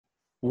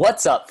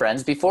What's up,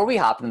 friends? Before we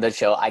hop into the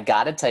show, I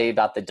got to tell you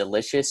about the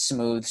delicious,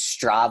 smooth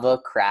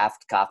Strava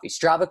Craft Coffee.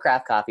 Strava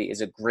Craft Coffee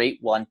is a great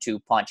one-two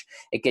punch.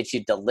 It gets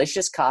you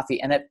delicious coffee,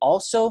 and it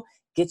also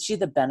gets you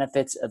the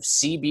benefits of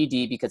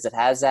CBD because it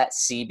has that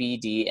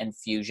CBD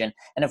infusion.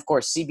 And of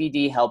course,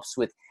 CBD helps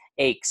with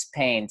aches,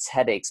 pains,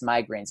 headaches,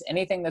 migraines,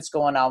 anything that's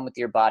going on with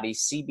your body.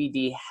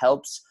 CBD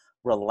helps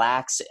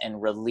relax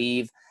and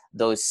relieve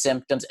those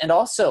symptoms. And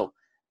also,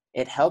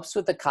 it helps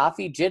with the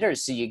coffee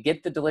jitters. So you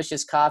get the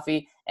delicious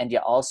coffee and you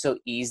also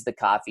ease the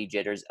coffee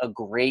jitters. A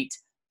great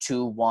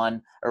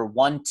 2-1 or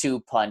 1-2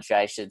 punch,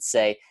 I should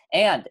say.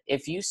 And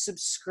if you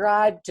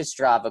subscribe to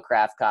Strava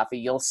Craft Coffee,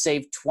 you'll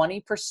save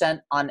 20%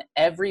 on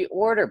every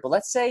order. But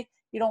let's say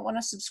you don't want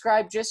to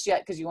subscribe just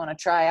yet because you want to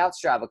try out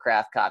Strava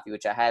Craft Coffee,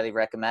 which I highly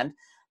recommend.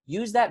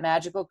 Use that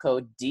magical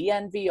code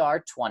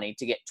DNVR20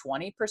 to get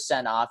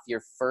 20% off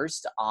your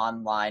first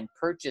online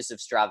purchase of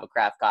Strava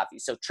Craft Coffee.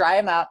 So try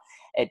them out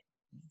at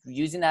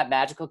using that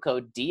magical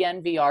code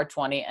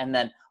DNVR20. And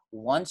then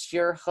once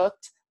you're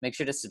hooked, make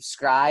sure to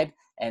subscribe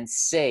and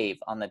save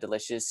on the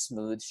delicious,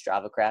 smooth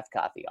Strava Craft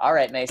coffee. All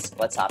right, Mace,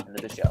 let's hop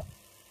into the show.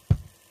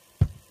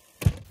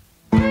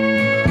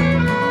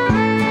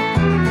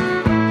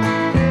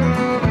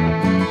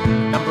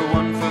 Number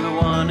one for the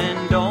one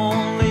and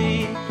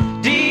only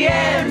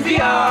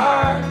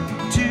DNVR.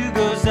 Two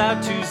goes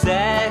out to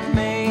Zach,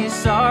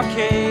 Mace, RK,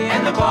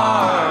 and the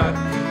bar.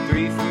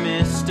 Three for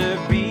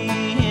Mr. B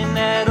in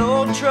that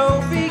old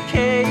trophy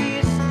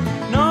case.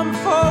 Number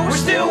four, we're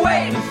still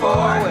waiting for.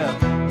 Well,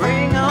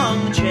 bring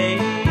on the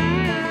chase.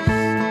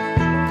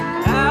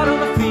 Out on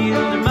the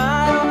field, a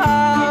mile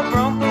high,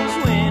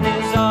 Broncos win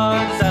is our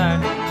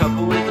desire.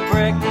 Couple with a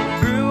break,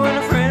 brew and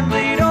a friend,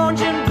 bleed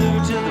orange and blue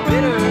to the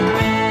bitter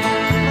end.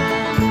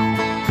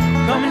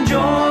 Come and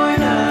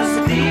join us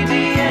at the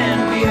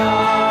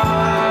DNVR.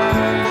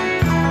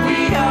 We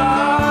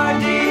are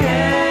DNVR.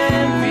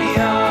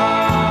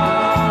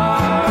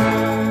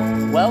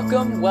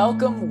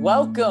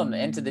 Welcome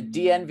into the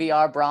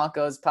DNVR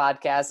Broncos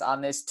podcast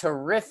on this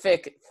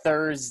terrific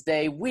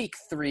Thursday, week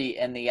 3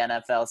 in the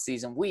NFL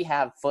season. We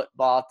have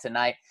football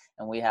tonight,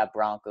 and we have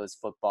Broncos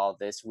football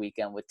this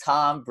weekend with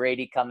Tom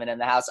Brady coming in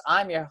the house.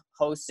 I'm your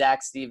host,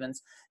 Zach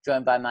Stevens,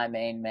 joined by my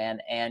main man,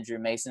 Andrew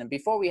Mason. And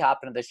before we hop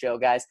into the show,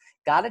 guys,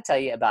 got to tell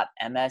you about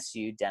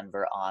MSU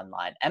Denver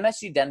Online.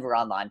 MSU Denver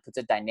Online puts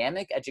a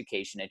dynamic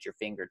education at your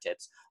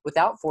fingertips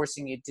without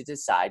forcing you to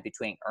decide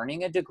between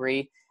earning a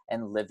degree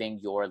and living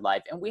your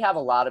life. And we have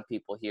a lot of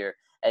people here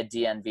at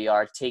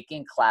DNVR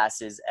taking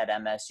classes at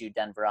MSU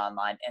Denver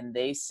Online, and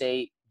they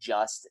say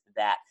just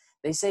that.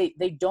 They say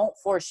they don't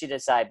force you to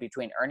decide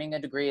between earning a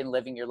degree and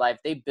living your life.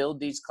 They build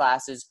these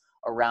classes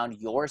around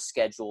your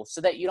schedule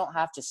so that you don't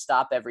have to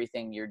stop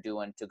everything you're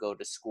doing to go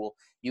to school.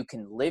 You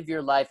can live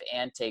your life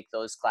and take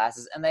those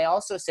classes. And they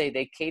also say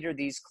they cater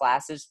these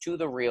classes to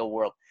the real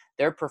world.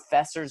 Their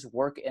professors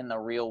work in the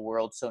real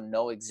world, so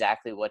know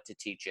exactly what to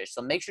teach you.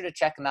 So make sure to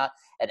check them out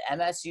at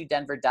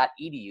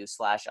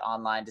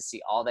msudenver.edu/online to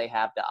see all they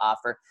have to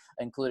offer,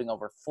 including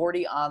over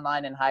 40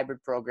 online and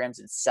hybrid programs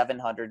and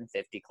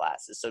 750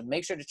 classes. So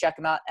make sure to check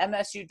them out,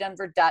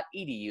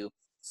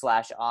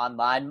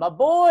 msudenver.edu/online. My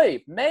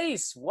boy,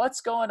 Mace,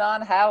 what's going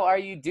on? How are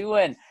you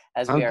doing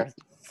as we are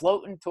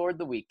floating toward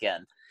the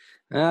weekend?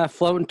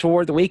 Floating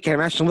toward the weekend.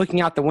 I'm actually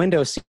looking out the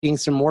window, seeing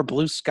some more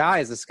blue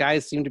skies. The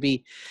skies seem to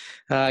be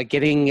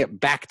getting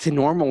back to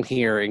normal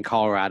here in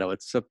Colorado.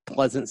 It's a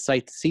pleasant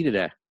sight to see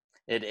today.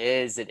 It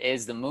is.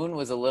 The moon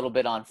was a little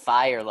bit on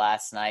fire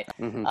last night,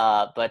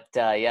 but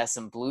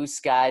some blue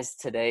skies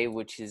today,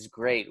 which is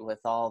great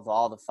with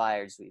all the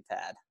fires we've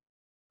had.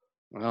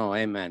 Oh,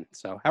 amen.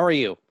 So how are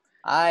you?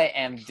 I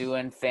am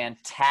doing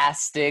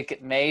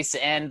fantastic, Mace,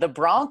 and the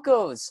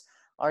Broncos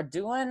are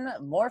doing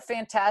more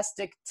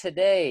fantastic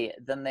today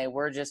than they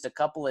were just a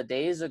couple of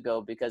days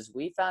ago, because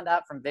we found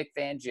out from Vic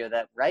Fangio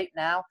that right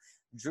now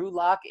Drew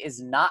Lock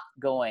is not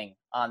going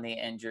on the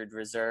injured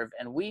reserve,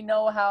 and we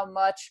know how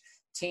much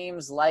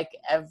teams like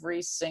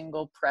every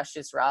single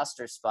precious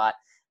roster spot,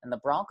 and the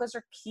Broncos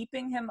are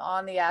keeping him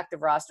on the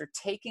active roster,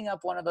 taking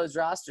up one of those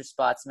roster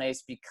spots,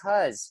 Mace,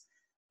 because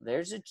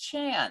there's a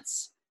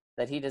chance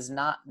that he does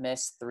not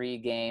miss 3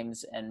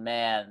 games. And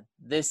man,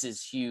 this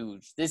is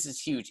huge.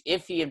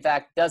 If he in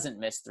fact doesn't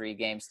miss 3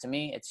 games, to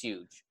me, it's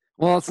huge.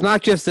 Well, it's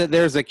not just that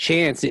there's a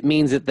chance. It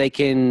means that they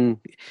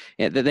can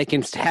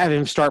have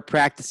him start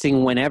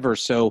practicing whenever.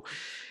 So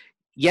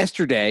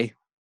yesterday,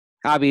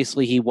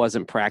 obviously he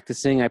wasn't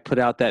practicing. I put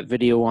out that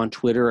video on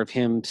Twitter of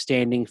him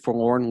standing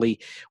forlornly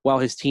while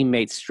his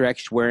teammates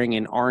stretched, wearing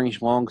an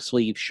orange long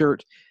sleeve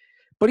shirt,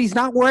 but he's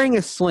not wearing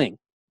a sling.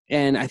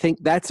 And I think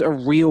that's a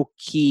real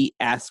key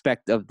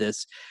aspect of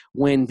this.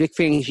 When Vic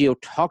Fangio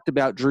talked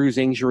about Drew's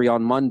injury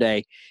on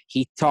Monday,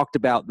 he talked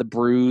about the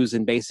bruise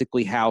and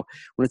basically how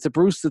when it's a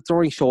bruise to the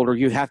throwing shoulder,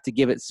 you have to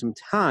give it some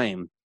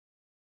time.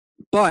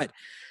 But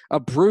a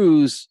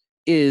bruise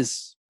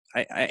is,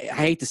 I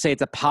hate to say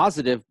it's a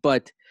positive,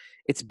 but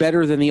it's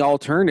better than the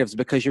alternatives,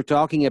 because you're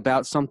talking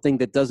about something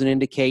that doesn't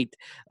indicate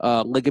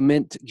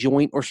ligament,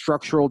 joint, or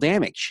structural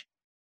damage.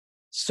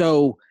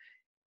 So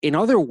in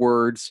other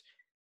words,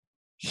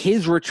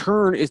 his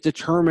return is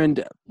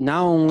determined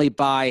not only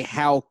by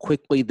how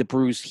quickly the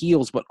bruise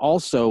heals, but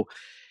also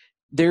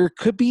there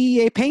could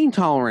be a pain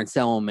tolerance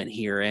element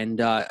here and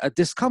a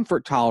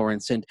discomfort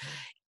tolerance. And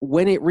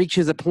when it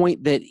reaches a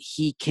point that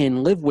he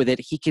can live with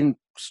it, he can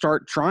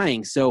start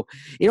trying. So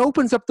it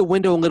opens up the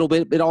window a little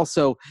bit. It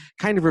also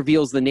kind of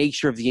reveals the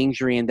nature of the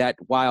injury, and that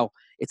while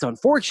it's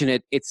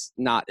unfortunate, it's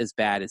not as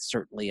bad as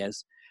certainly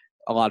as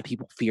a lot of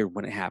people feared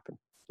when it happened.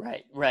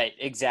 Right,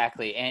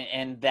 exactly.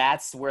 And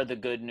that's where the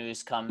good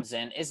news comes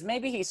in, is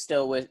maybe he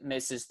still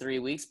misses 3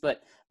 weeks,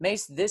 but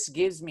Mace, this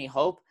gives me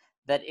hope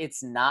that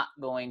it's not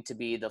going to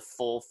be the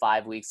full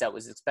 5 weeks that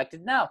was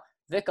expected. Now,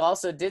 Vic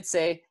also did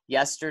say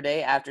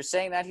yesterday, after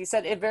saying that, he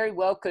said it very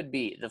well could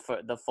be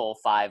the full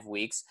 5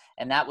 weeks,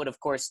 and that would, of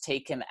course,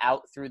 take him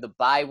out through the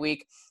bye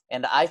week.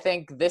 And I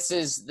think this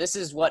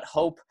is what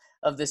hope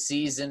of the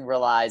season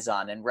relies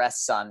on and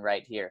rests on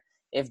right here.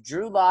 If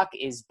Drew Lock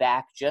is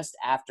back just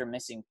after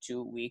missing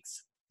 2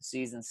 weeks, the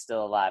season's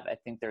still alive. I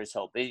think there's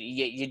hope.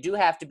 You do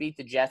have to beat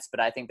the Jets, but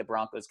I think the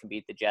Broncos can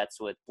beat the Jets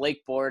with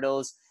Blake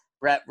Bortles,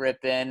 Brett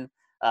Rippon,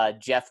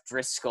 Jeff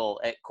Driscoll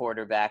at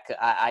quarterback.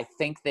 I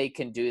think they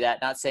can do that.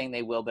 Not saying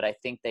they will, but I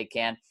think they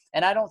can.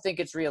 And I don't think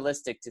it's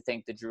realistic to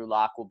think that Drew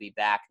Lock will be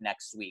back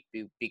next week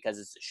because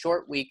it's a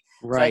short week.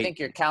 Right. So I think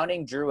you're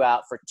counting Drew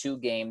out for 2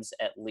 games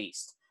at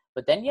least.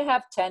 But then you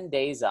have 10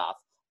 days off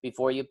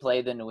before you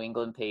play the New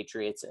England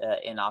Patriots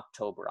in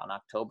October, on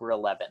October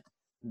 11th.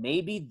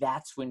 Maybe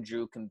that's when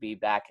Drew can be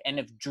back. And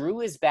if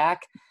Drew is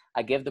back,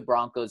 I give the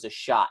Broncos a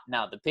shot.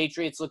 Now, the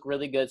Patriots look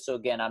really good, so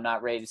again, I'm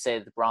not ready to say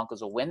that the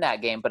Broncos will win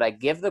that game, but I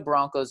give the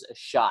Broncos a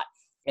shot.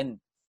 And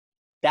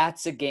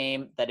that's a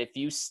game that if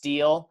you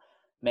steal,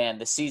 man,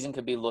 the season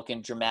could be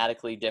looking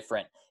dramatically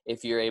different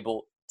if you're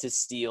able to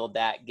steal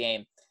that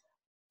game.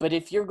 But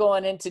if you're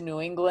going into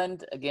New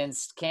England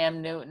against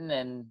Cam Newton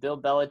and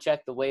Bill Belichick,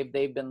 the way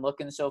they've been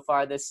looking so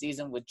far this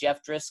season with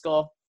Jeff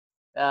Driscoll,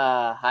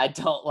 I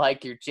don't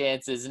like your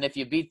chances. And if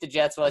you beat the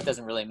Jets, well, it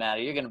doesn't really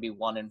matter. You're going to be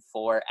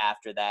 1-4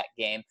 after that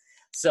game.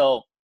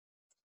 So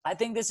I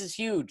think this is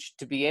huge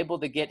to be able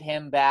to get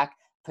him back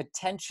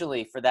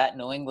potentially for that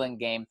New England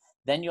game.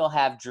 Then you'll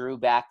have Drew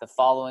back the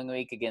following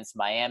week against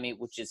Miami,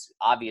 which is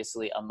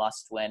obviously a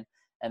must win.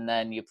 And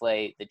then you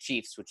play the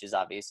Chiefs, which is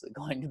obviously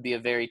going to be a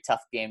very tough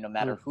game no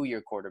matter who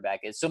your quarterback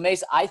is. So,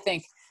 Mace, I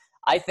think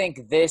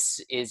this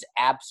is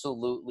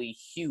absolutely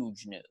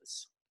huge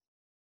news.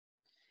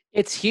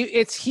 It's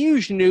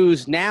huge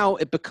news. Now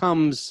it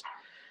becomes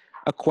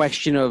a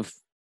question of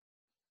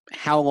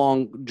how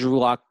long Drew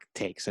Lock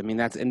takes. I mean,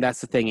 that's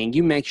the thing. And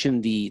you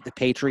mentioned the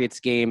Patriots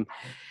game.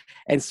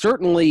 And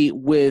certainly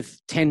with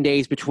 10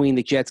 days between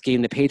the Jets game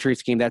and the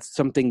Patriots game, that's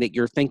something that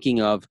you're thinking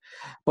of.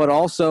 But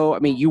also, I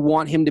mean, you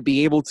want him to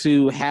be able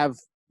to have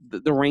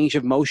the range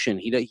of motion.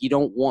 You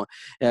don't want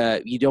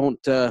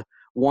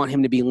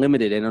him to be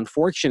limited. And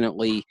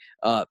unfortunately,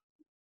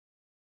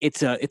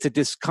 it's a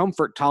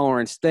discomfort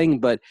tolerance thing.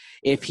 But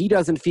if he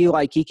doesn't feel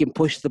like he can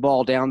push the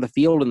ball down the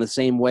field in the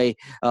same way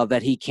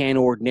that he can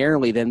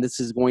ordinarily, then this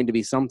is going to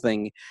be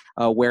something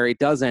where it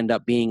does end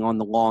up being on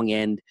the long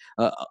end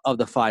of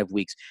the 5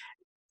 weeks.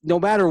 No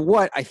matter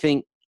what, I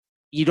think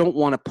you don't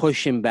want to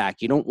push him back.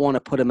 You don't want to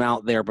put him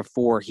out there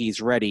before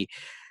he's ready.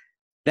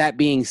 That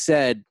being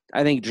said,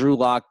 I think Drew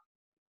Lock,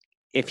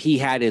 if he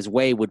had his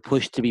way, would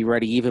push to be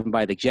ready even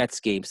by the Jets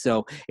game.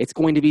 So it's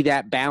going to be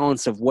that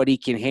balance of what he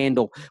can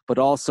handle, but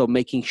also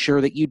making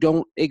sure that you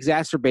don't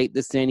exacerbate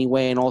this in any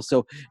way, and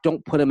also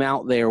don't put him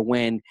out there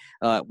when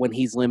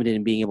he's limited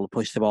in being able to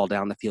push the ball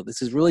down the field.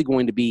 This is really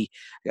going to be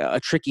a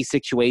tricky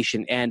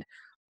situation. And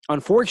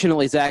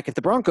unfortunately, Zach, if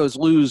the Broncos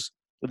lose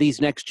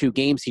these next 2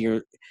 games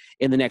here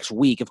in the next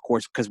week, of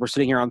course, because we're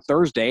sitting here on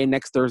Thursday, and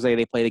next Thursday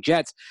they play the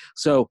Jets.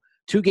 So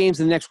 2 games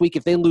in the next week,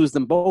 if they lose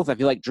them both, I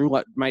feel like Drew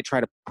might try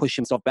to push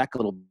himself back a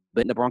little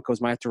bit, and the Broncos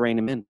might have to rein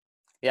him in.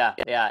 Yeah.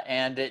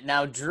 And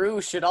now Drew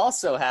should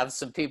also have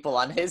some people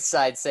on his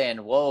side saying,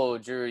 whoa,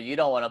 Drew, you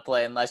don't want to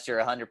play unless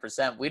you're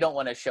 100%. We don't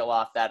want to show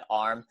off that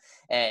arm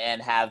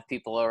and have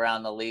people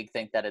around the league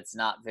think that it's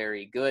not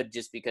very good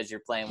just because you're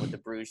playing with the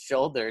bruised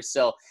shoulder.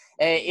 So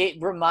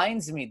it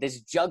reminds me,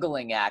 this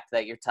juggling act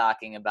that you're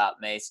talking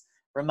about, Mace,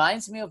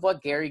 reminds me of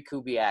what Gary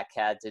Kubiak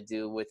had to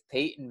do with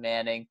Peyton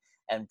Manning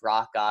and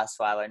Brock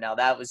Osweiler. Now,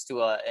 that was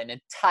to an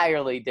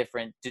entirely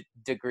different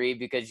degree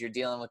because you're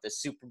dealing with a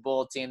Super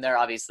Bowl team there.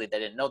 Obviously, they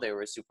didn't know they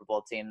were a Super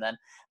Bowl team then,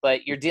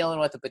 but you're dealing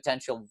with a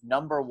potential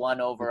number 1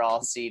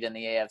 overall seed in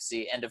the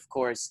AFC. And, of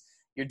course,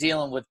 you're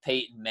dealing with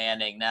Peyton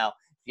Manning. Now,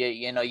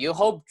 you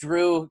hope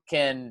Drew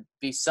can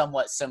be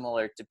somewhat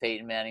similar to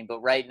Peyton Manning,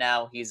 but right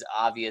now he's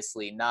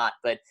obviously not.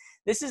 But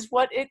this is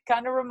what it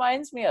kind of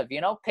reminds me of.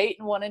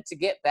 Peyton wanted to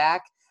get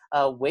back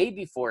way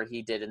before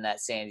he did in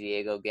that San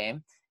Diego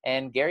game.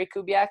 And Gary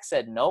Kubiak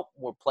said, nope,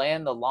 we're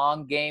playing the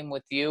long game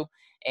with you.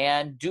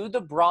 And will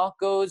the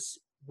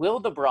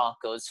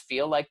Broncos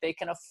feel like they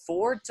can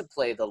afford to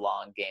play the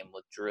long game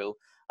with Drew?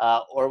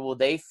 Or will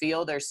they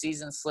feel their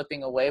season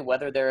slipping away,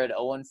 whether they're at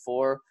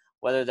 0-4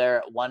 whether they're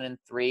at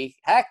 1-3.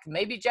 Heck,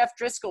 maybe Jeff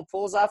Driscoll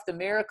pulls off the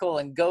miracle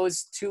and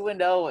goes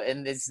 2-0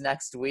 in this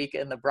next week,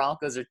 and the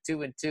Broncos are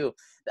 2-2.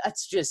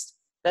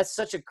 That's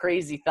such a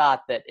crazy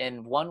thought that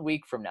in 1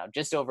 week from now,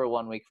 just over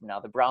 1 week from now,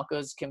 the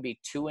Broncos can be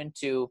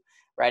 2-2,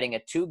 riding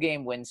a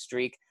 2-game win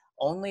streak,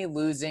 only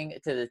losing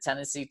to the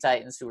Tennessee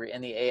Titans, who were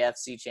in the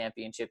AFC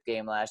Championship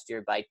game last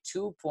year, by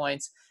 2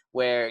 points,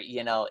 where,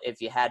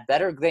 if you had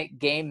better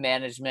game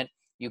management,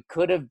 you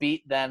could have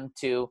beat them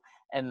too.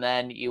 And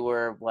then you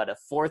were,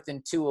 a 4th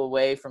and 2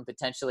 away from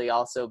potentially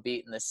also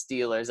beating the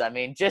Steelers. I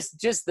mean,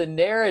 just the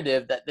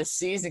narrative that this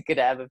season could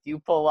have if you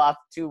pull off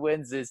 2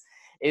 wins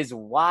is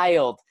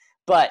wild.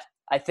 But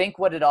I think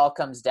what it all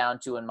comes down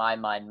to in my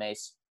mind,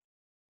 Mace,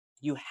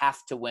 you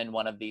have to win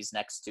one of these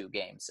next 2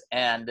 games.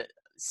 And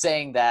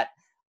saying that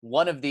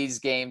one of these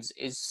games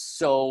is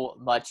so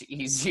much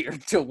easier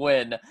to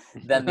win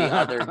than the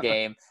other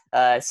game.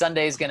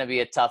 Sunday is going to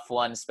be a tough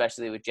one,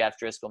 especially with Jeff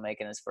Driscoll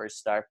making his first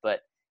start. But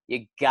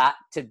you got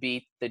to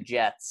beat the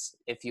Jets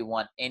if you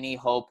want any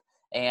hope.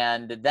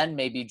 And then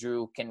maybe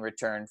Drew can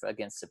return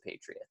against the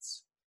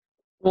Patriots.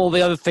 Well,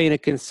 the other thing to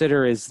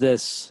consider is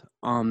this.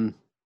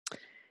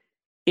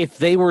 If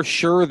they were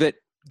sure that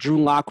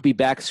Drew Lock would be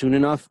back soon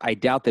enough, I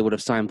doubt they would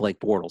have signed Blake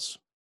Bortles.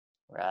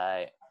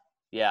 Right.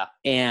 Yeah.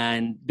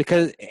 And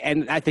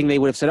I think they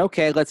would have said,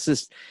 okay, let's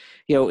just,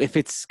 if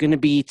it's going to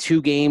be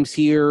 2 games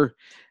here,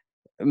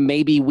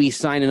 maybe we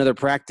sign another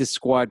practice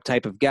squad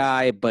type of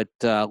guy, but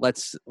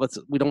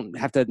we don't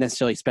have to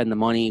necessarily spend the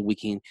money. We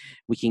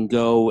can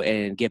go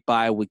and get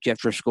by with Jeff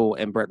Driscoll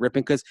and Brett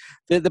Rippon, because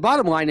the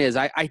bottom line is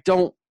I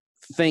don't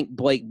think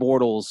Blake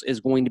Bortles is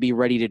going to be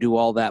ready to do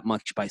all that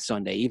much by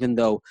Sunday, even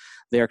though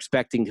they're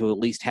expecting to at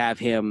least have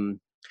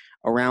him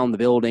around the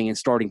building and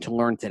starting to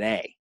learn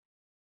today.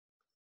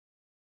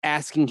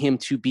 Asking him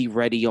to be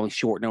ready on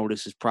short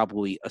notice is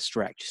probably a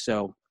stretch.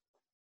 So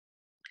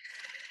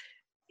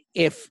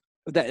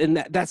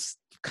that's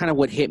kind of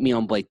what hit me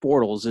on Blake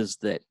Bortles, is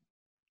that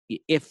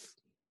if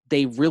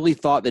they really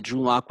thought that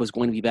Drew Lock was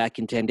going to be back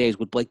in 10 days,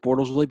 would Blake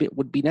Bortles really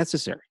would be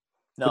necessary?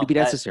 No, would it be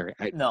necessary?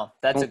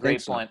 That's a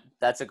great point.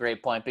 That's a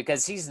great point,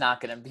 because he's not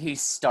going to be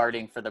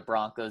starting for the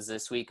Broncos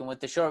this week. And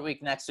with the short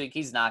week next week,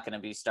 he's not going to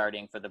be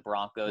starting for the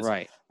Broncos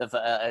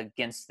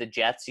against the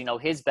Jets.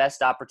 His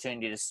best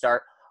opportunity to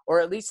start, or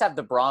at least have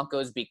the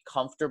Broncos be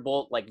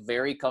comfortable,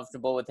 very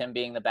comfortable with him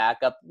being the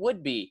backup,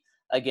 would be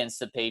against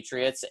the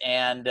Patriots.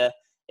 And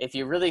if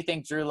you really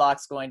think Drew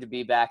Lock's going to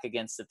be back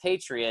against the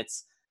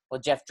Patriots,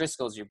 well, Jeff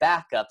Driscoll's your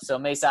backup. So,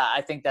 Mesa,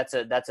 I think that's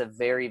a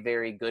very,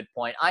 very good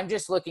point. I'm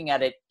just looking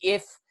at it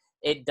if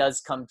it does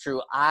come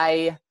true.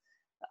 I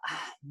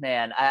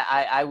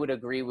would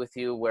agree with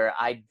you where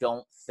I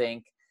don't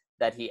think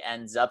that he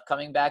ends up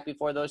coming back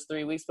before those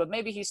 3 weeks, but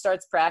maybe he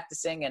starts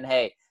practicing. And,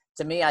 hey,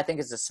 to me, I think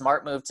it's a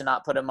smart move to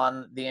not put him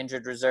on the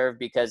injured reserve,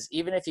 because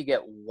even if you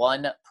get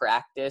 1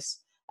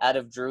 practice out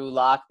of Drew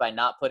Lock by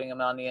not putting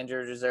him on the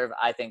injured reserve,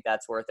 I think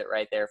that's worth it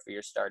right there for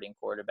your starting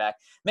quarterback.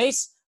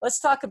 Mace,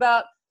 let's talk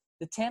about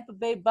the Tampa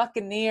Bay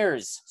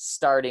Buccaneers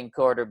starting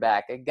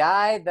quarterback, a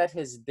guy that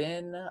has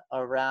been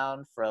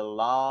around for a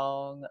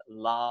long,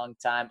 long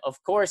time.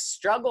 Of course,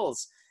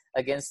 struggles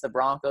against the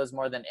Broncos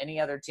more than any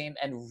other team,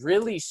 and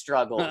really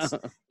struggles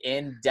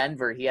in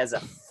Denver. He has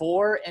a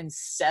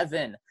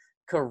 4-7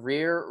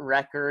 career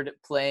record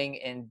playing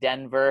in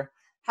Denver.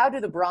 How do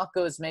the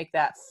Broncos make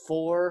that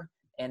 4-8?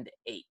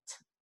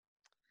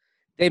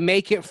 They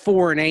make it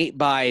 4-8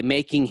 by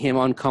making him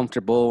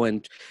uncomfortable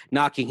and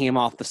knocking him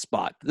off the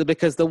spot.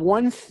 Because the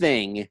one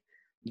thing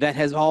that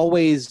has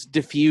always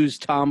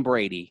diffused Tom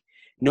Brady,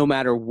 no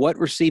matter what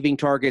receiving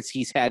targets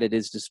he's had at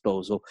his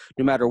disposal,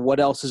 no matter what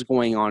else is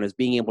going on, is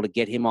being able to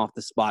get him off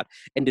the spot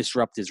and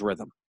disrupt his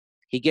rhythm.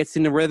 He gets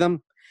in the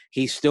rhythm,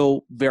 he's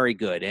still very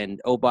good.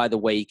 And, oh, by the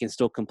way, he can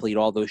still complete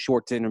all those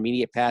short to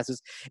intermediate passes.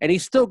 And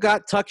he's still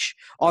got touch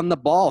on the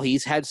ball.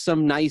 He's had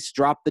some nice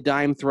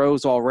drop-the-dime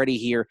throws already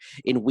here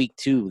in week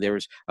 2. There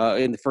was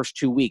in the first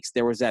 2 weeks,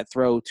 there was that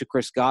throw to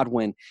Chris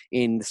Godwin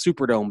in the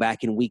Superdome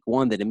back in week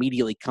 1 that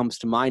immediately comes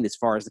to mind as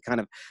far as the kind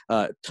of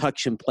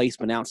touch and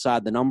placement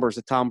outside the numbers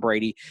that Tom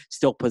Brady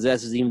still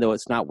possesses, even though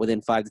it's not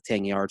within 5 to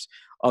 10 yards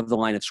of the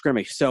line of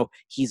scrimmage. So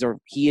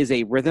he is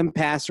a rhythm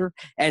passer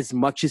as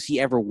much as he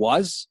ever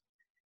was.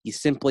 You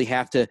simply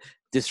have to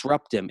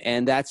disrupt him.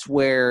 And that's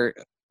where,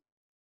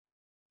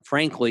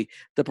 frankly,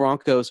 the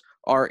Broncos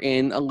are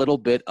in a little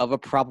bit of a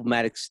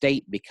problematic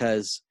state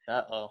because,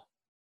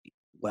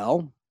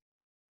 well,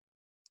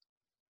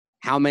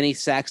 how many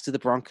sacks do the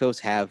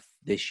Broncos have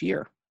this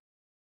year?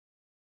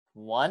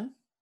 1?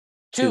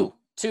 2.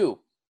 2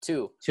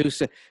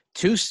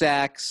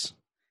 sacks,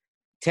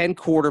 10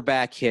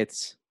 quarterback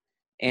hits,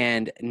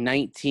 and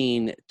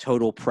 19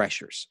 total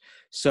pressures.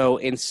 So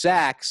in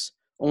sacks,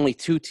 only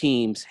 2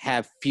 teams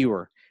have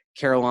fewer,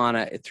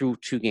 Carolina through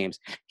 2 games,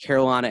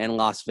 Carolina and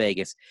Las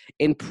Vegas.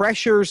 In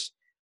pressures,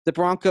 the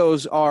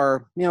Broncos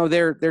are,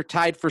 they're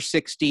tied for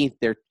 16th.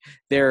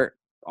 They're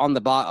on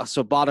the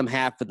bottom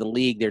half of the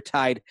league. They're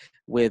tied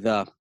with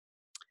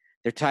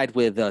They're tied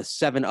with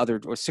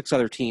 6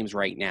 other teams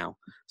right now.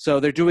 So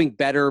they're doing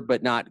better,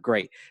 but not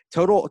great.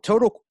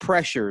 Total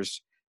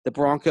pressures, the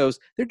Broncos,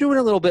 they're doing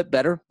a little bit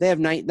better. They have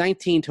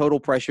 19 total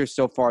pressures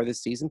so far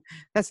this season.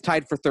 That's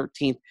tied for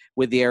 13th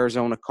with the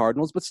Arizona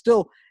Cardinals, but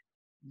still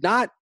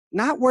not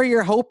where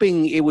you're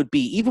hoping it would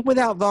be. Even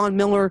without Von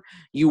Miller,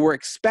 you were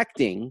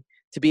expecting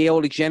to be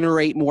able to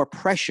generate more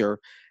pressure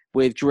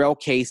with Jurrell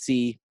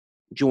Casey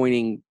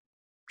joining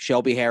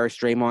Shelby Harris,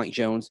 Draymond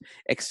Jones,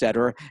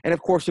 etc. And,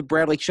 of course, with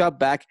Bradley Chubb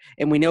back,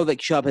 and we know that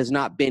Chubb has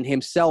not been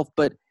himself,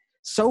 but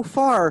so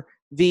far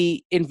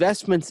the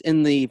investments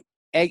in the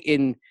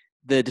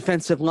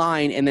defensive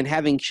line and then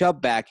having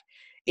Chubb back,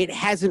 it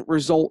hasn't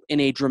resulted in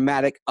a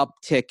dramatic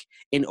uptick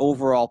in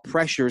overall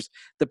pressures.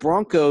 The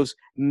Broncos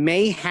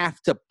may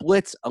have to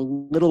blitz a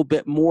little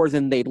bit more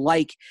than they'd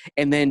like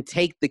and then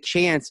take the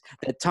chance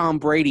that Tom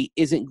Brady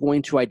isn't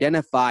going to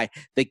identify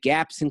the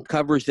gaps in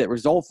coverage that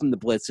result from the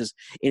blitzes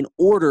in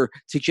order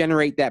to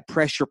generate that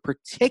pressure,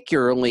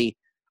 particularly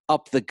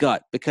up the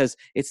gut, because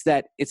it's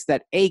that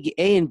A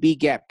and B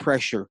gap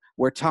pressure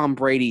where Tom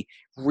Brady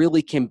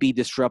really can be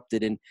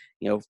disrupted. And,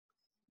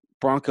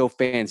 Bronco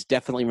fans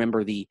definitely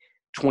remember the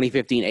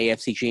 2015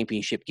 AFC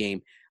Championship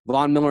game.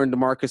 Von Miller and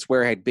DeMarcus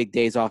Ware had big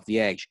days off the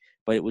edge,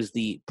 but it was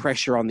the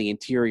pressure on the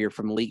interior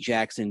from Malik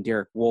Jackson and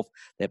Derek Wolfe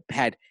that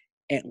had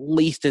at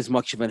least as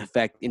much of an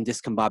effect in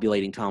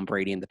discombobulating Tom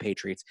Brady and the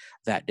Patriots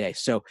that day.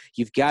 So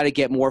you've got to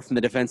get more from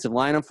the defensive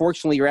line.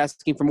 Unfortunately, you're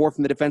asking for more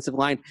from the defensive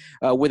line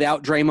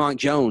without Draymond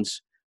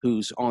Jones,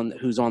 who's on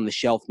the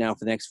shelf now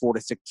for the next 4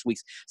 to 6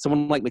 weeks.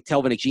 Someone like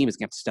McTelvin Agim is going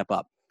to have to step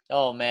up.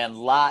 Oh, man,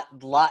 lot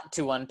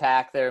to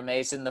unpack there,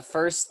 Mason. The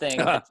first thing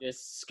that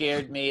just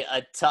scared me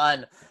a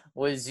ton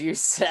was you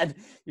said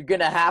you're going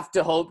to have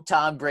to hope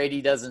Tom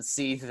Brady doesn't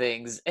see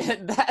things.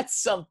 And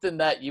that's something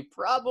that you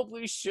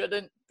probably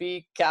shouldn't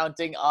be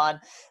counting on.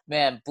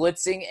 Man,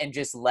 blitzing and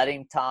just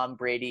letting Tom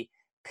Brady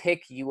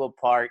pick you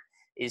apart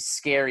is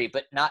scary,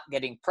 but not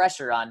getting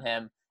pressure on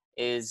him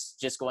is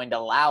just going to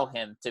allow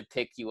him to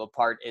pick you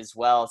apart as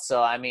well.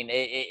 So, I mean,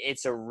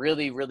 it's a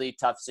really, really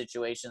tough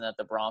situation that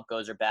the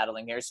Broncos are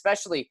battling here,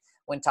 especially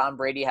when Tom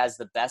Brady has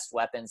the best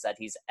weapons that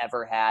he's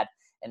ever had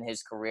in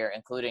his career,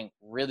 including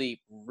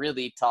really,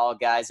 really tall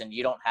guys, and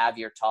you don't have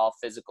your tall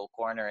physical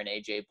corner in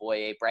A.J.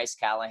 Boye. Bryce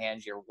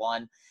Callahan's your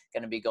one,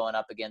 going to be going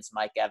up against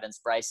Mike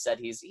Evans. Bryce said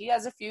he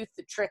has a few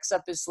tricks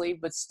up his sleeve,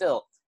 but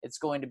still, it's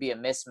going to be a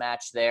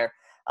mismatch there.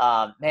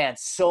 Man,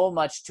 so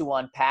much to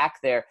unpack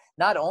there.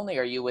 Not only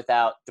are you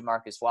without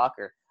DeMarcus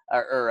Walker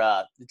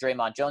or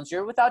Draymond Jones,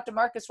 you're without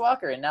DeMarcus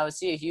Walker. And now is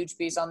he a huge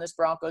piece on this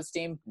Broncos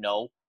team?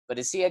 No. But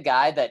is he a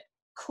guy that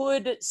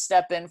could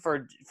step in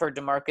for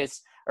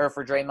DeMarcus or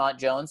for Draymond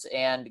Jones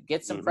and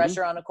get some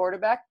pressure on a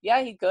quarterback?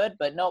 Yeah, he could,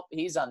 but nope,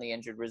 he's on the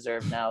injured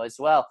reserve now as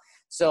well.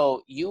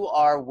 So you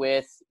are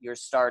with your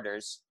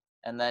starters,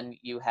 and then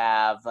you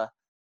have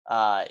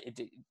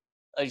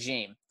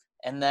Agim.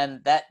 And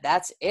then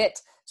that's it.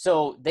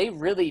 So they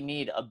really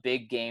need a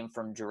big game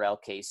from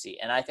Jurrell Casey.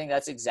 And I think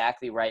that's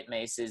exactly right,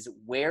 Mace, is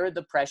where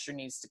the pressure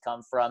needs to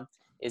come from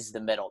is the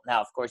middle. Now,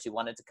 of course, you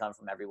want it to come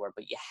from everywhere,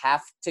 but you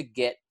have to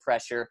get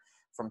pressure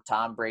from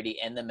Tom Brady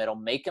in the middle,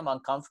 make him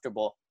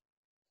uncomfortable,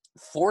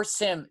 force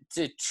him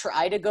to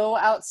try to go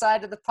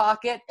outside of the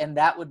pocket, and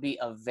that would be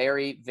a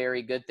very,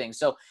 very good thing.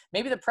 So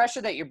maybe the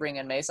pressure that you're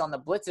bringing, Mace, on the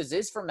blitzes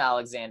is from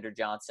Alexander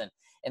Johnson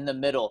in the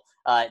middle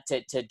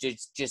to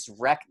just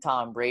wreck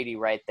Tom Brady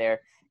right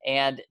there.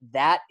 And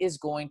that is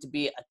going to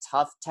be a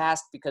tough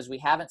task because we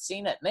haven't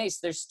seen it. Mace,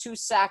 there's 2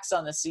 sacks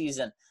on the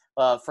season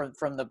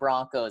from the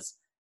Broncos.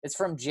 It's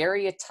from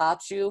Jerry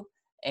Atachu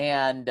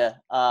and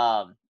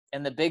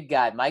the big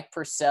guy, Mike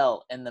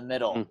Purcell, in the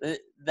middle.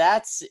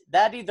 That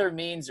either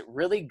means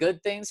really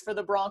good things for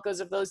the Broncos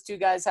if those 2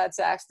 guys had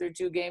sacks through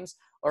 2 games,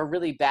 or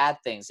really bad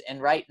things.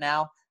 And right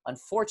now,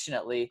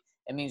 unfortunately,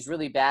 it means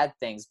really bad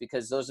things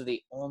because those are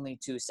the only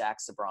 2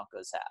 sacks the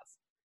Broncos have.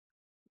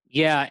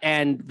 Yeah,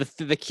 and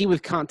the key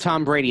with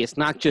Tom Brady, it's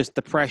not just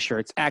the pressure.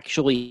 It's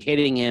actually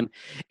hitting him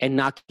and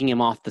knocking him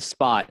off the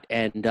spot.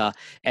 And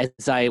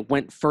as I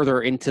went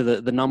further into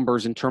the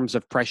numbers in terms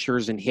of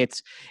pressures and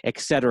hits, et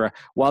cetera,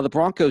 while the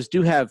Broncos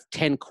do have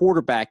 10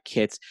 quarterback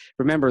hits,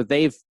 remember,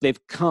 they've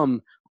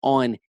come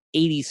on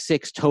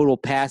 86 total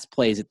pass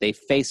plays that they've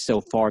faced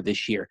so far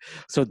this year.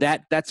 So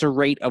that's a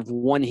rate of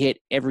 1 hit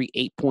every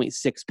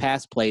 8.6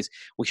 pass plays,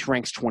 which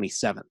ranks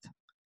 27th.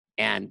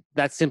 And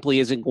that simply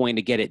isn't going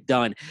to get it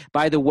done.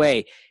 By the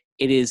way,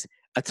 it is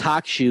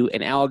Atachu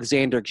and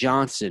Alexander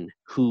Johnson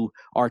who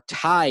are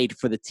tied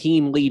for the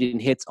team lead in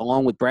hits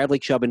along with Bradley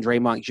Chubb and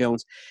Draymond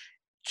Jones,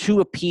 2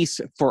 apiece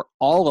for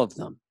all of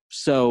them.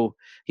 So,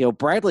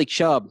 Bradley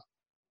Chubb,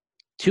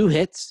 2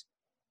 hits,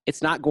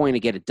 it's not going to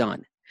get it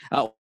done.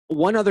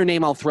 One other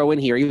name I'll throw in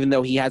here, even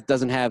though he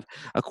doesn't have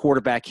a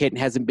quarterback hit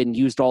and hasn't been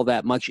used all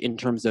that much in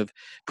terms of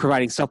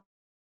providing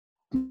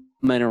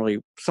supplementary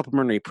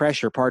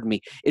pressure,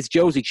 is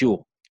Josey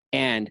Jewell.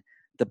 And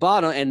the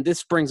bottom, and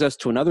this brings us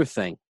to another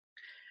thing.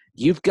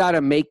 You've got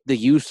to make the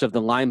use of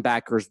the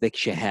linebackers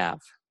that you have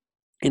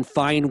and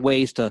find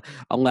ways to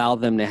allow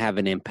them to have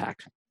an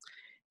impact.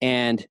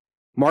 And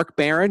Mark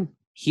Barron,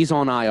 he's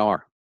on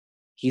IR.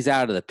 He's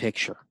out of the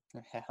picture.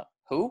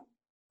 Who?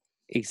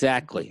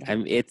 Exactly. I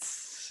mean,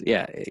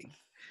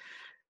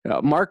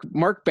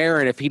 Mark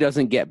Barron, if he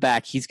doesn't get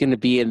back, he's going to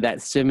be in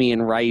that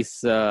Simeon Rice,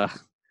 Theo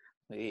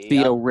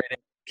Riddick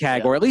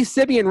category. At least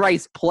Simeon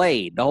Rice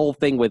played. The whole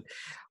thing with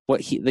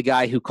the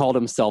guy who called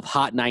himself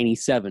Hot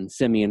 97,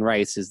 Simeon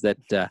Rice, is that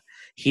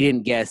he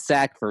didn't get a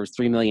sack for his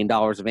 $3 million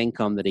of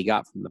income that he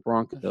got from the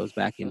Broncos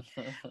back in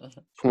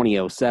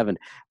 2007.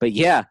 But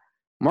yeah,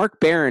 Mark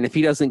Barron, if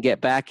he doesn't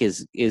get back,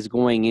 is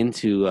going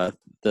into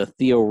the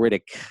Theo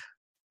Riddick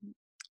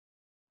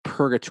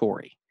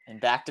purgatory. And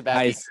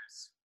back-to-back years.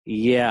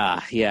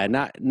 Yeah,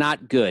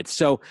 not good.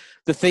 So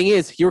the thing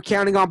is, you're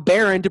counting on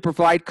Barron to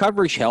provide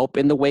coverage help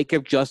in the wake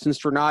of Justin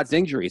Strnad's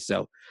injury.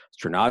 So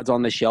Strnad's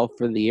on the shelf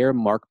for the year.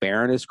 Mark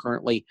Barron is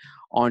currently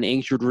on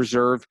injured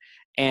reserve.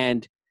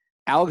 And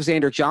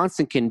Alexander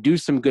Johnson can do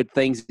some good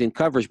things in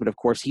coverage, but of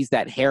course he's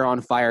that hair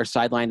on fire,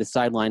 sideline to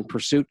sideline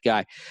pursuit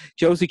guy.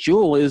 Josey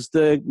Jewell is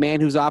the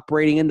man who's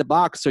operating in the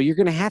box. So you're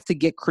going to have to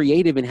get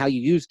creative in how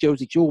you use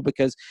Josey Jewell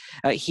because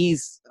he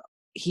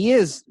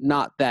is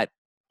not that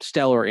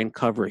stellar in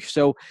coverage.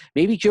 So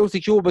maybe Josey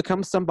Jewell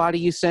becomes somebody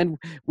you send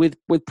with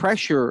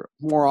pressure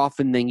more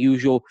often than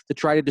usual to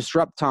try to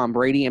disrupt Tom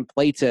Brady and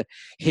play to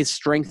his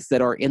strengths that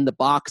are in the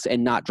box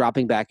and not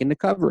dropping back into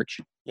coverage.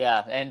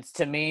 Yeah, and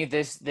to me,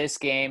 this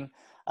game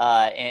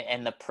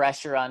and the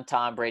pressure on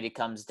Tom Brady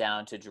comes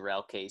down to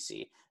Jurrell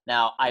Casey.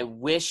 Now, I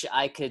wish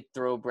I could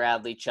throw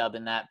Bradley Chubb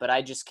in that, but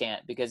I just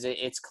can't because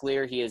it's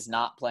clear he is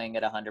not playing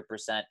at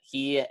 100%.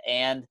 He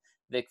and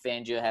Vic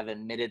Fangio have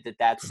admitted that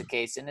that's the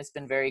case, and it's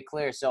been very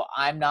clear. So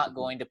I'm not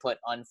going to put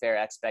unfair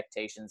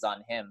expectations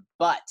on him.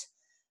 But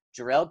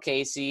Jurrell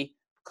Casey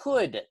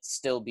could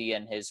still be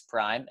in his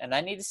prime, and I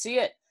need to see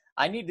it.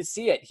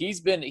 He's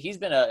been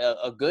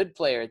a good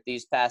player at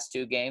these past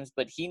two games,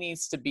 but he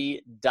needs to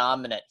be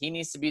dominant. He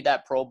needs to be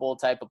that Pro Bowl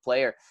type of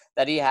player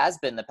that he has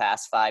been the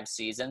past 5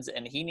 seasons,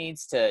 and he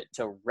needs to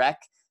wreck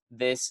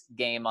this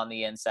game on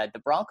the inside. The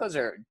Broncos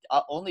are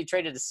only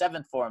traded a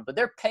 7th for him, but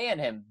they're paying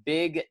him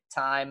big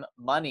time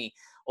money,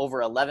 over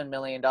 $11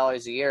 million a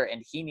year,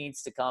 and he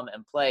needs to come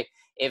and play.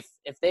 If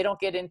they don't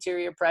get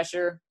interior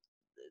pressure,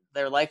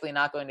 they're likely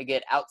not going to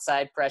get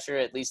outside pressure,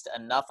 at least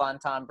enough on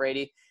Tom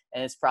Brady,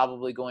 and it's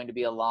probably going to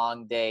be a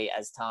long day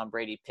as Tom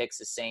Brady picks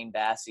Hussein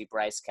Bassi,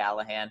 Bryce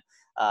Callahan,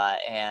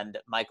 and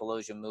Michael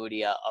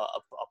Ojemudia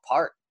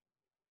apart.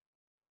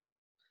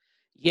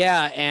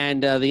 Yeah,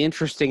 and the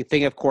interesting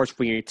thing, of course,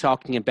 when you're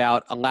talking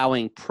about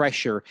allowing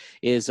pressure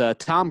is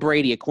Tom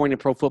Brady, according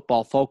to Pro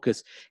Football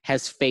Focus,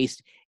 has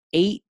faced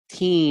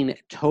 18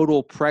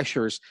 total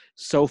pressures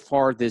so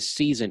far this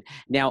season.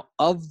 Now,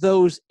 of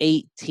those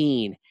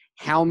 18,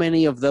 how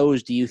many of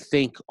those do you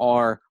think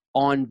are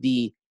on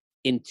the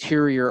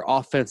interior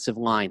offensive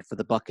line for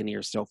the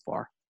Buccaneers so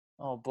far?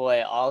 Oh,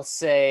 boy, I'll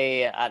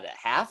say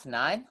half,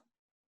 9?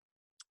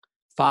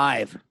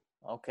 5.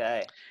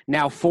 Okay.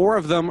 Now, 4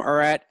 of them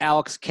are at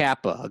Alex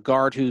Kappa, a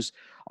guard who's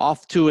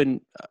off to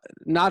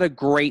not a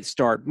great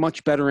start,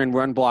 much better in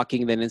run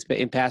blocking than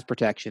in pass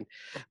protection.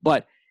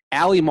 But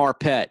Ali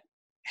Marpet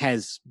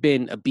has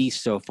been a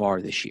beast so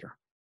far this year.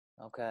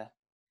 Okay.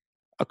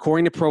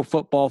 According to Pro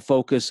Football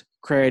Focus,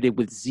 credited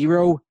with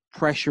 0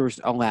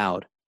 pressures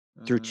allowed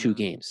through 2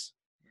 games.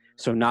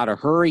 So not a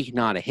hurry,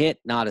 not a hit,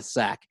 not a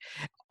sack.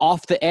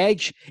 Off the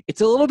edge,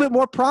 it's a little bit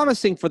more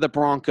promising for the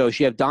Broncos.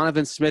 You have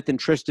Donovan Smith and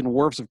Tristan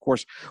Wirfs. Of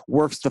course,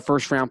 Wirfs, the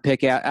first-round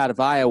pick out of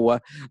Iowa.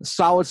 A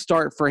solid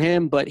start for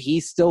him, but he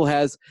still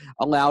has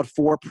allowed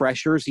 4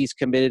 pressures. He's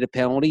committed a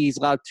penalty. He's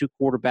allowed 2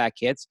 quarterback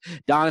hits.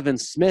 Donovan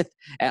Smith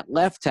at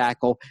left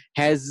tackle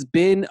has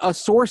been a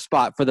sore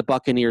spot for the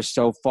Buccaneers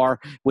so far,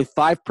 with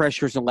 5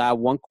 pressures allowed,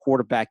 1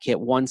 quarterback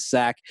hit, 1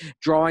 sack,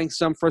 drawing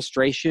some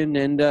frustration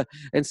and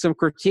some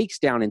critiques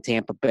down in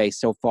Tampa Bay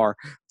so far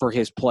for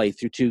his play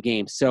through 2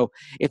 games. So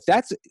if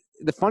that's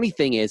the funny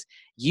thing is,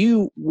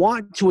 you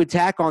want to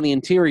attack on the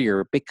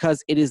interior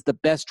because it is the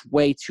best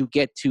way to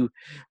get to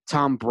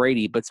Tom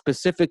Brady. But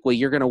specifically,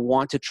 you're going to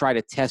want to try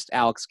to test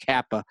Alex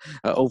Kappa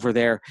over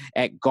there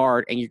at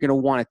guard, and you're going to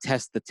want to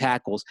test the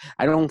tackles.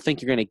 I don't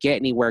think you're going to get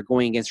anywhere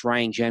going against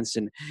Ryan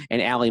Jensen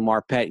and Ali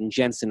Marpet. And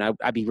Jensen,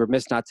 I'd be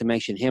remiss not to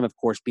mention him, of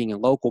course, being a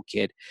local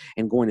kid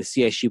and going to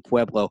CSU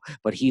Pueblo,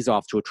 but he's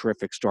off to a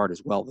terrific start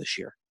as well this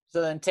year.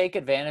 So then take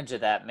advantage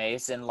of that,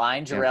 Mace, and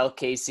line Jurrell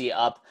Casey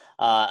up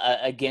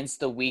against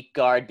the weak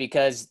guard,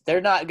 because they're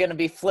not going to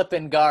be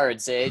flipping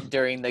guards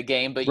during the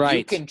game, but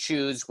you can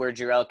choose where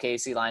Jurrell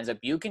Casey lines up.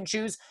 You can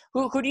choose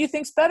who do you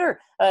think's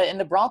better, and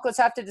the Broncos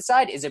have to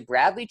decide. Is it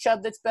Bradley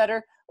Chubb that's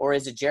better, or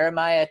is it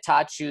Jeremiah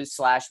Tachu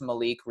 /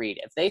 Malik Reed?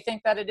 If they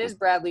think that it is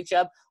Bradley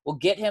Chubb, we'll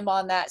get him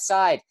on that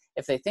side.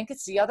 If they think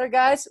it's the other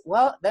guys,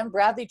 well, then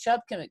Bradley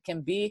Chubb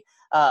can be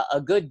a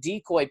good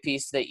decoy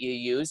piece that you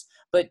use,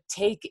 but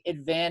take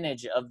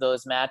advantage of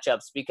those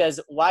matchups, because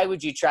why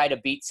would you try to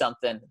beat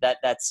something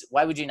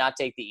why would you not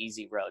take the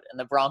easy road? And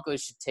the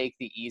Broncos should take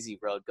the easy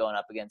road going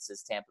up against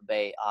this Tampa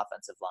Bay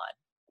offensive line.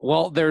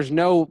 Well, there's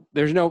no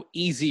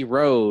easy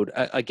road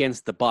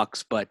against the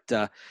Bucs, but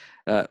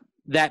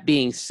that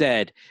being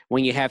said,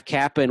 when you have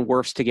Kappa and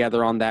Wirfs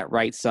together on that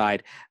right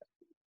side,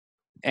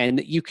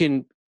 and you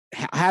can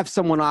have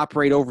someone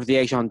operate over the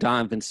edge on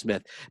Donovan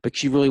Smith,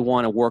 but you really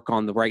want to work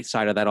on the right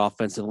side of that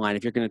offensive line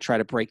if you're going to try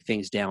to break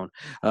things down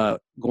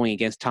going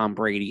against Tom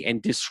Brady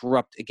and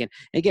disrupt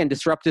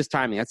disrupt his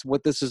timing. That's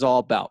what this is all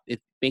about.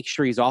 Make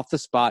sure he's off the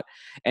spot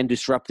and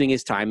disrupting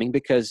his timing,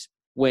 because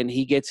when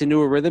he gets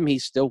into a rhythm,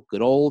 he's still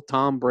good old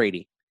Tom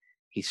Brady.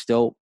 He's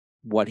still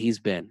what he's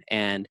been.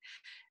 And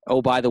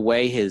oh, by the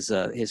way, his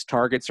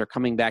targets are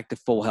coming back to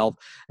full health.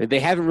 They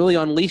haven't really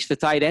unleashed the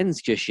tight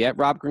ends just yet.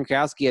 Rob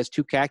Gronkowski has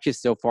 2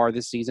 catches so far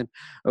this season.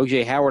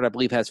 O.J. Howard, I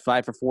believe, has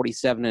 5 for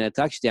 47 and a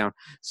touchdown.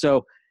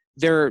 So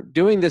they're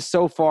doing this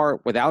so far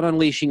without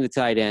unleashing the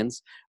tight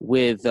ends,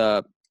 with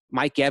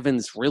Mike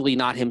Evans really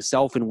not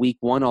himself in week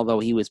 1, although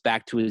he was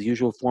back to his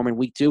usual form in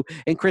week 2.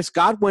 And Chris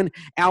Godwin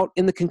out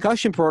in the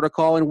concussion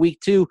protocol in week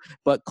 2,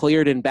 but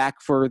cleared and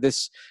back for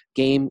this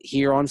game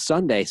here on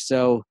Sunday.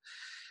 So,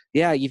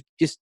 yeah, you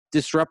just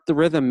disrupt the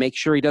rhythm, make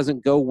sure he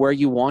doesn't go where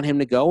you want him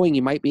to go, and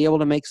you might be able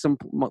to make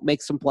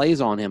some plays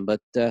on him.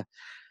 But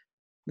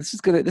this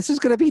is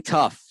gonna be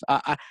tough.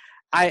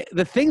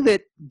 The thing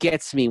that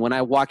gets me when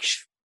I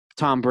watch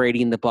Tom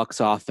Brady and the Bucs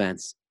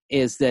offense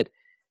is that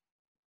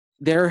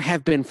there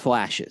have been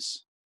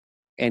flashes,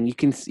 and you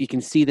can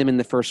see them in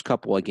the first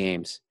couple of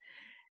games.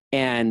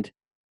 And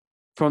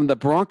from the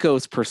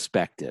Broncos'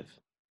 perspective,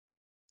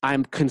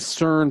 I'm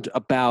concerned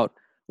about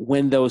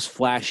when those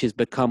flashes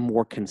become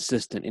more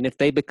consistent. And if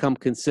they become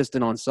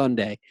consistent on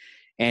Sunday,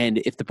 and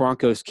if the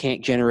Broncos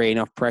can't generate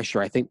enough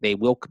pressure, I think they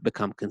will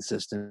become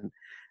consistent,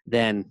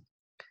 then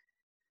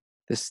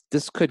this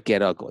could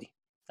get ugly.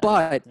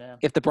 But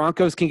if the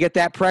Broncos can get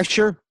that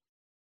pressure,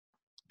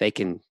 they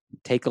can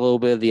take a little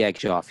bit of the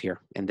edge off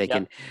here, and they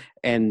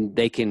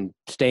can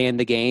stay in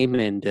the game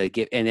and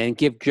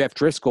give Jeff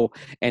Driscoll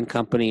and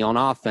company on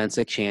offense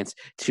a chance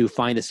to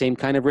find the same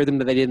kind of rhythm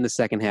that they did in the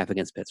second half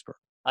against Pittsburgh.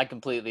 I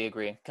completely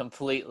agree.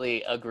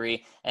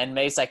 And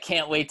Mace, I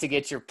can't wait to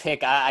get your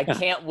pick. I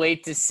can't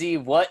wait to see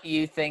what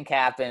you think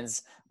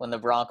happens when the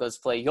Broncos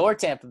play your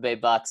Tampa Bay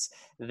Bucs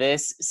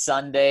this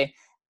Sunday.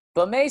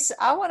 But Mace,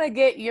 I want to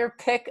get your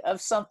pick of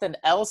something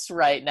else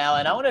right now,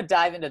 and I want to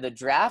dive into the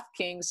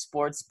DraftKings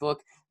Sportsbook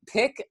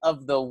pick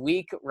of the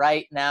week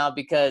right now,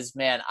 because,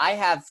 man, I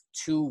have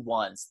 2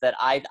 ones that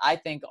I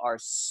think are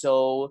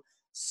so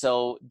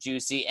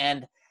juicy,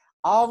 and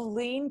I'll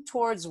lean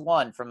towards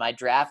one for my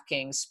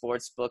DraftKings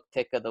Sportsbook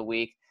pick of the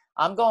week.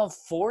 I'm going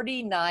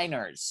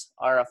 49ers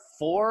are a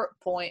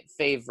 4-point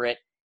favorite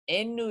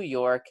in New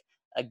York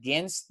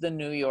against the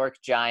New York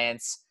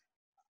Giants.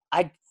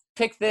 I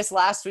picked this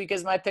last week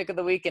as my pick of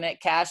the week, and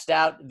it cashed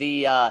out.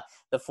 The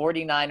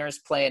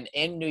 49ers playing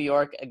in New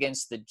York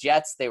against the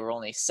Jets. They were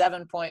only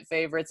 7-point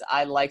favorites.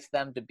 I liked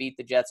them to beat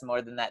the Jets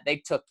more than that. They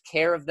took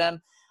care of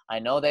them. I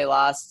know they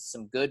lost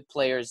some good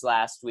players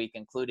last week,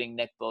 including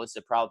Nick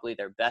Bosa, probably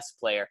their best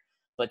player.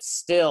 But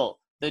still,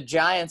 the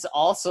Giants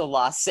also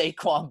lost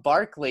Saquon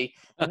Barkley,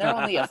 and they're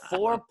only a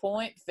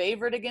 4-point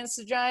favorite against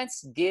the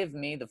Giants. Give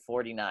me the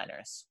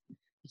 49ers.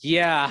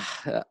 Yeah,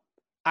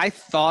 I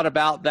thought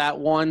about that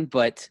one,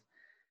 but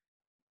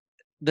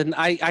then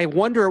I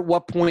wonder at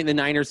what point the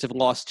Niners have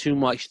lost too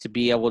much to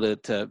be able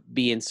to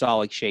be in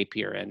solid shape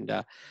here.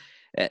 And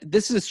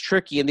this is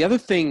tricky. And the other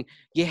thing,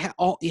 you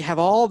have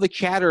all the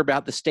chatter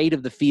about the state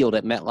of the field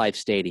at MetLife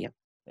Stadium.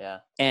 Yeah.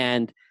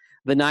 And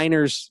the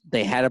Niners,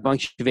 they had a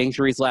bunch of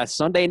injuries last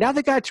Sunday. Now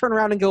they got to turn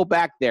around and go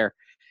back there.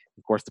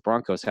 Of course, the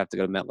Broncos have to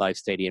go to MetLife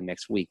Stadium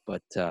next week,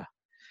 but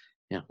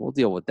we'll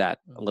deal with that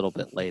a little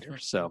bit later.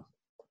 So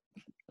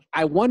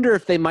I wonder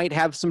if they might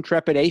have some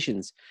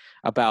trepidations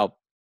about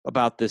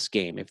this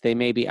game. If they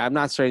maybe, I'm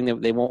not saying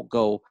that they won't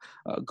go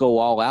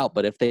all out,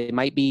 but if they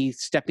might be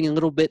stepping a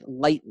little bit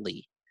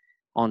lightly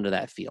onto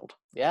that field.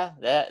 Yeah,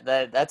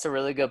 that's a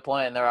really good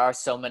point. And there are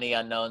so many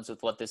unknowns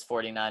with what this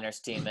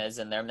 49ers team is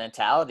and their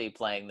mentality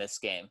playing this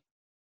game.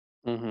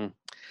 Mm-hmm.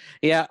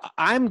 Yeah,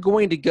 I'm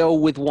going to go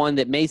with one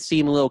that may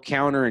seem a little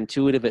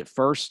counterintuitive at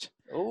first.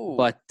 Ooh.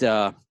 But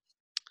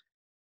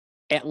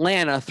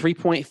Atlanta,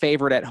 3-point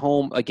favorite at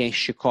home against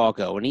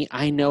Chicago. And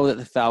I know that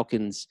the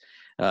Falcons,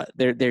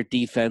 their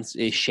defense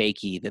is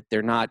shaky, that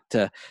they're not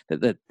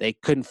that they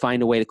couldn't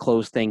find a way to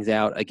close things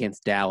out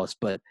against Dallas.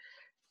 But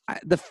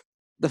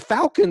the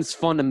Falcons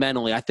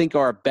fundamentally, I think,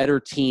 are a better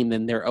team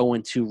than their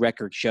 0-2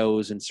 record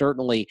shows. And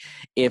certainly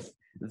if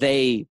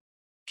they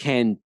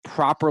can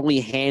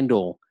properly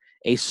handle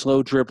a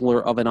slow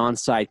dribbler of an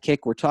onside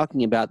kick, we're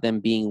talking about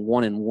them being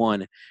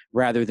 1-1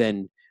 rather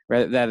than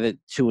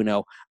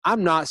 2-0.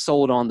 I'm not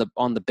sold on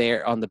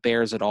the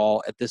Bears at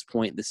all at this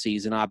point in the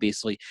season.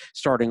 Obviously,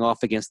 starting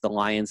off against the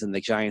Lions and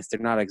the Giants, they're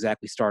not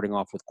exactly starting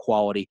off with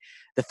quality.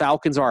 The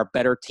Falcons are a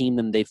better team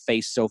than they've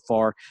faced so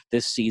far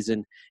this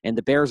season, and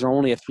the Bears are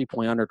only a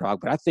 3-point underdog.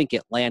 But I think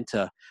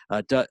Atlanta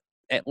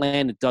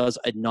does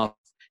enough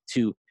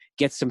to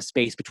gets some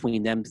space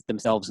between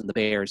themselves and the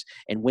Bears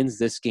and wins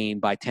this game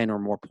by 10 or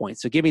more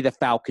points. So give me the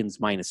Falcons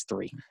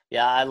 -3.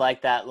 Yeah, I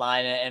like that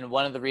line. And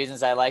one of the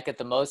reasons I like it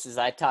the most is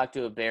I talk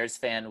to a Bears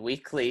fan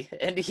weekly,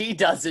 and he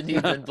doesn't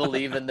even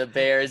believe in the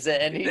Bears,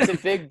 and he's a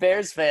big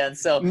Bears fan.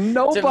 So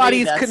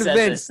nobody's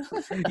convinced.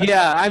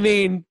 Yeah, I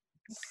mean,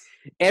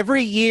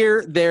 every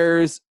year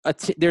there's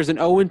an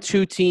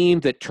 0-2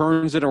 team that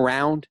turns it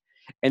around,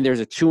 and there's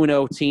a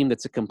 2-0 team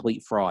that's a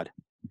complete fraud.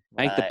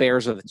 I think the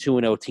Bears are the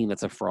 2-0 team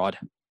that's a fraud.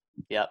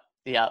 Yep,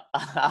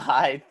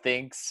 I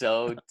think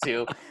so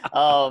too.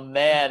 Oh,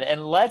 man.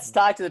 And let's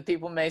talk to the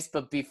people, Mace.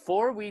 But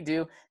before we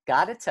do,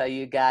 got to tell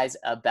you guys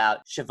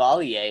about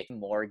Chevalier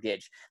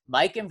Mortgage.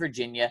 Mike and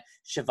Virginia,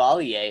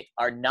 Chevalier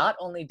are not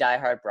only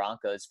diehard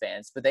Broncos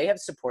fans, but they have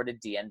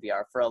supported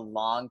DNVR for a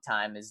long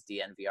time as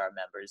DNVR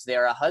members. They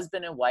are a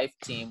husband and wife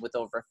team with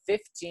over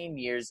 15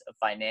 years of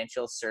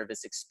financial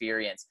service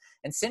experience.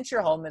 And since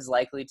your home is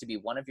likely to be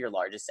one of your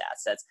largest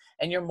assets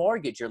and your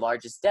mortgage your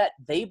largest debt,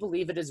 they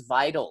believe it is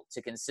vital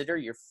to consider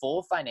your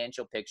full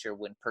financial picture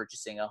when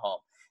purchasing a home.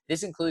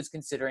 This includes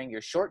considering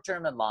your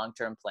short-term and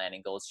long-term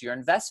planning goals, your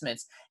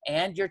investments,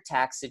 and your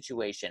tax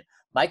situation.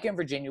 Mike and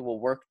Virginia will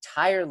work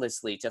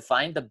tirelessly to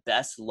find the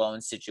best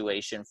loan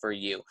situation for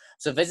you.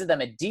 So visit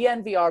them at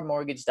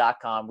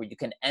dnvrmortgage.com, where you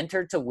can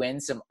enter to win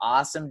some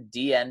awesome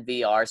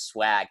DNVR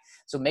swag.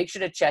 So make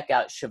sure to check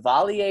out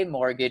Chevalier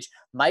Mortgage,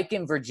 Mike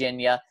and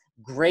Virginia.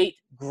 Great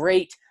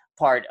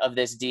part of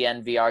this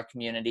DNVR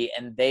community,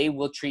 and they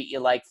will treat you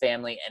like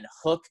family and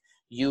hook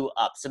you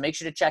up. So make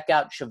sure to check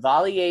out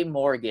Chevalier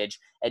Mortgage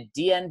at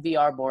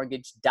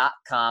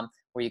dnvrmortgage.com,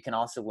 where you can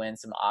also win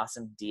some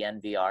awesome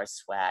DNVR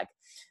swag.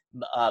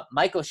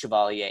 Michael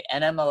Chevalier,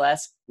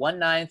 NMLS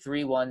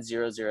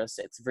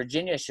 1931006.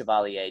 Virginia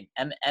Chevalier,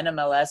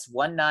 NMLS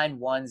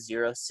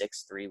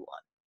 1910631.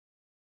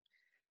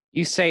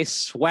 You say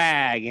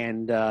swag,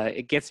 and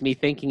it gets me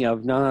thinking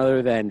of none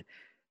other than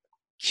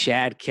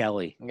Chad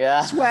Kelly.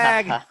 Yeah.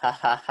 Swag.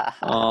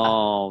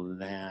 Oh,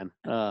 man.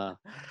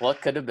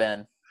 What could have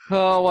been?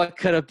 Oh, what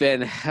could have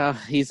been?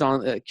 He's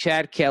on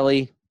Chad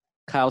Kelly,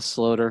 Kyle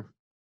Sloter,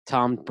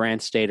 Tom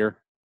Brandstater,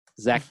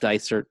 Zach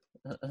Dysert,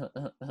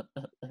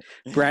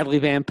 Bradley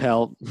Van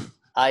Pelt.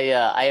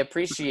 I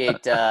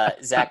appreciate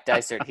Zach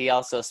Dysert. He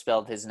also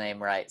spelled his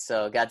name right.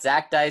 So got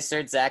Zach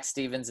Dysert, Zach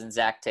Stevens, and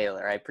Zach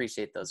Taylor. I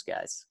appreciate those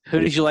guys. Who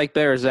did you like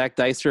better, Zach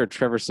Dysert or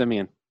Trevor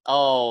Siemian?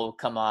 Oh,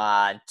 come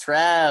on.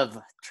 Trev,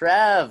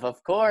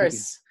 of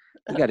course.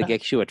 We got to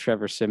get you a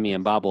Trevor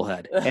Siemian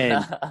bobblehead.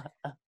 And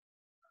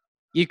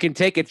you can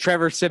take a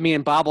Trevor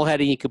Siemian bobblehead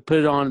and you can put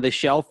it on the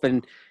shelf.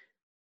 And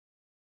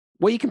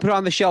what you can put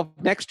on the shelf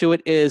next to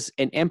it is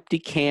an empty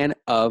can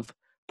of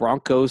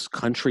Broncos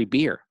Country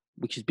Beer,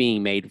 which is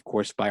being made, of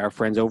course, by our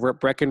friends over at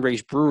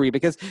Breckenridge Brewery,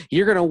 because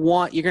you're gonna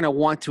want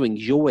to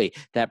enjoy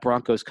that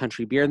Broncos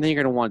Country Beer, and then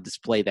you're gonna want to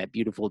display that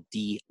beautiful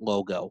D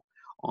logo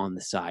on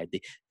the side.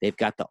 They've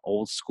got the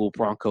old school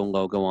Bronco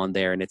logo on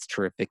there, and it's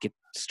terrific. It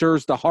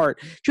stirs the heart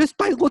just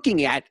by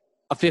looking at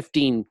a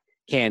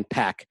 15-can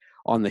pack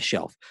on the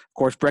shelf. Of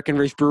course,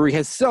 Breckenridge Brewery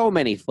has so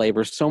many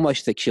flavors, so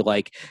much that you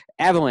like.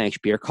 Avalanche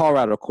Beer,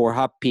 Colorado Core,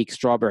 Hop Peak,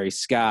 Strawberry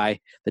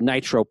Sky, the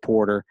Nitro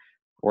Porter,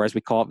 or as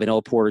we call it,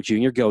 Vanilla Porter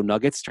Jr. Go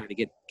Nuggets, trying to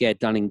get it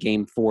done in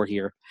Game 4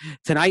 here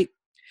tonight.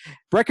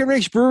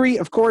 Breckenridge Brewery,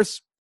 of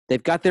course,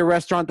 they've got their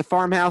restaurant, The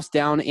Farmhouse,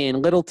 down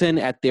in Littleton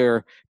at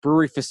their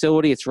brewery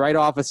facility. It's right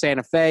off of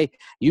Santa Fe.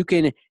 You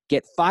can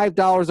get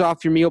 $5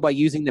 off your meal by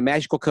using the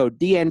magical code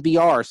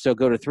DNVR. So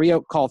go to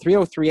call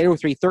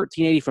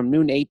 303-803-1380 from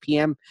noon to 8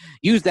 p.m.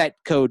 Use that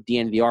code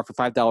DNVR for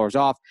 $5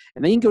 off,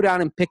 and then you can go down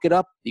and pick it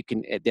up.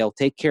 They'll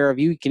take care of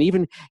you. You can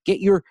even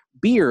get your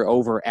beer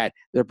over at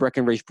the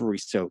Breckenridge Brewery.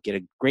 So get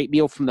a great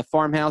meal from The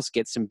Farmhouse,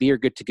 get some beer,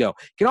 good to go.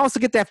 You can also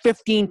get that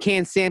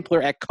 15-can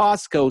sampler at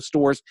Costco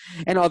stores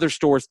and other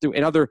stores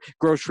and other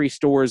grocery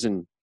stores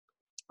and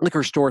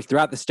liquor stores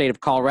throughout the state of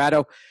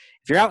Colorado.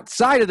 If you're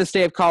outside of the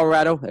state of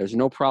Colorado, there's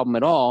no problem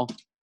at all.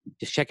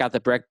 Just check out the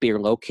Breck Beer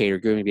Locator. You're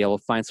going to be able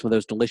to find some of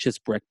those delicious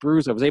Breck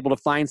brews. I was able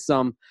to find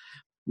some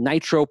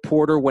Nitro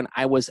Porter when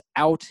I was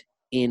out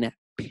in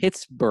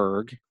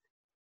Pittsburgh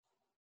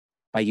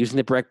by using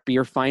the Breck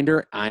Beer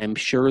Finder. I'm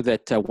sure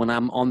that when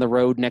I'm on the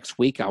road next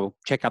week, I'll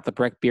check out the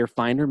Breck Beer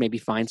Finder, maybe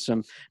find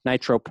some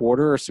Nitro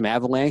Porter or some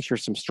Avalanche or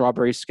some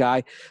Strawberry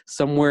Sky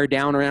somewhere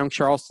down around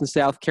Charleston,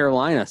 South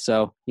Carolina.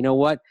 So you know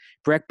what?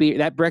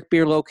 That Breck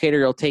Beer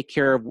Locator will take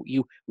care of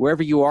you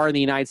wherever you are in the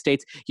United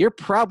States. You're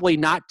probably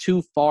not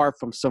too far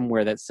from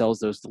somewhere that sells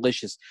those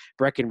delicious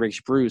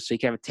Breckenridge brews. So you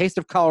can have a taste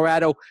of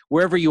Colorado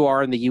wherever you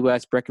are in the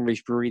U.S.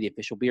 Breckenridge Brewery, the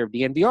official beer of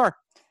DNVR.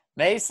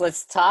 Mace,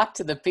 let's talk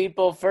to the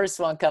people. First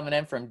one coming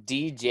in from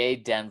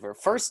DJ Denver.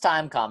 First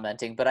time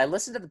commenting, but I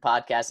listen to the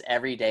podcast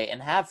every day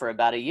and have for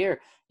about a year.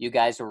 You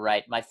guys were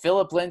right. My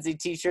Philip Lindsay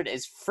t-shirt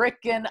is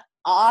freaking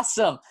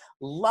awesome.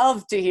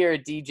 Love to hear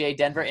it, DJ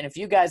Denver. And if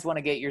you guys want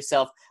to get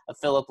yourself a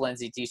Philip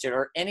Lindsay t-shirt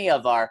or any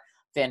of our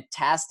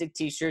fantastic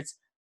t-shirts,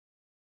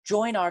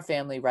 join our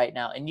family right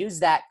now and use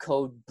that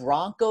code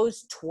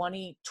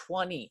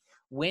Broncos2020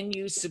 when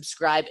you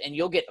subscribe, and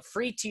you'll get a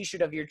free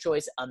t-shirt of your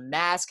choice, a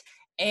mask,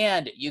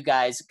 And you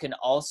guys can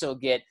also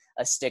get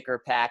a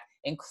sticker pack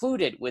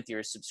included with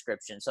your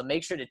subscription. So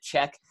make sure to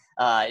check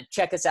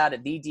us out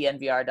at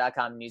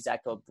thednvr.com and use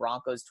that code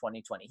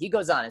Broncos2020. He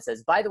goes on and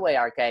says, by the way,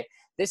 RK,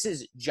 this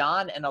is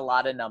John and a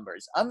lot of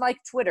numbers. Unlike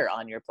Twitter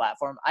on your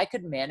platform, I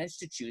could manage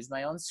to choose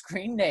my own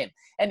screen name.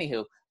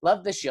 Anywho,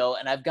 love the show,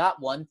 and I've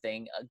got one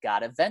thing I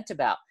gotta vent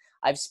about.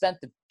 I've spent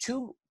the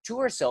two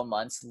or so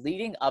months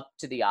leading up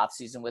to the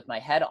offseason with my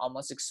head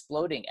almost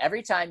exploding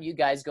every time you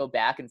guys go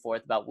back and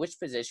forth about which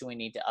position we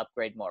need to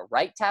upgrade more,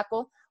 right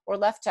tackle or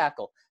left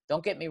tackle.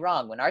 Don't get me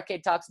wrong. When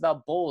Arcade talks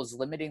about Bowles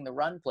limiting the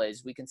run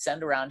plays, we can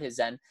send around his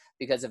end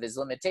because of his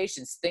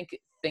limitations,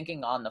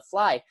 thinking on the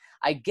fly.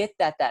 I get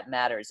that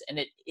matters, and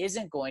it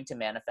isn't going to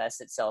manifest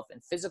itself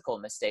in physical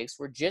mistakes.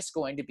 We're just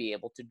going to be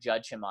able to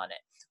judge him on it.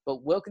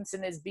 But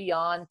Wilkinson is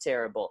beyond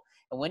terrible.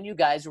 And when you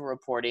guys were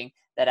reporting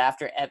that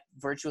after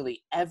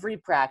virtually every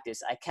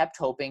practice, I kept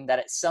hoping that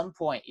at some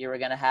point you were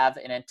going to have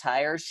an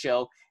entire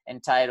show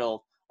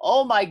entitled,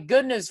 "Oh my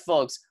goodness,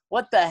 folks,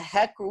 what the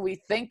heck were we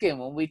thinking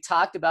when we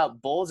talked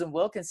about Bowles and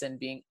Wilkinson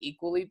being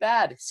equally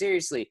bad?"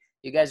 Seriously,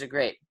 you guys are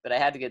great, but I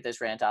had to get this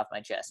rant off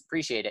my chest.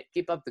 Appreciate it.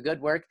 Keep up the good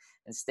work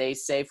and stay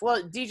safe.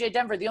 Well, DJ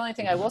Denver, the only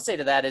thing I will say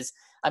to that is,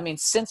 I mean,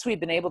 since we've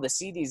been able to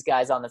see these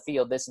guys on the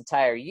field this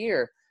entire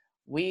year,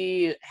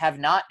 we have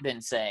not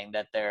been saying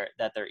that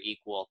they're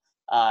equal,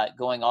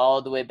 going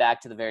all the way back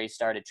to the very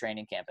start of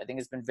training camp. I think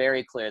it's been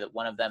very clear that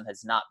one of them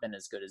has not been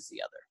as good as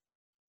the other.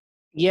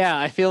 Yeah,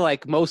 I feel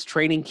like most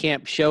training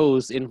camp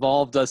shows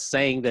involved us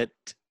saying that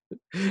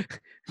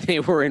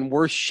they were in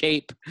worse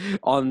shape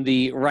on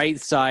the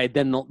right side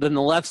than the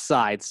left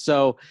side.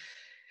 So,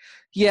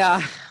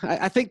 yeah,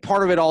 I think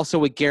part of it also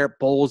with Garett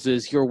Bolles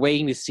is you're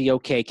waiting to see,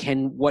 okay,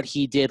 can what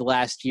he did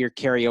last year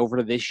carry over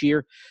to this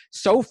year?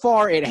 So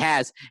far, it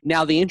has.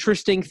 Now, the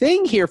interesting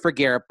thing here for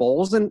Garett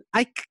Bolles, and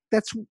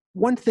that's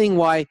one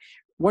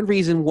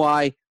reason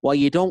why, while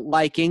you don't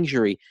like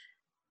injury,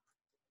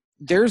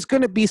 there's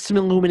going to be some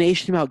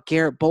illumination about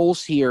Garett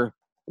Bolles here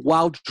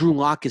while Drew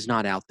Lock is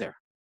not out there.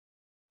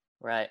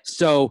 Right.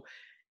 So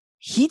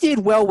he did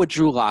well with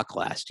Drew Lock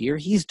last year.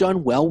 He's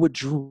done well with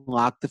Drew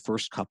Lock the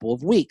first couple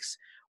of weeks.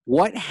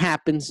 What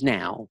happens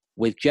now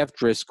with Jeff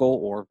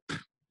Driscoll, or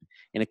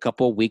in a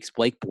couple of weeks,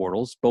 Blake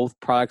Bortles, both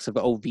products of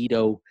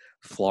Oviedo,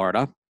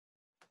 Florida?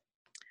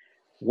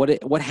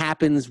 What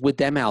happens with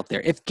them out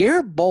there? If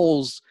Garett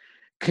Bolles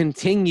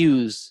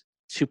continues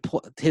to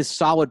his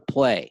solid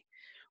play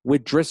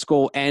with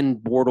Driscoll and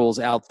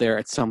Bortles out there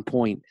at some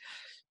point,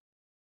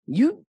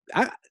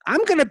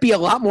 I'm going to be a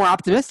lot more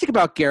optimistic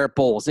about Garett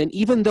Bolles. And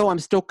even though I'm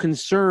still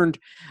concerned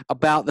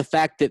about the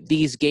fact that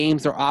these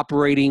games are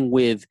operating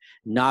with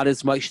not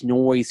as much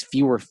noise,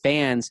 fewer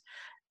fans,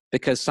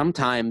 because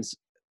sometimes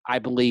I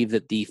believe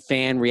that the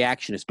fan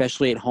reaction,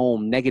 especially at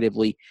home,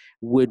 negatively,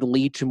 would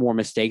lead to more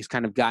mistakes,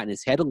 kind of got in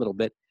his head a little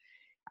bit.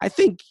 I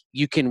think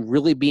you can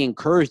really be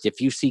encouraged if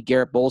you see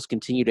Garett Bolles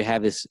continue to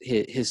have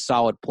his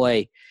solid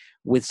play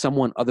with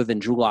someone other than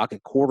Drew Lock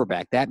at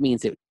quarterback. That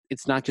means that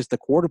it's not just the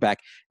quarterback.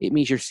 It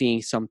means you're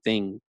seeing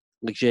something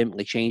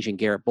legitimately change in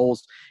Garett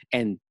Bolles,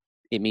 and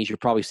it means you're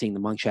probably seeing the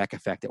Munchak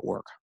effect at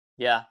work.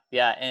 Yeah,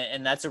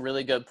 and that's a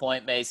really good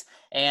point, Mace.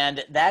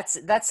 And that's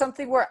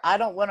something where I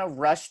don't want to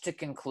rush to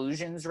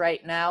conclusions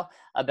right now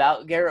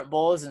about Garett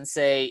Bolles and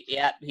say,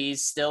 yeah,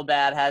 he's still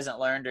bad, hasn't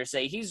learned, or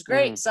say he's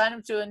great, sign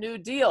him to a new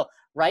deal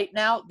right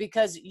now,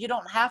 because you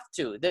don't have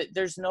to.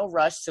 There's no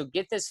rush. So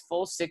get this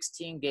full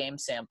 16-game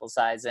sample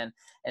size in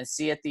and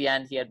see at the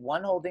end. He had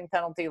one holding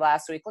penalty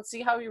last week. Let's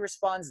see how he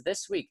responds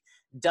this week.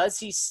 Does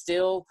he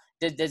still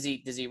does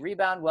he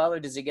rebound well, or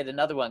does he get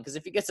another one? Because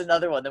if he gets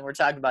another one, then we're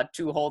talking about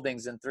 2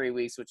 holdings in 3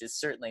 weeks, which is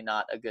certainly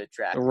not a good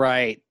track.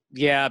 Right.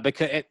 Yeah,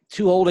 because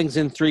 2 holdings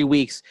in 3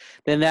 weeks,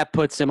 then that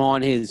puts him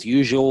on his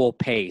usual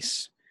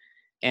pace.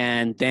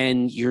 And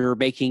then you're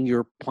making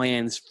your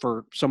plans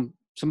for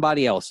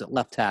somebody else at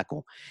left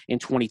tackle in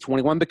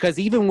 2021, because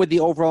even with the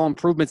overall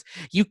improvements,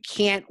 you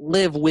can't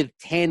live with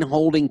 10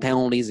 holding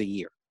penalties a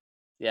year.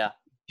 Yeah.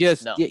 You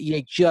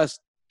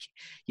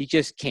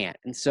just can't.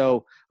 And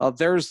so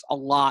there's a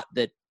lot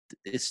that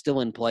is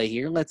still in play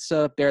here. Let's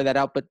bear that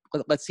out, but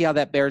let's see how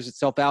that bears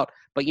itself out.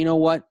 But you know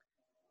what?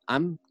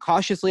 I'm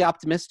cautiously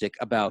optimistic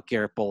about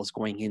Garett Bolles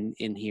going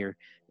in here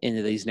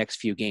into these next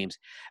few games.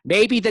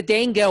 Maybe the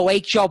dingo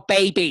ate your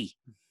baby.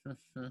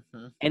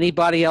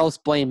 Anybody else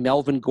blame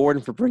Melvin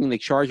Gordon for bringing the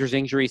Chargers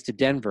injuries to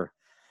Denver?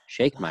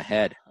 Shake my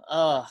head.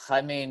 Oh,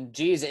 I mean,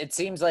 geez, it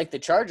seems like the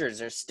Chargers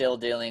are still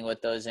dealing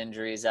with those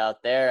injuries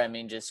out there. I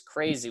mean, just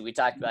crazy. We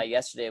talked about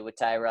yesterday with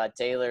Tyrod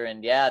Taylor,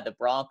 and yeah, the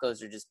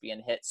Broncos are just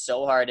being hit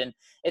so hard. And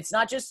it's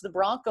not just the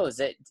Broncos.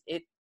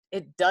 It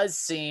does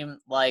seem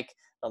like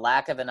the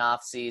lack of an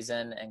off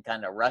season and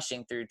kind of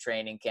rushing through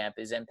training camp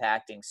is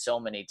impacting so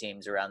many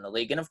teams around the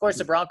league. And of course,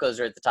 the Broncos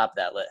are at the top of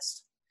that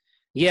list.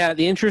 Yeah,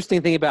 the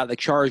interesting thing about the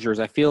Chargers,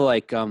 I feel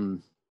like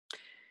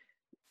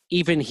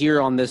even here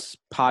on this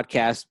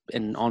podcast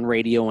and on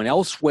radio and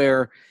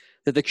elsewhere,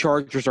 that the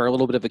Chargers are a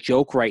little bit of a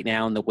joke right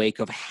now in the wake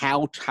of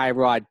how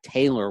Tyrod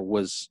Taylor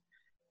was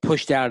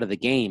pushed out of the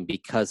game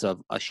because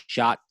of a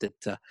shot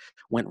that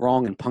went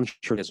wrong and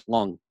punctured his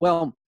lung.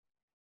 Well,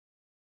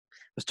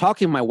 I was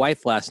talking to my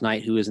wife last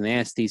night, who is an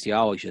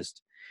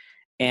anesthesiologist,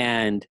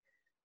 and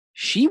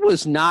she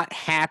was not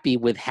happy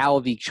with how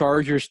the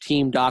Chargers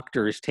team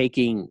doctor is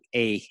taking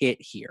a hit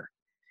here.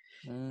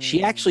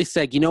 She actually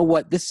said, you know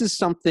what, this is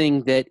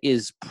something that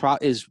is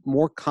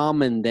more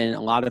common than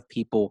a lot of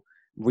people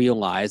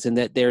realize, and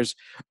that there's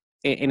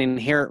an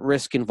inherent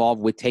risk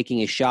involved with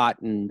taking a shot,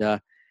 and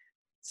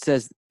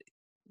says,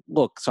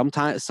 look,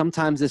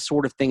 sometimes this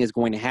sort of thing is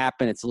going to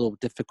happen. It's a little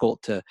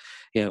difficult to,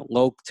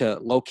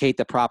 locate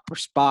the proper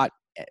spot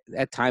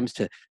at times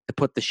to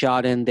put the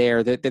shot in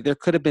there. There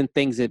could have been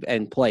things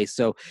in place.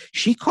 So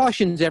she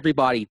cautions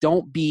everybody,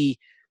 don't be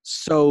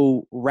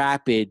so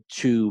rapid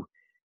to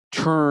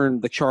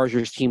turn the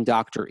Chargers team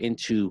doctor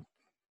into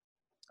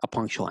a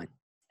punchline.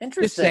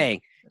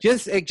 Interesting.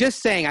 Just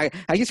saying.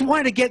 I just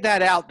wanted to get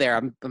that out there.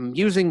 I'm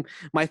using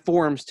my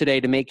forums today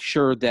to make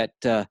sure that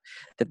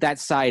that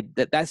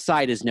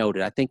side is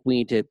noted. I think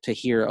we need to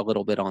hear a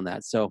little bit on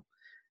that. So,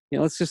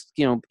 let's just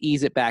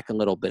ease it back a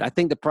little bit. I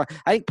think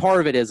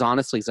part of it is,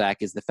 honestly, Zach,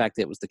 is the fact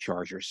that it was the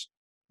Chargers.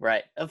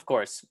 Right. Of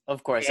course.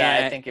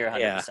 Yeah, I think you're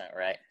 100%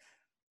 right.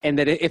 And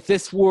that if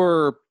this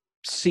were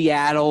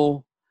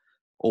Seattle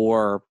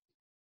or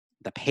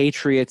the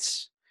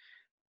Patriots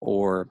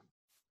or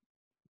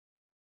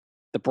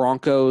the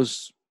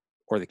Broncos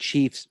or the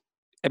Chiefs,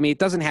 I mean, it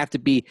doesn't have to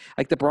be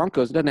like the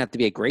Broncos. It doesn't have to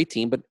be a great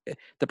team, but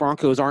the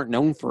Broncos aren't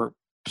known for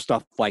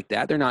stuff like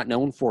that. They're not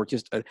known for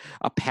just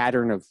a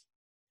pattern of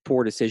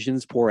poor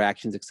decisions, poor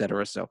actions,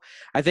 etc. So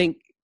I think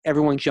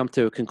everyone jumped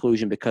to a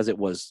conclusion because it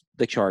was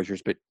the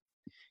Chargers, but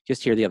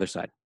just hear the other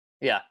side.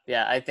 Yeah.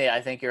 I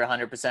think you're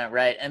 100%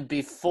 right. And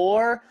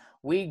before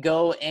we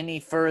go any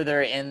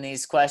further in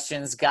these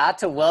questions, got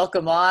to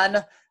welcome on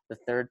the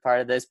third part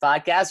of this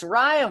podcast.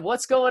 Ryan,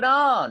 what's going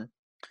on?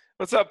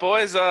 What's up,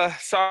 boys?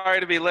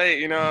 Sorry to be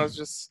late. I was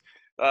just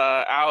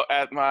out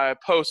at my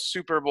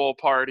post-Super Bowl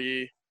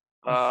party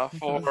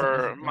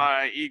for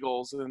my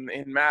Eagles in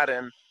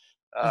Madden.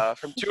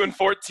 From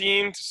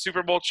 2-14 to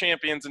Super Bowl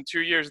champions in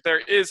 2 years.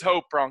 There is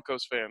hope,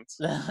 Broncos fans.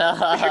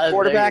 Your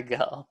quarterback? There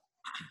you go.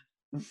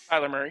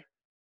 Kyler Murray.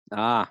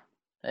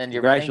 And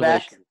your running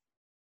back?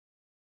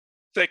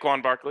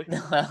 Saquon Barkley.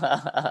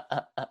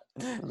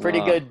 Pretty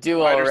good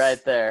duo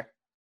right there.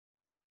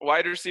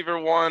 Wide receiver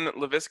 1,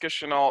 Laviska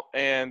Shenault,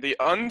 and the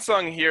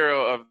unsung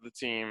hero of the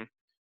team,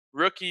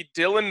 rookie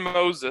Dylan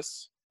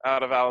Moses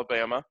out of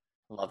Alabama.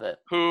 Love it.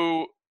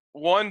 Who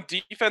won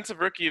Defensive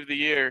Rookie of the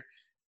Year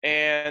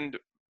and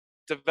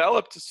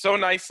developed so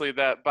nicely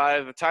that by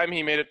the time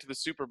he made it to the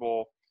Super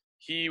Bowl,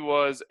 he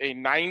was a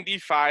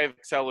 95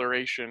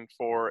 acceleration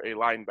for a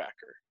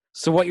linebacker.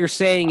 So what you're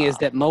saying is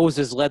that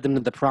Moses led them to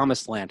the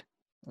promised land.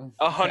 100%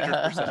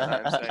 I'm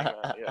saying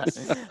that,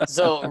 yes.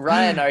 So,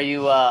 Ryan, are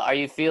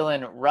you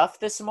feeling rough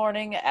this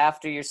morning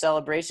after your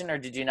celebration, or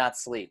did you not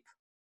sleep?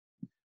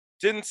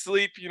 Didn't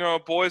sleep.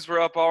 Boys were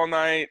up all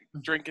night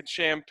drinking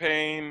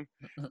champagne.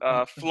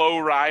 Flo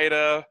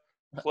Rida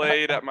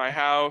played at my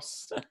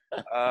house.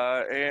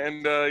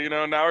 And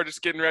now we're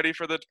just getting ready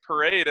for the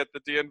parade at the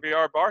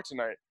DNVR bar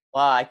tonight.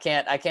 Wow, I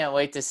can't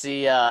wait to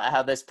see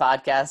how this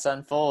podcast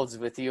unfolds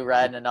with you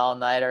riding an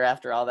all-nighter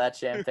after all that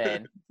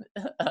champagne.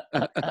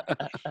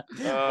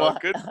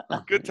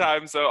 Good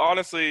time. So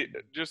honestly,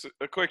 just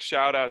a quick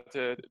shout out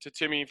to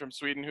Timmy from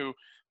Sweden, who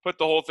put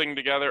the whole thing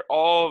together.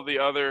 All of the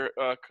other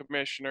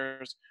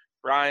commissioners,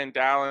 Brian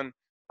Dallin,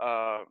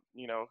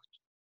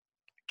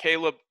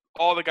 Caleb,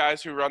 all the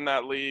guys who run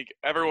that league,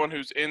 everyone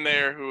who's in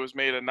there who has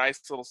made a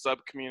nice little sub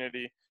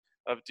community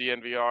of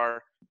DNVR.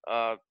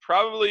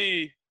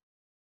 Probably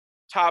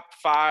top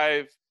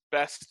 5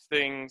 best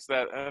things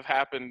that have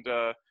happened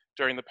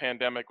during the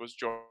pandemic was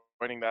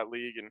joining that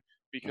league and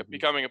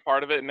becoming a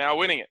part of it and now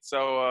winning it.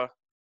 So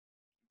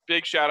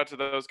big shout out to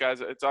those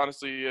guys. It's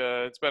honestly,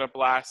 it's been a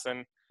blast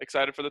and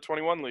excited for the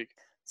 21 league.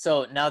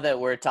 So now that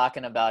we're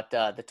talking about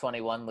the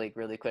 21 league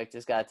really quick,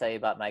 just got to tell you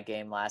about my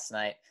game last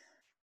night.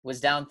 Was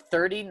down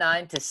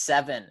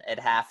 39-7 at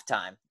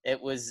halftime. It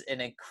was an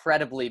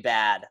incredibly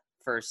bad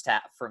first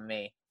half from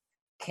me.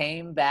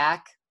 Came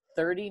back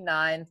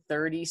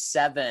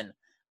 39-37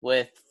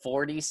 with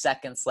 40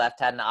 seconds left.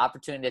 Had an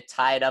opportunity to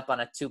tie it up on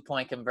a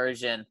 2-point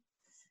conversion.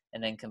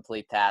 An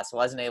incomplete pass.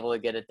 Wasn't able to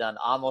get it done.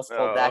 Almost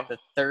pulled back the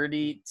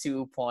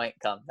 32-point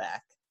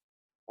comeback.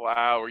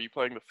 Wow. Were you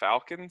playing the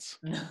Falcons?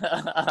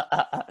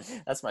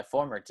 That's my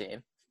former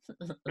team.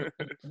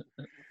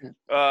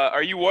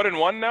 Are you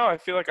 1-1 now? I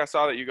feel like I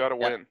saw that you got a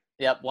win.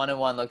 Yep,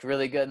 1-1. Looked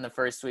really good in the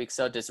first week.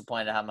 So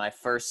disappointed how my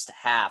first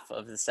half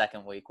of the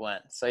second week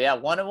went. So,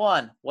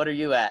 1-1. What are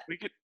you at? We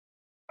could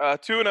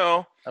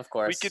 2-0. Of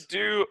course. We could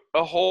do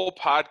a whole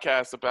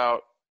podcast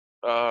about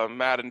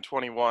Madden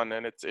 21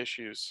 and its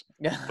issues.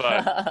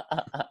 But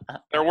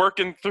they're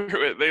working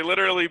through it. They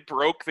literally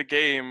broke the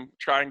game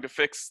trying to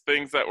fix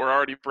things that were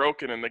already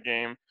broken in the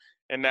game.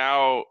 and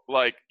now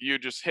like you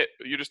just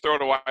throw it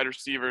to wide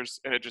receivers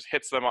and it just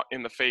hits them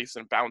in the face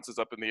and bounces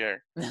up in the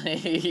air.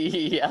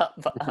 Yep.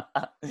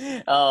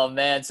 Oh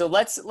man. So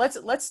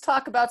let's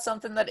talk about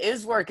something that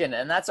is working,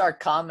 and that's our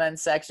comment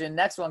section.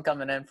 Next one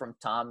coming in from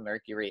Tom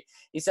Mercury.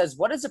 He says,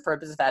 "What is the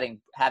purpose of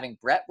having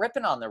Brett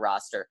Rippon on the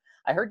roster?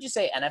 I heard you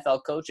say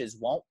NFL coaches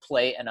won't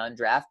play an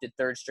undrafted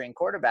third-string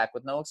quarterback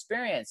with no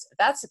experience. If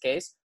that's the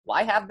case,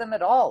 why have them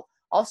at all?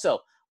 Also,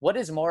 which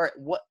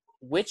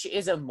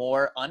is a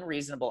more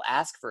unreasonable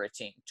ask for a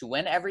team, to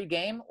win every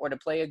game or to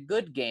play a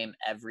good game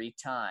every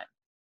time?"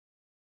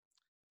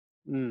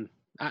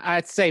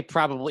 I'd say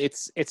probably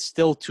it's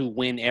still to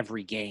win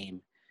every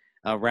game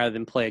rather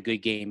than play a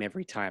good game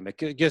every time.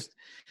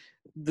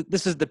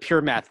 This is the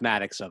pure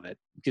mathematics of it.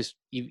 Just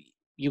you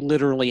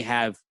literally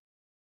have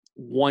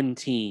one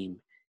team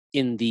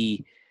in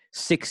the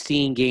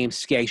 16-game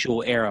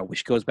schedule era,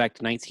 which goes back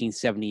to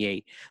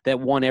 1978, that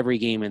won every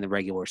game in the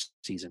regular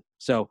season.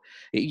 So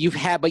you've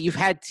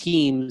had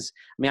teams.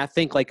 I mean, I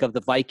think like of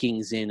the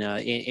Vikings in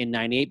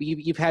 '98, but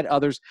you've had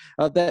others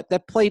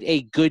that played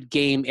a good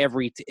game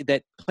every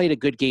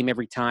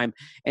time,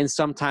 and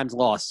sometimes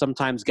lost,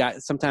 sometimes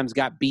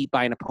got beat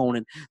by an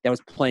opponent that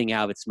was playing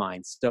out of its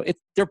mind. So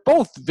they're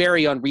both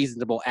very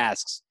unreasonable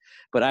asks,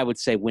 but I would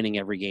say winning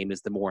every game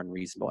is the more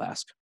unreasonable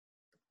ask.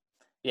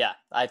 Yeah,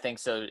 I think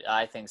so.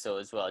 I think so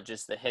as well.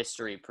 Just the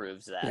history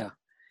proves that. Yeah.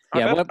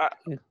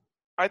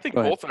 I think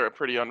both are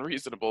pretty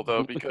unreasonable,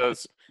 though,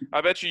 because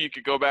I bet you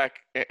could go back,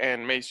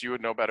 and Mace, you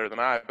would know better than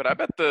I, but I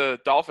bet the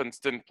Dolphins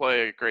didn't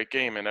play a great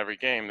game in every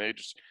game. They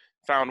just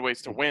found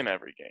ways to win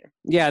every game.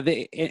 Yeah,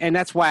 and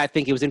that's why I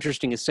think it was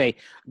interesting to say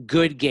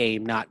good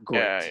game, not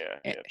great.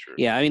 Yeah, true.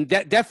 Yeah, I mean,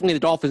 definitely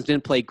the Dolphins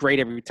didn't play great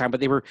every time, but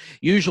they were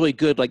usually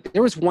good. Like,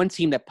 there was one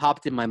team that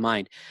popped in my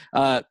mind.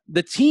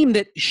 The team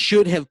that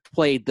should have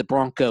played the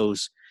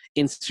Broncos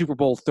in Super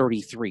Bowl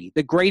 33,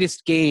 the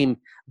greatest game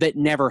that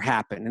never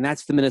happened, and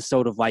that's the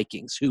Minnesota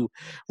Vikings, who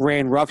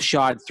ran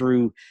roughshod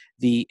through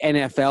the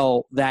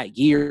NFL that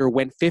year,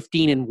 went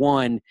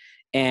 15-1,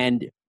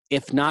 and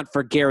if not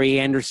for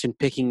Gary Anderson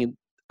picking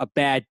a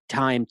bad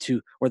time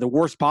or the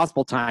worst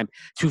possible time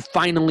to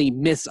finally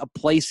miss a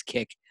place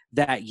kick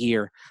that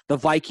year, the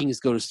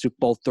Vikings go to Super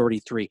Bowl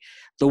 33.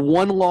 The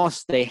one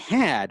loss they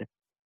had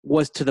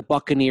was to the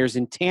Buccaneers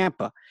in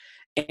Tampa.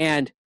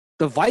 And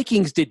the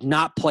Vikings did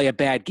not play a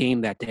bad game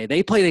that day.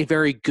 They played a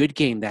very good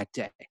game that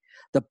day.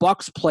 The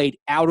Bucs played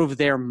out of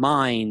their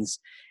minds,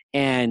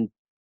 and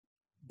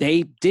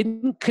they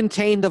didn't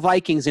contain the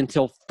Vikings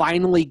until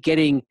finally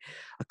getting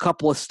a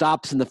couple of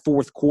stops in the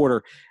fourth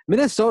quarter.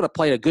 Minnesota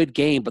played a good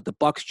game, but the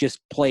Bucs just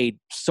played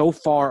so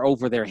far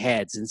over their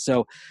heads. And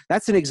so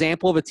that's an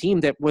example of a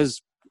team that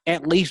was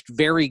at least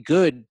very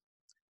good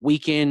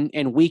week in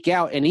and week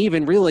out, and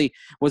even really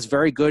was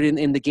very good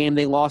in the game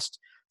they lost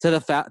to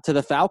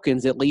the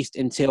Falcons, at least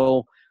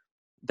until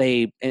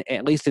they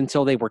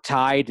were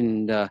tied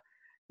and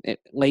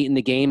late in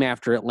the game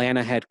after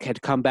Atlanta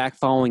had come back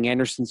following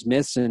Anderson's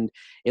miss, and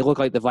it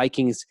looked like the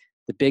Vikings,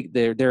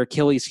 their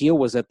Achilles heel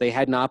was that they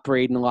hadn't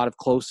operated in a lot of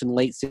close and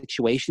late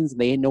situations, and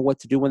they didn't know what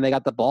to do when they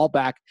got the ball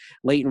back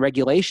late in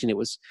regulation. It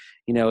was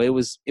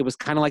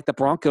kind of like the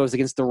Broncos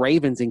against the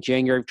Ravens in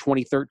January of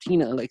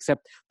 2013,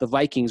 except the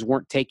Vikings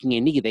weren't taking a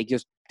knee. They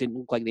just didn't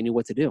look like they knew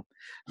what to do.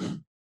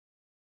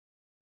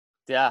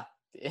 Yeah.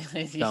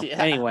 So,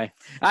 anyway,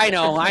 I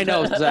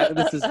know.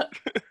 This is,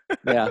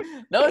 yeah.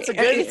 No, it's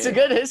a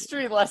good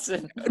history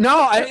lesson.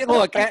 No,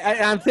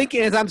 I'm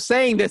thinking as I'm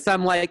saying this,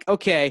 I'm like,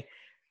 okay,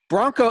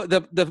 Bronco,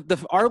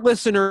 our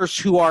listeners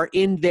who are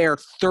in their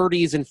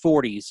 30s and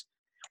 40s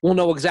will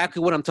know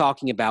exactly what I'm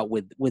talking about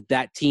with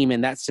that team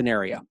and that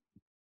scenario.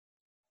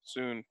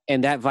 Soon.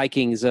 And that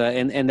Vikings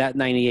and that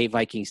 98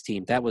 Vikings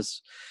team. That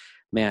was,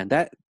 man,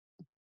 that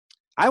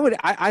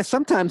I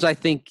sometimes I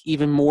think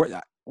even more.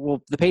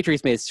 Well, the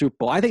Patriots made a Super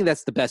Bowl. I think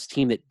that's the best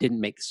team that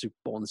didn't make the Super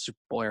Bowl in the Super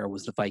Bowl era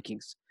was the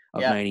Vikings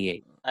of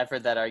 98. I've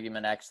heard that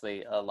argument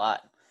actually a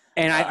lot.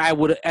 And I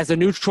would, as a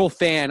neutral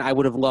fan, I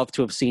would have loved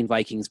to have seen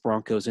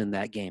Vikings-Broncos in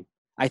that game.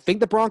 I think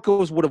the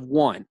Broncos would have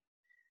won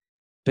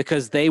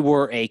because they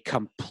were a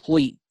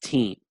complete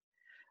team.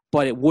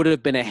 But it would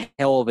have been a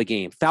hell of a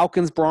game.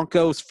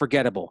 Falcons-Broncos,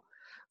 forgettable.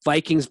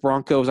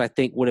 Vikings-Broncos, I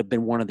think, would have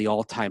been one of the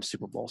all-time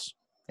Super Bowls.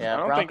 Yeah,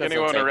 I don't think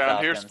anyone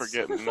around here is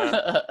forgetting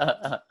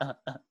that.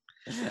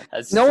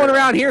 No one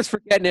around here is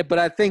forgetting it, but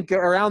I think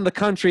around the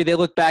country they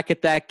look back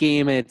at that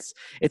game and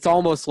it's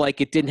almost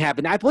like it didn't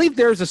happen. I believe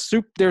there's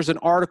an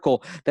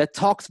article that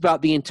talks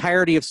about the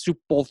entirety of Super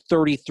Bowl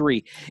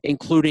 33,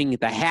 including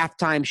the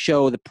halftime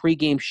show, the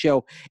pregame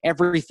show,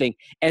 everything,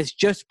 as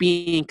just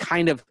being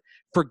kind of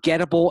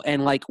forgettable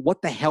and like,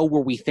 what the hell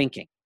were we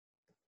thinking?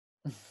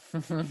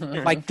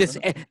 Like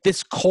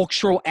this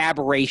cultural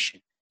aberration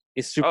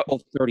is Super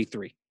Bowl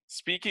 33.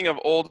 Speaking of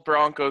old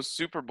Broncos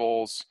Super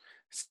Bowls,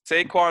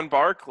 Saquon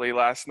Barkley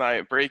last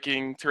night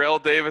breaking Terrell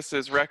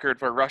Davis's record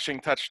for rushing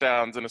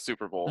touchdowns in a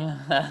Super Bowl.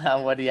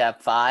 What do you have,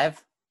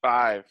 5?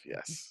 5,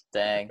 yes.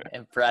 Dang,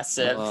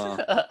 impressive. Oh.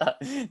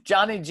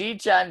 Johnny G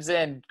chimes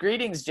in.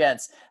 Greetings,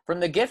 gents. From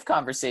the GIF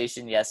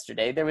conversation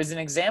yesterday, there was an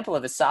example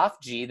of a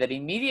soft G that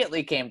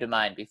immediately came to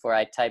mind before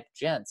I typed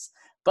gents.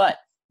 But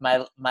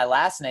my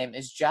last name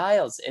is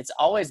Giles. It's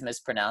always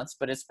mispronounced,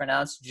 but it's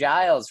pronounced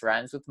Giles.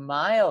 Rhymes with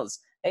Miles.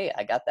 Hey,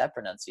 I got that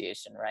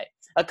pronunciation right.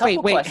 A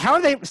couple Wait. questions. How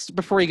are they?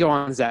 Before you go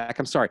on, Zach,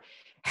 I'm sorry.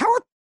 How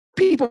are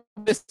people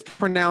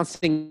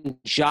mispronouncing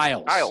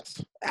Giles?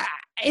 Giles.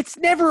 It's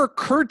never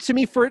occurred to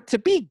me for it to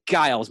be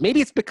Giles.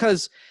 Maybe it's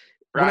because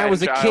when I Ryan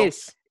was a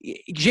Giles. kid,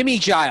 Jimmy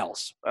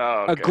Giles,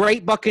 Oh, okay. a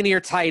great Buccaneer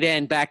tight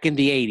end back in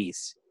the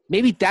 80s.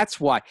 Maybe that's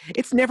why.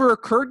 It's never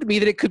occurred to me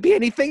that it could be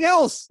anything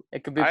else.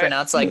 It could be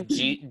pronounced like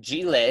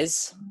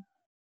Giles.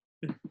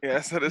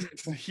 Yes, that is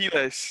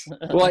Giles.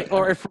 Well,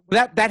 or if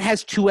that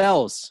has 2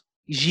 L's.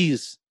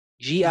 Giles.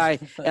 Gilles.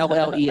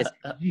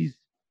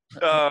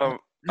 Giles.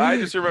 I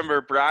just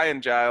remember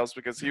Brian Giles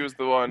because he was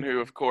the one who,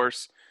 of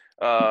course,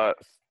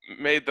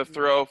 made the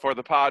throw for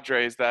the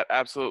Padres that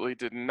absolutely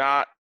did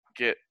not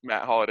get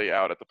Matt Holliday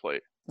out at the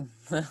plate.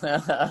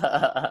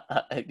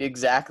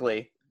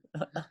 Exactly.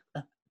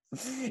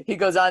 He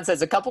goes on and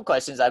says, a couple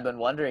questions I've been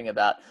wondering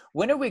about.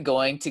 When are we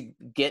going to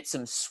get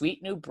some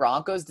sweet new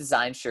Broncos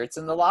design shirts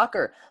in the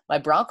locker? My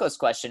Broncos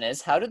question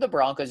is, how do the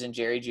Broncos and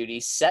Jerry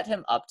Jeudy set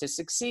him up to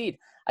succeed?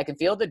 I can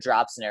feel the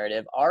drops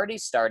narrative already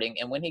starting,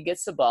 and when he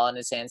gets the ball in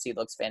his hands, he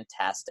looks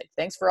fantastic.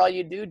 Thanks for all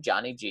you do,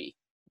 Johnny G.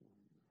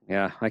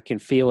 Yeah, I can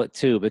feel it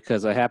too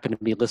because I happened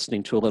to be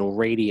listening to a little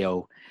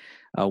radio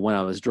when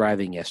I was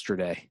driving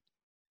yesterday.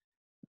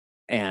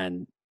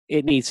 And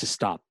it needs to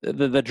stop.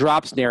 The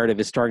drops narrative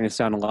is starting to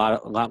sound a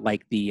lot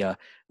like the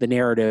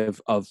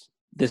narrative of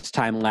this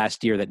time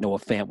last year that Noah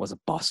Fant was a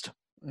bust.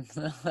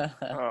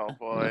 Oh,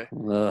 boy.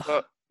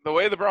 Ugh. The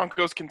way the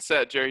Broncos can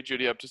set Jerry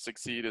Jeudy up to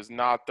succeed is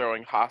not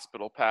throwing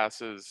hospital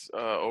passes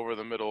over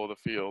the middle of the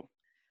field.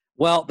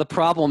 Well, the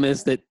problem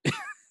is that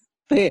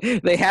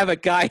they have a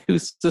guy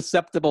who's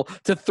susceptible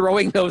to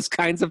throwing those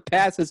kinds of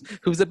passes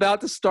who's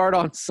about to start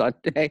on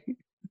Sunday.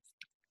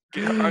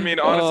 I mean,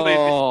 honestly,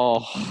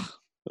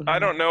 I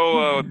don't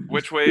know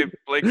which way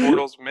Blake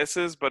Bortles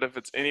misses, but if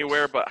it's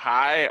anywhere but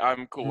high,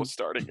 I'm cool with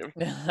starting him.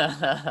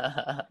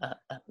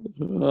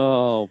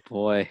 Oh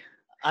boy!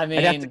 I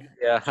mean,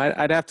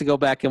 I'd have to go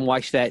back and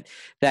watch that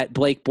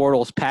Blake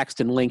Bortles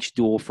Paxton Lynch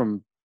duel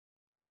from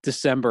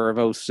December of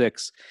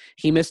 2006.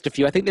 He missed a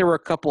few. I think there were a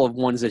couple of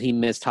ones that he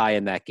missed high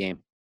in that game.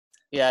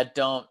 Yeah,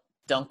 don't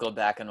go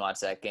back and watch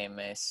that game,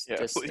 Mace. Yeah,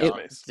 just please, don't.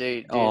 Mace. Do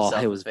it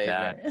yourself was a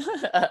favor.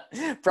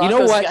 You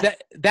know what?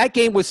 That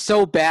game was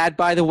so bad,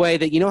 by the way,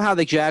 that you know how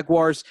the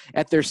Jaguars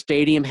at their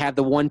stadium have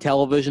the one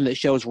television that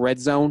shows Red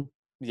Zone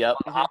Yep.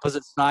 on the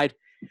opposite side?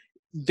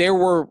 There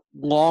were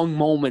long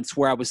moments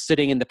where I was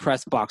sitting in the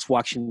press box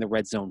watching the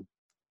Red Zone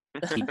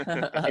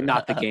and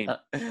not the game.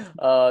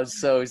 Oh,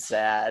 so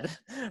sad.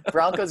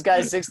 Broncos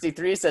guy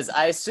 63 says,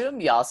 I assume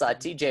y'all saw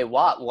TJ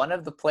Watt, one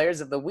of the players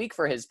of the week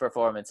for his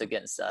performance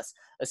against us.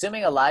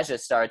 Assuming Elijah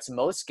starts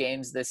most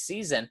games this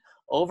season,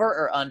 over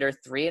or under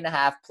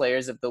 3.5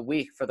 players of the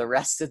week for the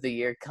rest of the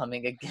year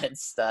coming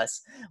against us.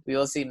 We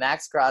will see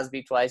Max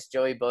Crosby twice,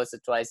 Joey Bosa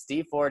twice,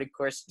 D Ford and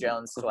Chris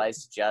Jones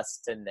twice,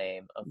 just to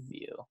name a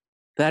few.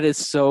 That is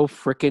so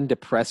freaking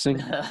depressing.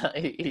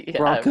 Yeah,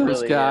 Broncos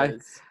really guy.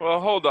 is.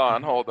 Well, hold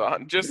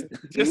on.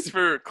 Just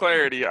for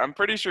clarity, I'm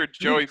pretty sure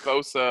Joey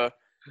Bosa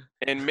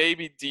and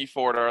maybe D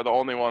Ford are the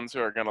only ones who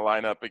are going to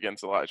line up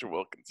against Elijah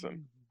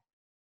Wilkinson.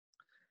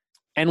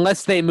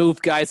 Unless they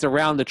move guys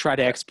around to try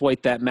to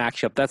exploit that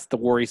matchup. That's the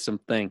worrisome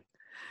thing.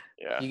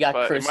 Yeah, You got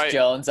but Chris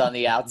Jones on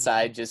the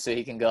outside just so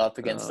he can go up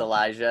against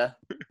Elijah.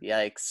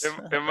 Yikes.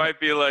 It might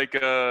be like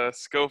a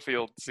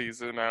Schofield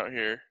season out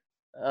here.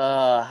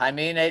 I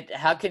mean,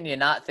 how can you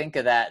not think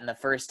of that in the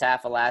first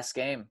half of last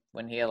game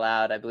when he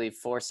allowed, I believe,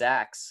 4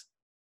 sacks?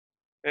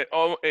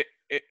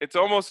 It's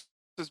almost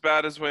as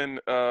bad as when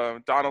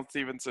Donald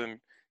Stevenson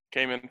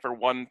came in for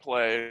one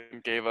play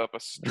and gave up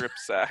a strip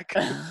sack.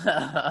 It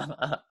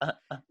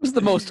was the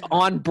most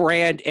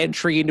on-brand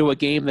entry into a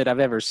game that I've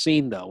ever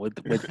seen, though,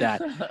 with that.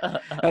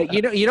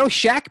 You know,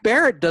 Shaq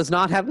Barrett does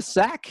not have a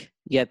sack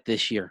yet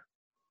this year.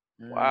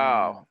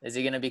 Wow. Is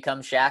he going to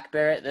become Shaq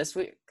Barrett this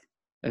week?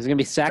 Is it going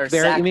to be Sack Or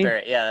Barrett, you mean?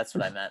 Barrett. Yeah, that's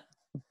what I meant.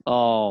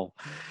 Oh,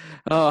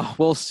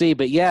 we'll see.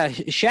 But, yeah,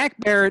 Shaq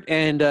Barrett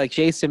and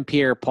Jason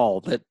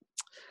Pierre-Paul, that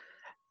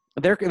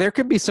there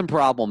could be some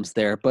problems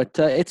there. But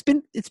it's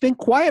been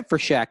quiet for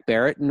Shaq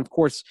Barrett. And, of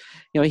course,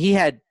 you know, he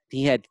had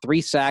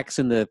 3 sacks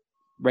in the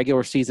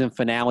regular season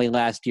finale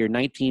last year,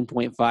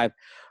 19.5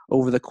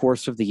 over the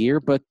course of the year.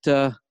 But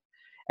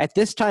at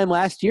this time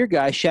last year,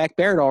 guys, Shaq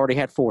Barrett already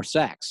had 4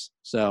 sacks.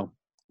 So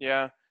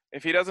Yeah.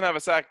 If he doesn't have a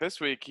sack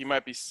this week, he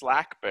might be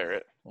Slack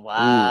Barrett.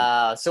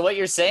 Wow. So what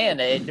you're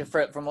saying,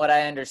 from what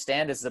I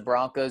understand, is the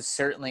Broncos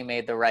certainly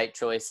made the right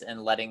choice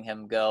in letting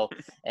him go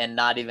and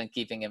not even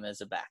keeping him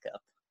as a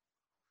backup.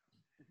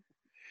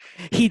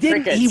 he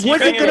didn't. He Crickets.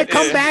 wasn't going to Crickets.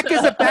 come back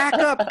as a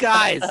backup,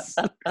 guys.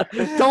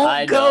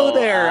 Don't go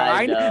there.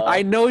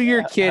 I know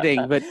you're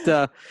kidding,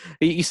 but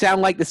you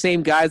sound like the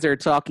same guys that are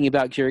talking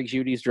about Jerry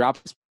Judy's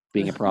drops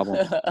being a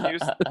problem.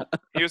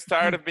 He was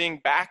tired of being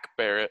back,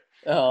 Barrett.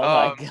 Oh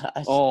my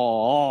gosh.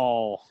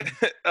 Oh.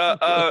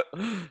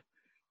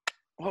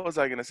 What was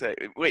I going to say?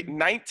 Wait,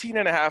 19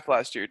 and a half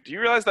last year. Do you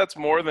realize that's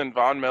more than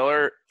Von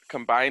Miller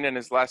combined in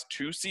his last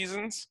 2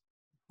 seasons?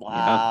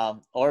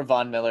 Wow. Or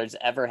Von Miller's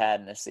ever had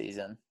in a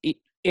season. It'd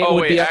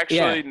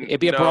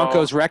be a no.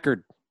 Broncos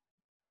record.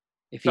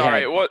 If he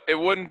Sorry, had. it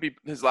wouldn't be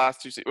his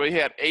last 2 seasons. Well, he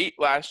had 8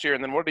 last year,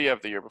 and then what did he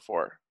have the year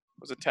before?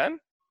 Was it 10?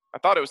 I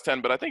thought it was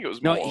 10, but I think it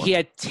was more. No, he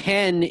had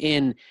 10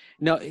 in –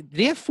 no, did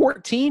he have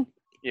 14?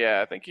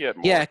 Yeah, I think he had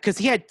more. Yeah, because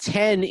he had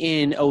 10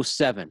 in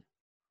 07.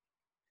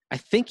 I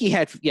think he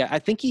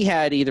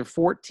had either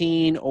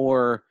 14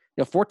 or –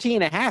 no,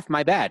 14 and a half,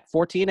 my bad,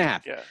 14 and a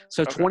half. Yeah.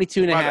 So Okay.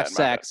 22 and a My half bad.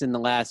 sacks in the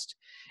last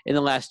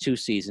 2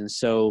 seasons.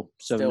 So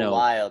Still no.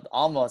 wild.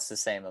 Almost the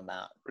same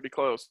amount. Pretty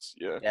close,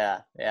 yeah. Yeah.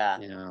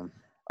 Yeah.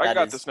 I That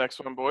got is- this next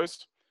one,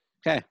 boys.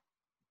 Okay.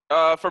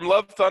 From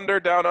Love Thunder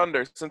Down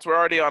Under, since we're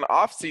already on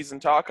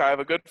off-season talk, I have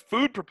a good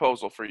food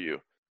proposal for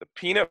you. The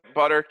peanut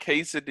butter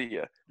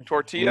quesadilla.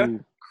 Tortilla,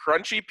 Ooh.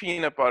 crunchy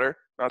peanut butter,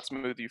 not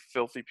smooth, you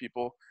filthy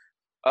people.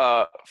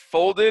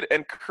 Folded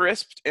and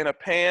crisped in a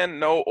pan,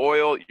 no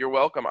oil. You're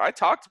welcome. I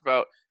talked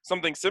about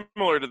something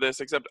similar to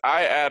this, except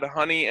I add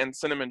honey and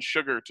cinnamon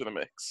sugar to the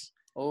mix.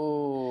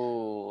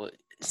 Oh,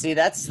 see,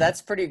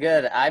 that's pretty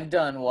good. I've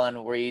done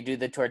one where you do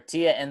the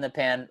tortilla in the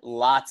pan,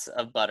 lots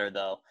of butter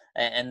though,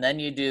 and then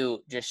you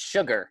do just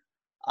sugar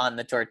on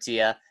the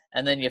tortilla,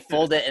 and then you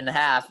fold it in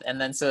half, and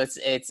then so it's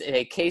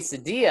a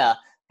quesadilla,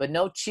 but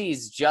no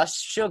cheese,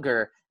 just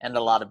sugar and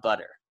a lot of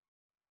butter.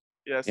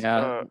 Yes.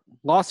 Yeah.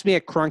 Lost me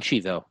at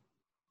crunchy, though.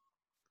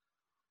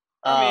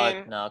 I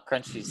mean- No,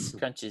 crunchy's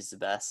the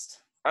best.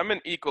 I'm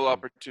an equal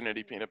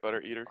opportunity peanut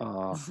butter eater.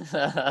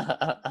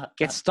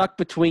 Get stuck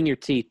between your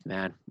teeth,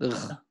 man.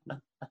 Ugh.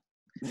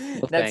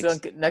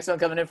 Next one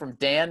coming in from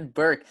Dan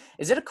Burke.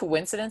 Is it a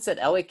coincidence that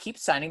LA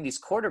keeps signing these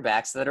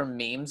quarterbacks that are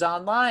memes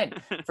online?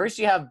 First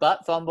you have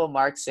butt fumble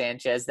Mark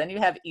Sanchez, then you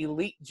have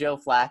elite Joe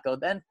Flacco,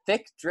 then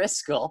thick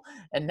Driscoll,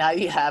 and now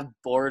you have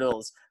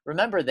Bortles.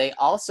 Remember, they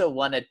also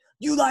wanted,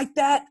 you like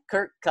that,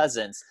 Kirk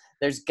Cousins.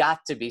 There's got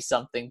to be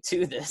something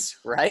to this,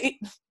 right?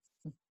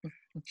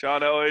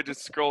 John Elway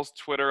just scrolls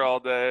Twitter all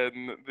day,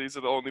 and these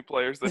are the only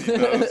players that he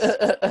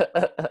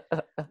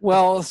knows.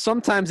 Well,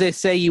 sometimes they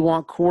say you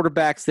want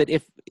quarterbacks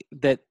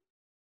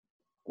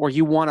or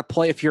you want to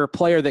play. If you're a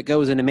player that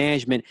goes into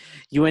management,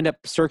 you end up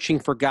searching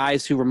for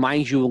guys who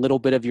remind you a little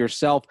bit of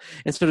yourself.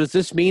 And so does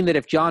this mean that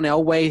if John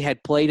Elway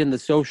had played in the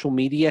social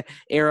media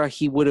era,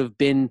 he would have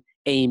been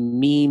a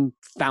meme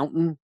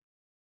fountain?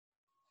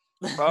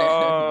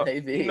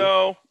 Maybe.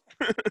 No.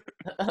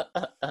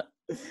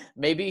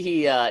 Maybe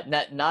he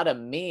not a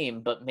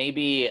meme, but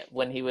maybe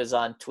when he was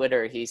on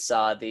Twitter, he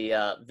saw the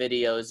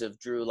videos of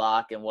Drew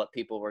Lock and what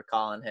people were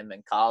calling him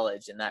in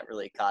college, and that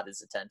really caught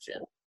his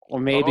attention. Or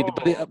maybe,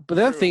 Oh, but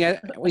the other thing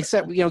we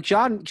said,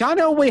 John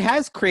Elway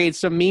has created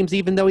some memes,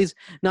 even though he's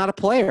not a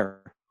player.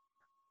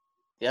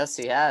 Yes,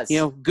 he has.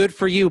 Good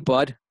for you,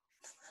 bud.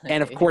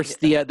 And of course,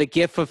 the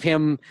gif of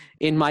him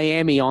in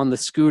Miami on the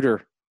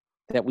scooter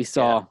that we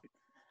saw.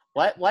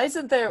 Why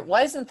isn't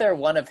there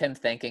one of him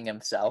thanking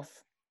himself?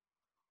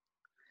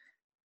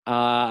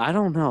 I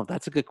don't know.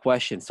 That's a good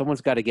question.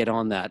 Someone's got to get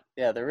on that.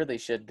 Yeah, there really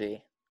should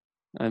be.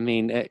 I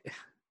mean, I'd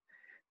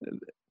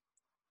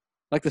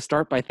like to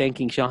start by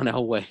thanking John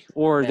Elway,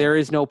 or Man. there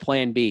is no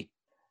plan B.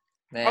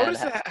 Man, How does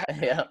that?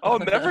 Yeah. I'll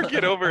never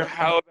get over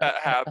how that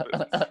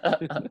happens.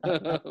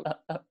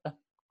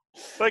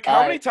 Like,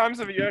 how many times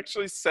have you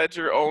actually said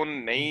your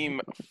own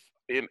name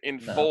in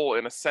No. full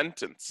in a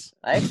sentence?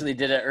 I actually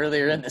did it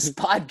earlier in this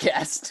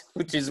podcast,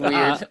 which is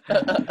weird.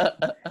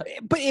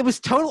 But it was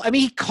total. I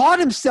mean, he caught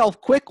himself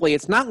quickly.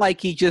 It's not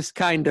like he just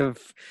kind of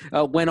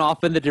went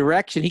off in the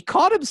direction. He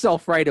caught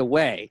himself right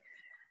away.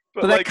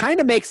 But that kind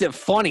of makes it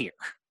funnier.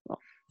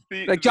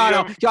 Like John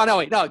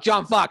Elway. No,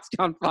 John Fox.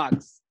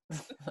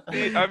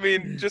 I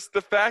mean, just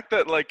the fact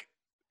that, like,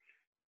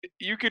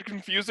 you could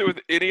confuse it with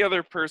any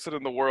other person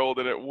in the world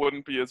and it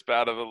wouldn't be as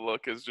bad of a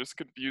look as just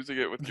confusing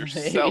it with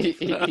yourself.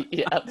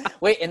 Yeah.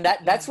 Wait, and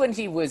that's when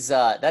he was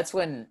at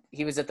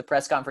the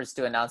press conference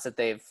to announce that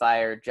they've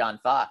fired John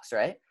Fox,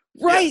 right?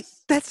 Right.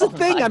 Yes. That's the Oh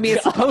thing. my I mean,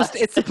 God.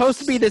 it's supposed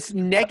to be this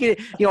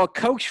negative, a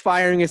coach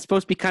firing is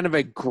supposed to be kind of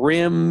a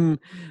grim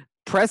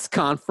press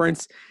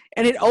conference,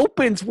 and it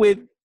opens with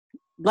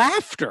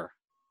laughter.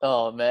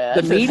 Oh man.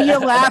 The media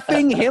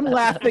laughing, him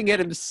laughing at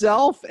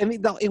himself. I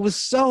mean, it was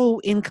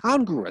so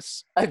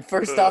incongruous. I'd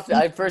first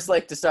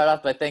like to start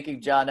off by thanking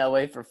John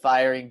Elway for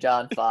firing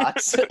John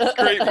Fox.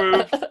 Great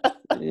move.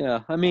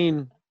 Yeah, I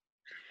mean,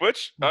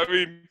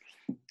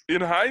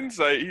 in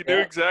hindsight, he knew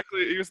Yeah.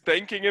 exactly. He was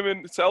thanking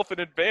himself in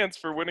advance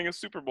for winning a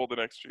Super Bowl the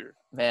next year.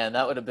 Man,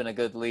 that would have been a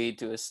good lead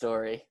to a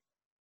story.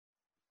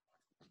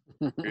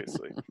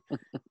 Seriously.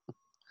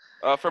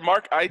 For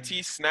Mark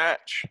IT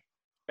Snatch.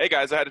 Hey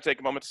guys, I had to take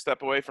a moment to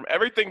step away from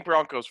everything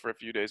Broncos for a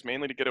few days,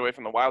 mainly to get away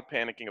from the wild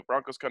panicking of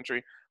Broncos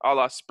country, a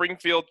la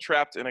Springfield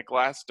trapped in a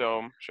glass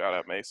dome. Shout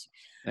out, Mace.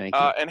 thank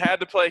you. And had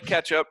to play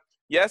catch up.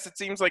 Yes, it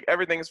seems like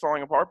everything is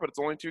falling apart, but it's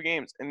only 2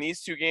 games. In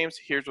these 2 games,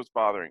 here's what's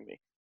bothering me.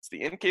 It's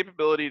the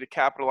incapability to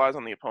capitalize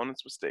on the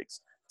opponent's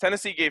mistakes.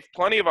 Tennessee gave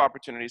plenty of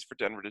opportunities for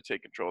Denver to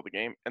take control of the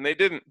game, and they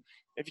didn't.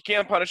 If you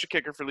can't punish a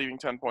kicker for leaving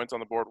 10 points on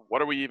the board,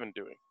 what are we even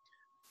doing?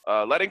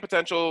 Letting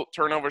potential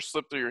turnovers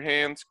slip through your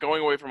hands,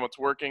 going away from what's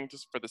working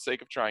just for the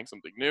sake of trying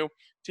something new.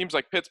 Teams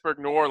like Pittsburgh,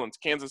 New Orleans,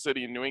 Kansas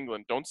City, and New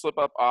England don't slip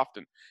up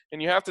often,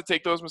 and you have to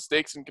take those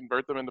mistakes and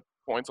convert them into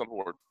points on the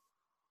board.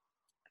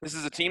 This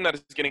is a team that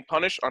is getting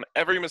punished on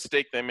every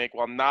mistake they make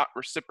while not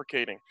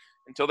reciprocating.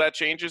 Until that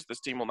changes, this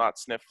team will not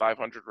sniff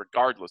 500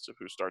 regardless of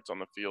who starts on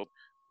the field.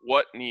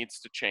 What needs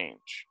to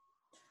change?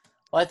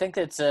 Well, I think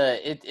it's a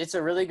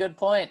really good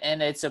point,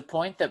 and it's a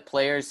point that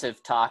players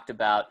have talked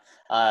about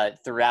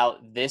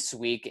throughout this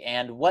week.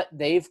 And what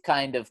they've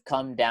kind of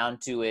come down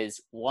to is,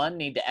 one,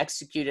 need to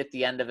execute at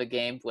the end of a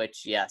game,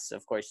 which, yes,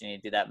 of course you need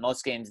to do that.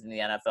 Most games in the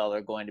NFL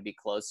are going to be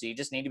close, so you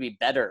just need to be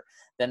better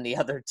than the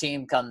other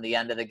team come the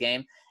end of the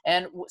game.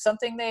 And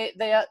something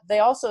they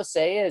also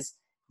say is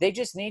they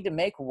just need to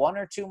make 1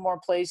 or 2 more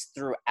plays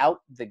throughout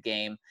the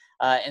game.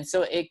 And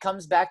so it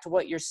comes back to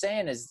what you're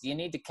saying is you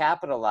need to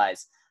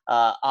capitalize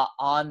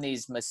on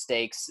these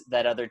mistakes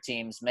that other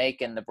teams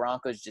make, and the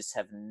Broncos just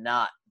have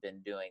not been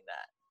doing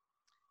that.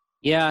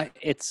 Yeah,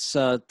 it's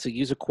to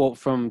use a quote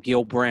from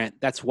Gil Brandt,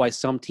 that's why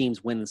some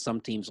teams win and some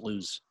teams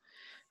lose.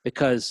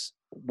 Because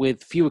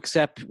with few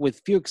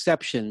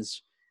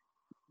exceptions,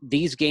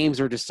 these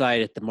games are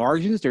decided at the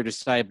margins, they're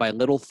decided by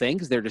little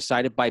things, they're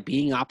decided by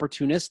being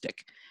opportunistic.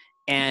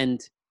 And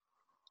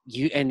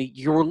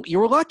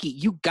you're lucky.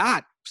 You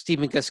got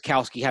Stephen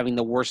Gostkowski having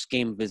the worst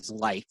game of his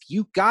life.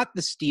 You got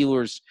the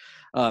Steelers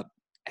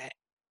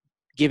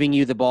giving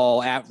you the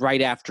ball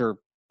right after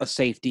a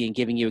safety and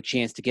giving you a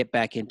chance to get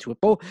back into it.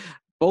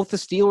 Both the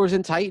Steelers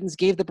and Titans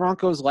gave the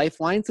Broncos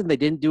lifelines, and they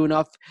didn't do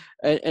enough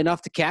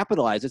to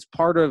capitalize. It's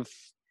part of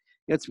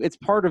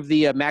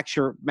the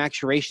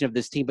maturation of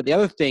this team. But the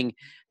other thing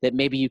that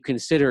maybe you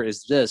consider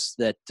is this,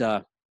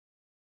 that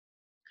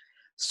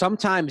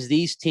sometimes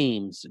these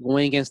teams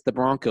going against the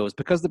Broncos,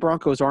 because the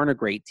Broncos aren't a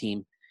great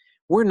team,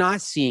 we're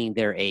not seeing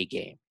their A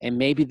game. And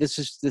maybe this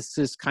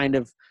is kind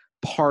of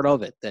part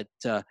of it, that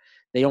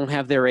they don't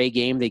have their A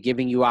game. They're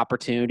giving you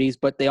opportunities,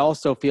 but they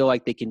also feel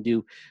like they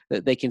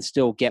can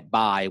still get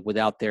by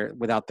without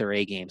their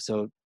A game.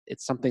 So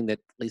it's something that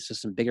leads to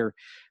some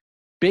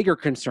bigger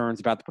concerns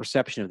about the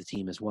perception of the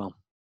team as well.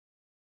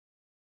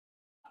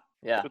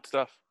 Yeah. Good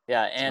stuff.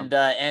 Yeah,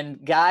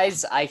 and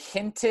guys, I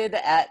hinted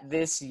at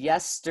this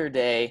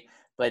yesterday,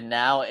 but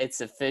now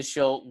it's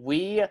official.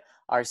 We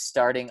are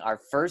starting our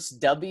first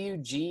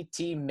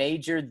WGT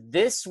major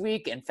this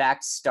week. In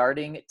fact,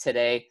 starting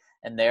today,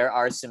 and there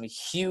are some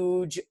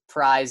huge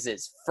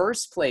prizes.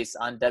 First place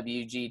on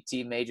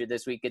WGT major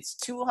this week, it's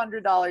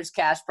 $200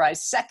 cash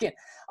prize. Second,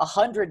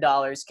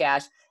 $100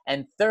 cash.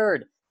 And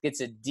third,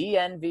 gets a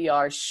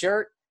DNVR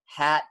shirt,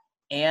 hat,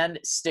 and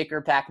sticker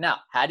pack. Now,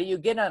 how do you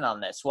get in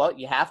on this? Well,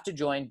 you have to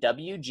join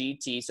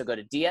WGT. So go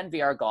to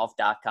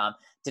dnvrgolf.com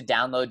to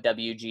download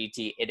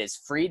WGT. It is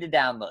free to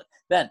download.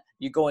 Then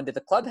you go into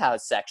the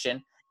clubhouse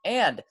section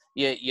and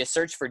you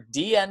search for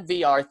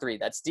DNVR3.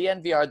 That's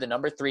DNVR, the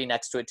number 3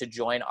 next to it, to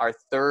join our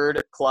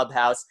third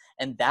clubhouse.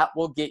 And that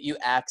will get you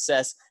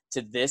access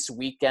to this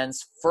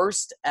weekend's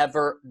first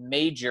ever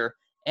major.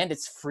 And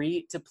it's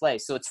free to play.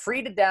 So it's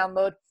free to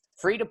download,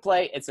 free to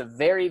play. It's a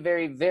very,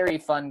 very, very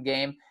fun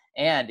game.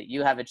 And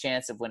you have a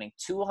chance of winning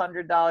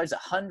 $200,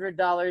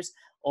 $100,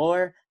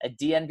 or a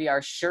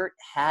DNVR shirt,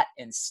 hat,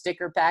 and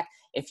sticker pack.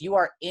 If you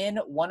are in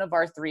one of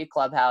our 3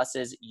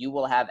 clubhouses, you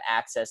will have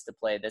access to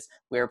play this.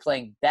 We are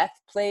playing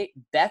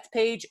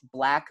Bethpage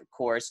Black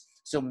Course,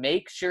 so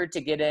make sure to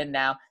get in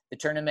now. The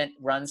tournament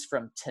runs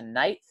from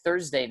tonight,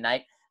 Thursday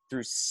night,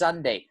 through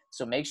Sunday.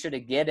 So make sure to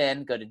get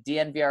in. Go to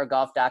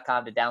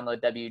dnvrgolf.com to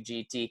download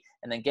WGT,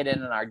 and then get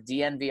in on our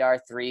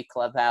DNVR3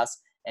 clubhouse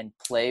and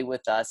play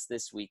with us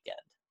this weekend.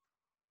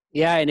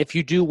 Yeah, and if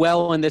you do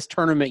well in this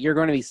tournament, you're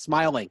going to be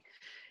smiling.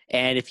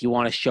 And if you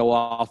want to show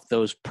off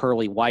those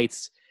pearly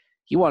whites,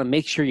 you want to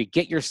make sure you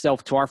get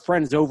yourself to our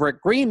friends over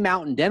at Green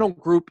Mountain Dental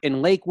Group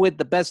in Lakewood,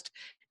 the best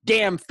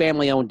damn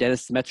family-owned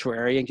dentist in the metro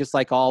area. And just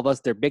like all of us,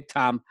 they're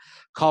big-time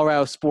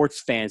Colorado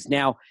sports fans.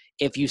 Now,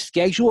 if you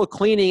schedule a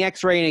cleaning,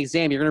 x-ray, and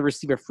exam, you're going to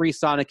receive a free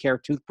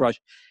Sonicare toothbrush.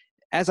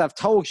 As I've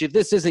told you,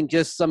 this isn't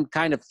just some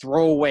kind of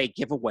throwaway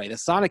giveaway. The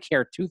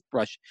Sonicare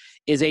toothbrush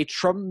is a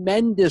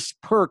tremendous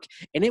perk,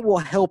 and it will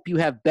help you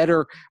have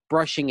better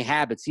brushing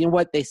habits. You know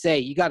what they say?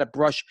 You got to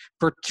brush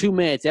for 2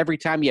 minutes every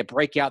time you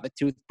break out the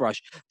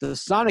toothbrush. The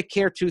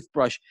Sonicare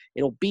toothbrush,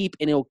 it'll beep,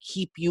 and it'll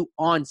keep you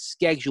on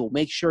schedule.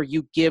 Make sure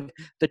you give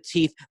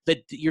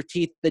your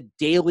teeth the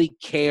daily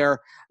care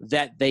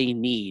that they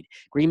need.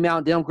 Green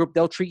Mountain Dental Group,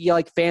 they'll treat you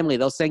like family.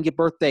 They'll send you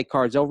birthday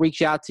cards. They'll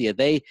reach out to you.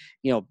 They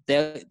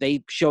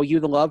show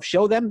you the love.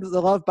 Show them the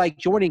love by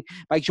joining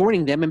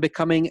them and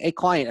becoming a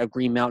client of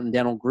Green Mountain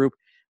Dental Group.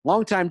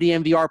 Longtime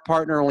DNVR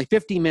partner, only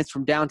 15 minutes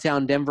from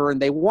downtown Denver,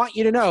 and they want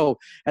you to know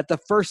that the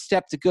first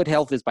step to good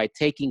health is by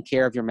taking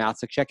care of your mouth.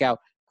 So check out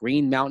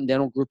Green Mountain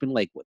Dental Group in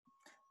Lakewood.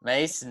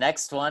 Mace,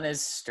 next one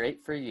is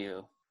straight for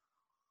you.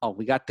 Oh,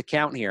 we got the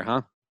count here,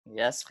 huh?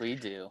 Yes, we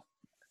do.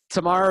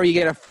 Tomorrow you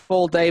get a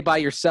full day by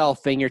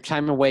yourself and your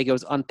time away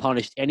goes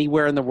unpunished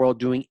anywhere in the world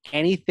doing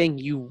anything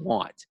you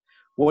want.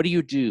 What do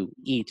you do?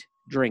 Eat,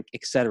 drink,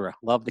 etc.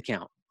 Love the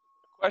count.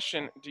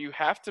 Question: do you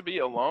have to be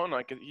alone?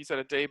 Like he said,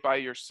 a day by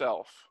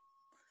yourself.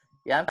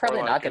 Yeah, I'm probably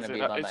Or, not like, going to be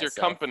by Is myself. your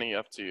company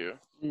up to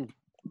you?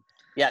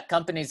 Yeah,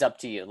 company's up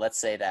to you. Let's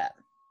say that.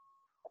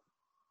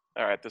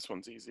 All right, this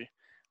one's easy.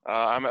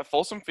 I'm at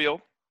Folsom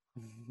Field.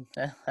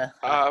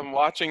 I'm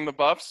watching the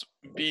Buffs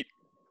beat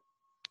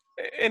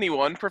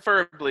anyone,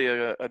 preferably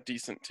a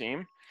decent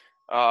team.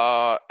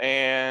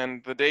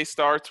 And the day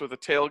starts with a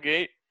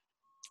tailgate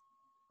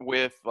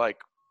with like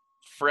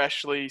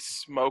freshly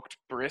smoked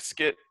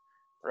brisket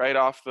right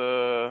off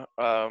the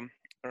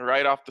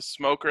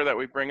smoker that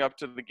we bring up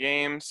to the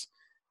games.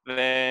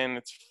 Then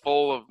it's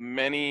full of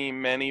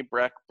many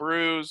Breck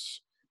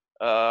brews.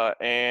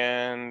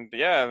 And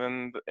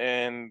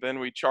then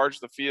we charge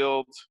the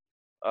field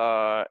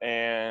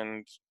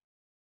and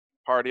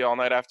party all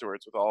night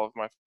afterwards with all of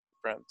my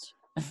friends.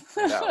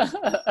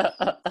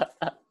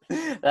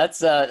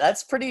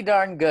 That's pretty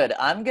darn good.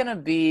 I'm gonna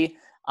be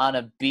on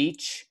a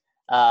beach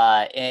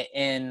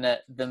in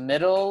the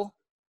middle,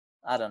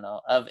 I don't know,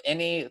 of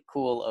any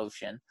cool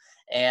ocean,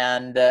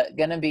 and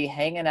gonna be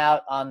hanging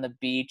out on the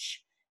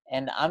beach,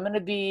 and I'm gonna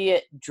be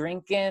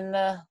drinking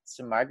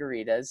some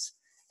margaritas,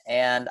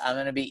 and I'm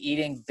gonna be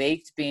eating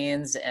baked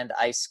beans and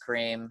ice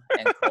cream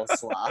and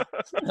coleslaw.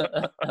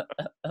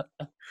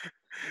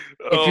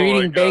 If you're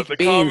eating baked the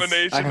beans,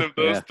 combination of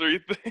those three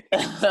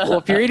things. Well,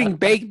 if you're eating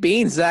baked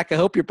beans, Zach, I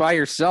hope you're by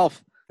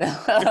yourself.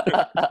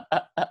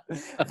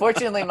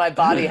 Fortunately, my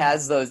body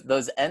has those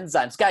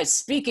enzymes. Guys,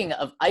 speaking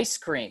of ice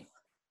cream,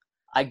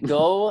 I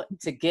go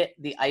to get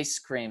the ice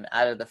cream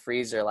out of the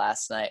freezer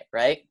last night,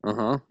 right?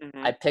 Uh-huh.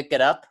 Mhm. I pick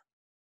it up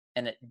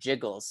and it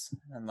jiggles.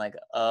 I'm like,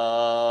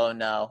 oh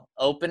no.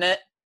 Open it,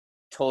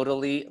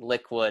 totally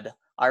liquid.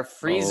 Our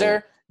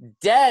freezer,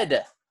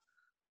 dead.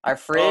 Our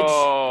fridge,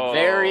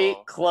 very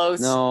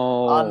close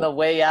on the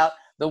way out.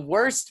 The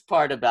worst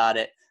part about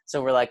it,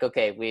 so we're like,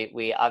 okay,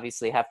 we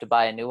obviously have to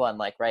buy a new one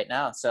like right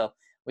now. So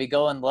we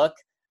go and look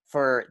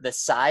for the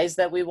size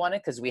that we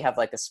wanted because we have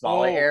like a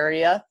smaller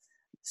area.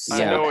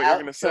 I know what you're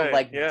going to say.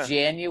 Like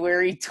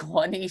January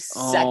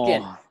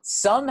 22nd.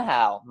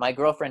 Somehow my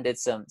girlfriend did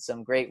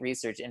some great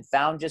research and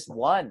found just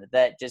one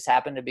that just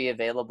happened to be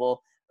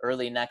available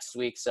early next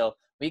week. So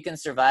we can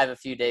survive a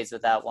few days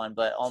without one,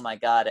 but oh my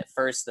God, at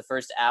first, the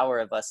first hour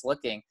of us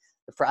looking,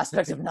 the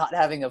prospect of not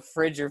having a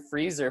fridge or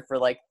freezer for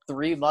like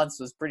 3 months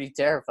was pretty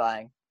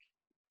terrifying.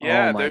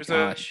 Yeah, oh my there's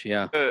gosh,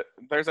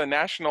 there's a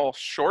national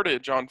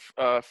shortage on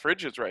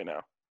fridges right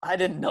now. I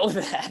didn't know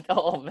that.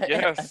 Oh man.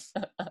 Yes.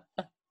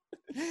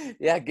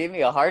 Yeah, it gave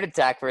me a heart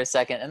attack for a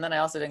second. And then I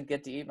also didn't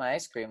get to eat my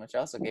ice cream, which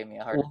also gave me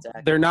a heart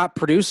attack. They're not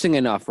producing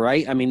enough,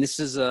 right? I mean, it's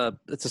a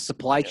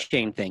supply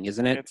chain thing,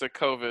 isn't it? It's a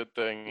COVID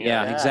thing.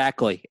 Yeah,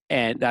 exactly.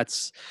 And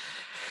that's,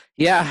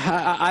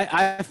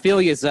 I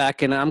feel you,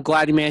 Zach, and I'm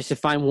glad you managed to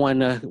find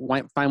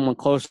one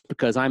close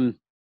because I'm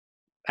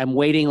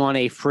waiting on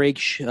a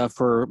fridge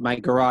for my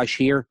garage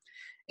here.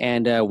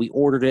 And we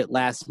ordered it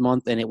last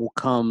month, and it will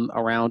come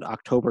around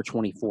October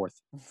 24th.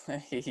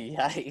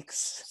 Yikes.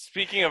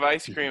 Speaking of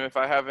ice cream, if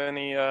I have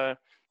any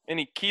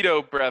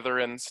keto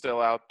brethren still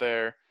out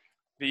there,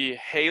 the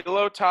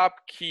Halo Top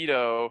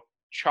Keto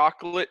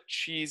chocolate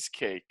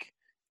cheesecake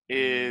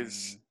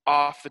is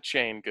off the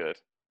chain good.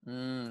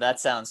 That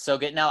sounds so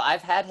good. Now,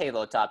 I've had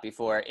Halo Top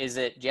before. Do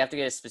you have to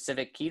get a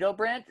specific keto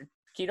brand,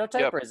 keto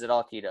type, or is it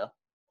all keto?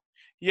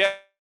 Yeah.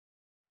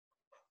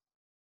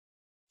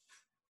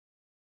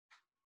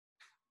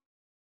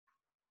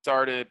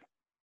 They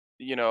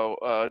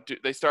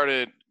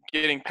started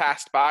getting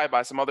passed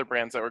by some other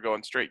brands that were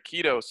going straight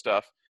keto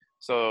stuff.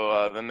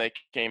 So then they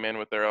came in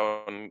with their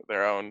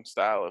own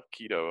style of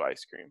keto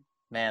ice cream.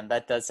 Man,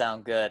 that does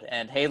sound good.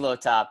 And Halo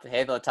Top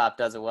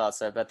does it well.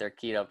 So I bet their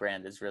keto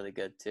brand is really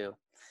good too.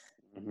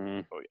 Mm-hmm.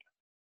 Oh yeah.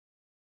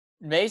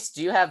 Mace,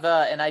 do you have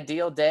an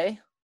ideal day?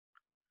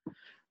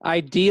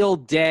 Ideal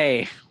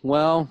day.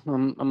 Well,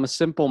 I'm a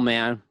simple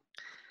man.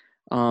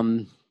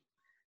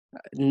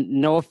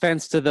 No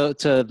offense to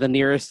the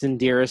nearest and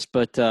dearest,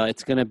 but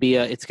it's gonna be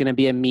a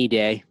me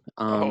day.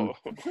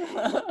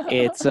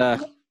 It's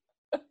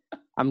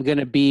I'm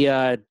gonna be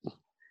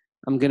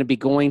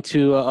going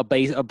to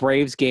a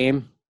Braves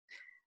game.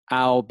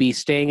 I'll be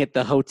staying at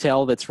the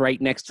hotel that's right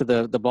next to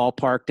the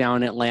ballpark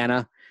down in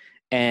Atlanta,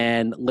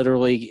 and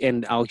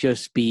I'll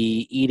just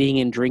be eating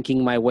and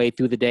drinking my way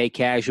through the day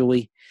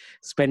casually,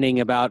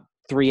 spending about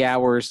 3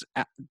 hours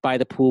by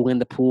the pool, in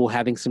the pool,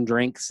 having some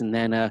drinks, and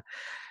then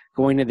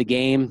going to the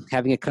game,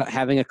 having a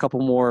couple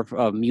more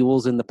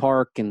mules in the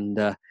park,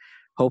 and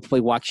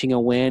hopefully watching a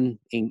win.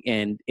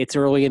 And it's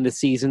early in the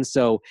season,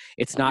 so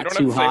it's not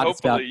too hot.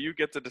 Hopefully, you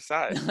get to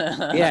decide.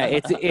 Yeah,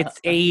 it's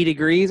 80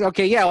 degrees.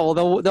 Okay, yeah, well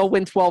they'll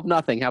win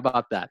 12-0. How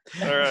about that?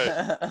 All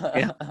right.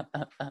 Yeah.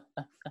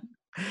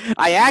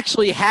 I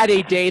actually had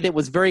a day that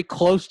was very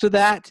close to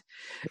that,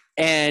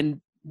 and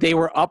they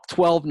were up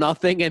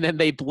 12-0, and then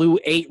they blew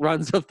 8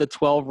 runs of the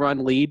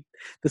 12-run lead.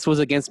 This was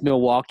against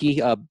Milwaukee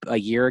a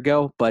year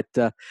ago, but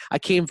I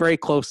came very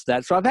close to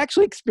that. So I've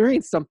actually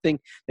experienced something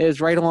that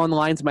is right along the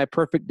lines of my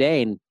perfect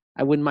day, and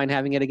I wouldn't mind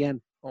having it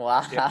again.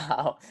 Wow.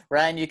 Yeah.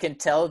 Ryan, you can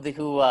tell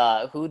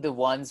who the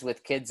ones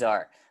with kids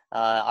are.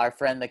 Our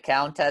friend the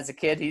Count has a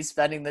kid. He's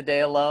spending the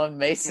day alone.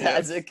 Mace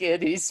has a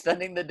kid. He's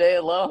spending the day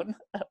alone.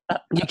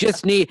 You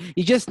just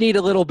need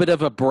a little bit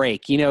of a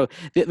break.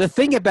 The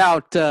thing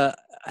about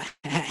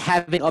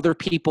having other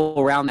people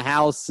around the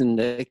house and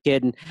the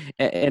kid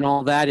and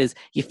all that is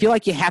you feel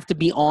like you have to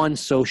be on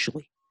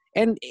socially.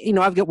 And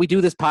we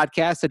do this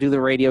podcast. I do the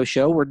radio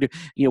show.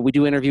 We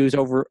do interviews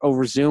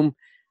over Zoom.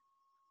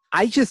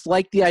 I just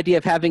like the idea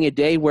of having a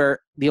day where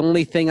the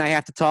only thing I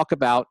have to talk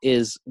about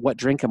is what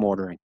drink I'm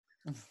ordering.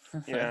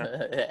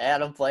 Yeah. I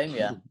don't blame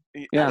you.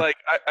 Yeah. Like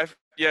I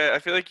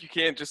feel like you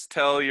can't just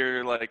tell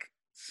your like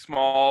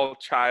small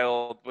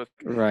child with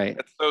Right.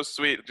 That's so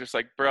sweet. Just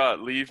like,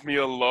 bruh, leave me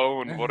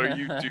alone. What are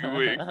you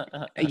doing?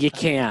 You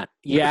can't.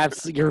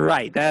 You're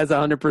right. That is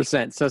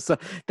 100%. So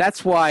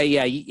that's why,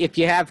 if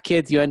you have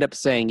kids, you end up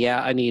saying,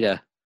 I need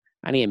a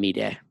me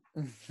day.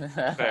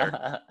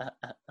 Fair.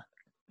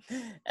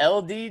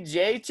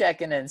 LDJ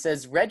checking in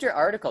says, read your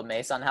article,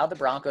 Mace, on how the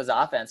Broncos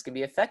offense can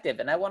be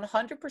effective, and I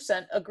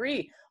 100%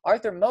 agree.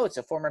 Arthur Moats,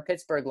 a former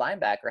Pittsburgh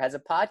linebacker, has a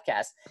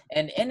podcast,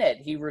 and in it,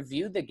 he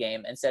reviewed the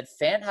game and said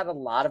Fant had a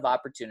lot of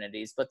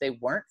opportunities, but they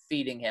weren't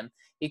feeding him.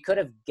 He could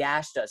have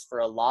gashed us for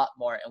a lot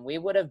more, and we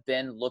would have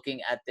been looking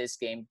at this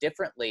game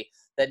differently,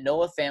 that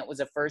Noah Fant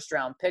was a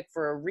first-round pick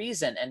for a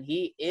reason, and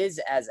he is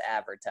as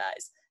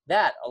advertised.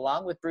 That,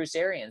 along with Bruce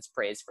Arians'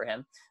 praise for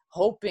him,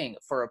 hoping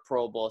for a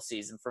Pro Bowl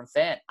season from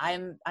Fant. I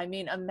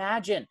mean,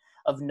 imagine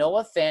if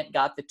Noah Fant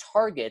got the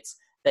targets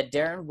that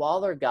Darren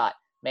Waller got.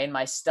 Made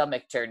my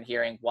stomach turn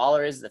hearing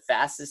Waller is the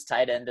fastest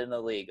tight end in the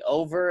league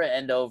over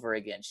and over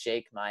again.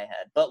 Shake my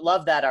head. But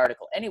love that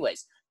article.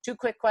 Anyways, 2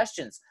 quick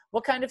questions.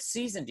 What kind of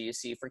season do you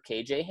see for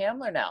KJ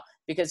Hamler now?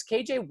 Because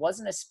KJ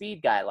wasn't a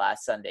speed guy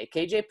last Sunday.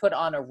 KJ put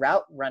on a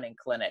route running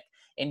clinic.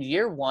 In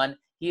year 1,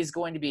 he is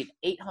going to be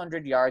an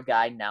 800-yard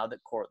guy now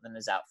that Cortland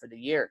is out for the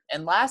year.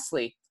 And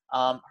lastly,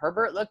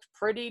 Herbert looked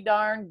pretty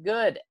darn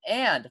good.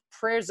 And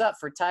prayers up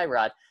for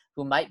Tyrod,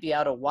 who might be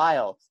out a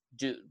while.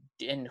 Do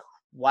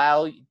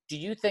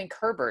you think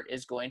Herbert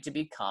is going to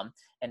become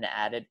an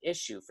added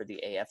issue for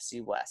the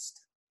AFC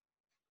West?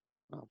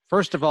 Well,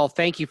 first of all,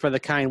 thank you for the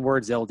kind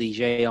words,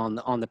 LDJ,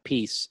 on the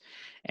piece.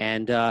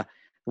 And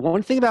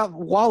one thing about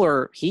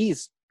Waller, he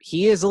is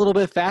a little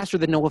bit faster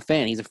than Noah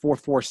Fant. He's a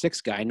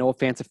 4.46 guy. Noah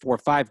Fant's a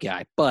 4.5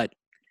 guy, but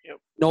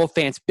Noah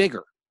Fant's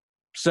bigger.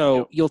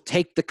 So you'll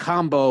take the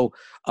combo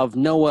of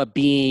Noah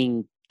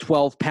being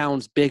 12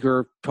 pounds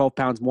bigger, 12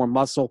 pounds more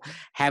muscle,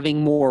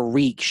 having more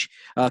reach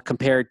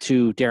compared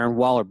to Darren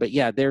Waller. But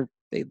yeah,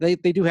 they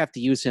do have to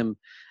use him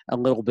a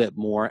little bit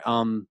more.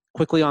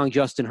 Quickly on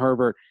Justin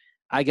Herbert,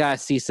 I got to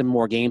see some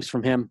more games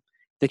from him.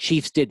 The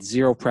Chiefs did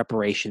zero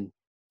preparation.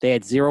 They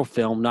had zero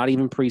film, not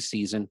even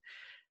preseason.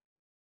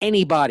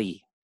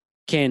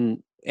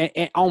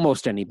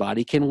 Almost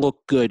anybody can look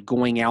good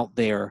going out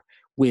there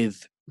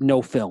with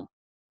no film.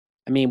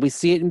 I mean, we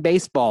see it in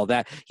baseball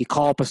that you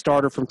call up a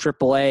starter from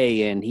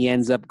AAA and he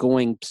ends up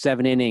going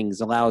 7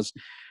 innings, allows,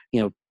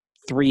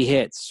 3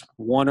 hits,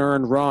 1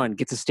 earned run,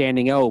 gets a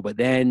standing O, but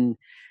then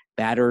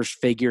batters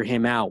figure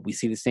him out. We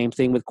see the same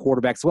thing with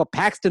quarterbacks. Well,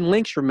 Paxton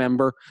Lynch,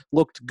 remember,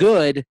 looked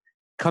good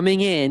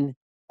coming in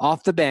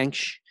off the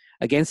bench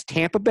against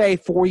Tampa Bay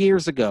 4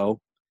 years ago,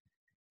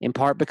 in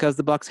part because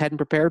the Bucs hadn't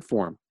prepared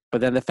for him.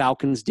 But then the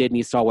Falcons did, and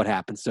you saw what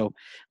happened. So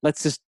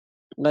let's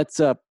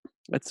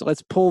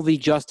pull the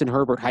Justin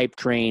Herbert hype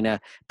train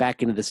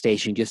back into the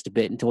station just a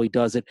bit until he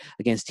does it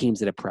against teams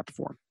that have prepped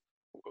for him.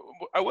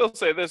 I will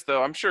say this,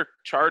 though. I'm sure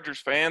Chargers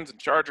fans and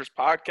Chargers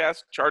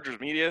podcasts, Chargers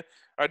media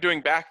are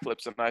doing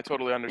backflips, and I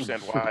totally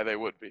understand why they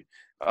would be.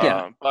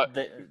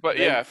 But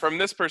yeah, from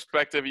this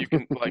perspective, you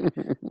can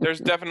there's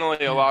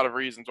definitely a lot of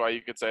reasons why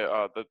you could say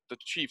the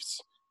Chiefs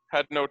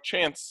had no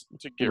chance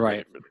to get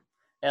ready for them.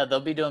 Yeah,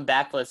 they'll be doing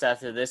backflips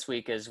after this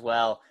week as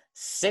well.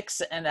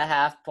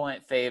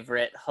 6.5-point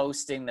favorite,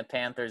 hosting the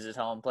Panthers at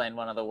home, playing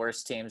one of the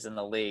worst teams in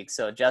the league.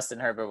 So Justin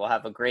Herbert will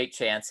have a great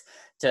chance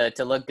to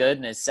look good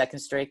in his second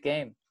straight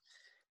game.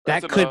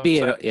 That could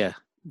be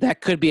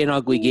an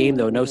ugly game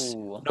though. No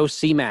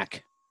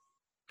C-Mac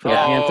for the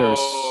Panthers.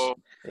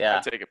 Yeah,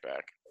 I take it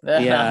back.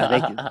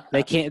 Yeah,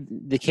 they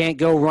can't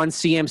go run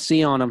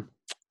CMC on them.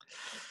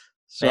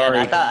 Sorry.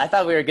 Man, I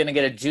thought we were going to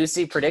get a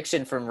juicy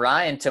prediction from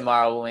Ryan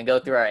tomorrow when we go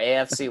through our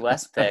AFC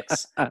West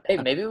picks. Hey,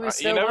 maybe we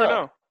still will. You never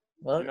know.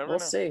 Well, we'll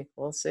see.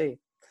 We'll see.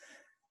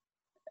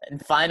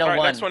 And final one.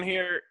 Next one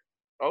here.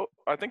 Oh,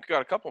 I think we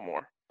got a couple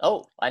more.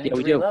 Oh, I need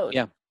to reload.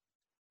 Yeah.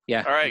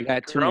 All right. We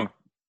got 2 more.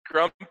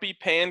 Grumpy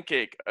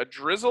Pancake, a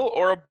drizzle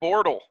or a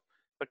bortle?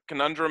 The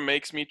conundrum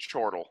makes me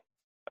chortle.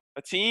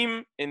 A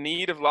team in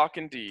need of lock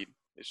indeed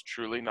is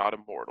truly not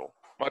immortal.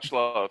 Much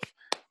love.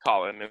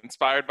 Colin,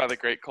 inspired by the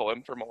great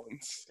Colin for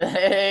Mullins.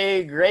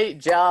 Hey, great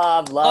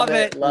job. Love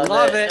it.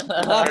 Love it.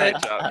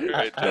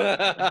 Great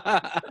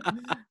job.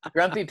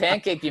 Grumpy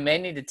Pancake, you may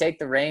need to take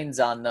the reins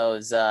on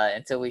those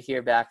until we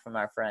hear back from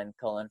our friend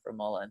Colin from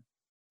Mullen.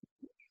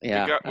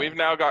 Yeah. We've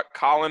now got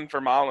Colin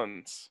for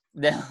Mullins.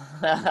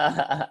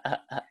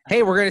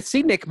 Hey, we're going to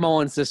see Nick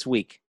Mullins this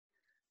week.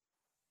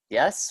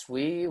 Yes,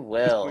 we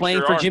will.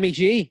 Playing for Jimmy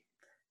G.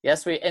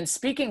 Yes, and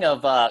speaking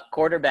of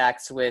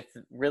quarterbacks with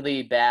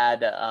really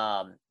bad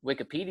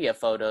Wikipedia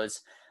photos,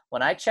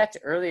 when I checked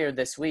earlier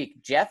this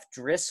week, Jeff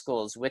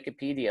Driscoll's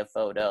Wikipedia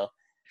photo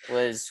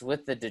was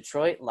with the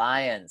Detroit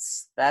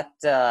Lions. That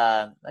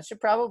should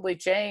probably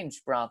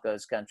change,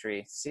 Broncos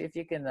country. See if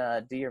you can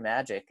do your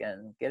magic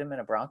and get him in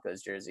a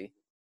Broncos jersey.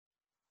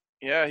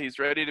 Yeah, he's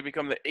ready to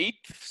become the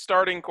 8th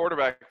starting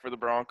quarterback for the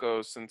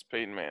Broncos since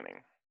Peyton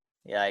Manning.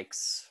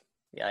 Yikes.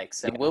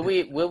 And will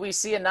we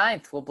see a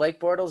 9th? Will Blake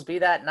Bortles be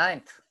that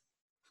 9th?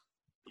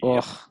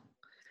 Ugh.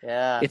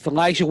 Yeah. If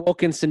Elijah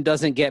Wilkinson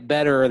doesn't get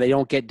better or they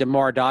don't get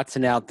DeMar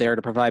Dotson out there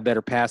to provide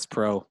better pass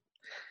pro,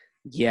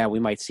 yeah, we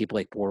might see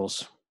Blake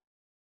Bortles.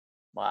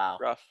 Wow.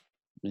 Rough.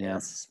 Yeah.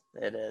 Yes,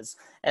 it is.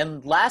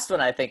 And last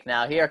one, I think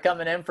now, here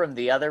coming in from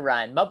the other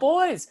Ryan. My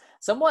boys,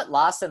 somewhat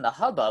lost in the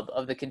hubbub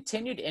of the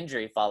continued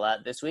injury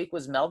fallout this week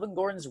was Melvin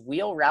Gordon's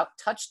wheel route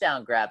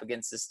touchdown grab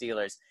against the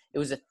Steelers. It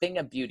was a thing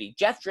of beauty.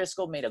 Jeff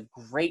Driscoll made a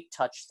great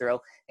touch throw,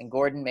 and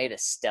Gordon made a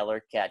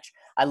stellar catch.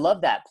 I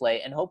love that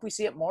play and hope we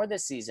see it more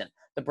this season.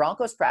 The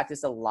Broncos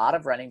practiced a lot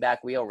of running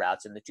back wheel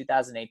routes in the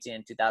 2018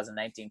 and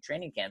 2019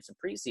 training camps and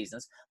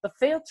preseasons, but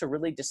failed to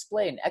really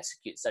display and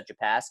execute such a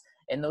pass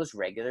in those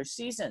regular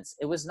seasons.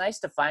 It was nice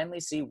to finally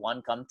see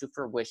one come to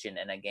fruition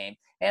in a game,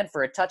 and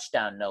for a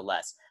touchdown no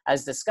less.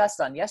 As discussed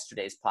on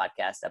yesterday's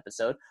podcast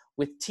episode,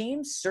 with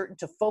teams certain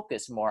to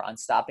focus more on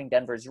stopping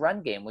Denver's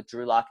run game with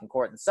Drew Lock and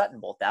Courtland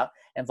Sutton both out,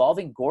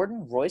 involving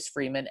Gordon, Royce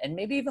Freeman, and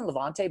maybe even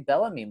Levante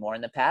Bellamy more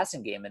in the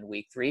passing game in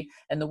week 3,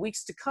 and the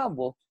weeks to come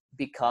will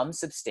become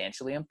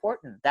substantially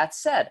important. That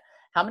said,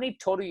 how many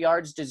total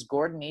yards does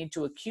Gordon need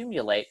to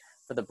accumulate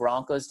for the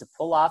Broncos to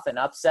pull off an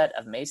upset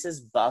of Mesa's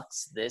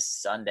Bucks this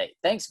Sunday?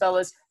 Thanks,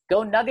 fellas.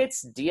 Go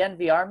Nuggets,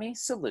 DNV Army,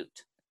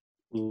 salute.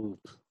 Ooh.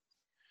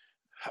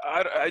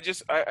 I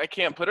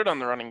can't put it on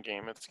the running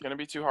game. It's going to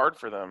be too hard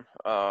for them.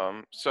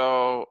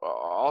 So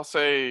I'll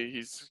say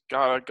he's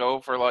got to go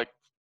for like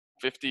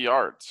 50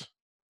 yards.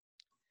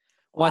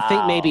 Well, I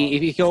think maybe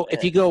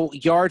if you go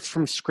yards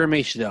from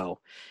scrimmage, though,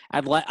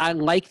 I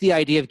like the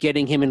idea of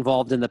getting him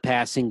involved in the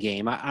passing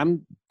game.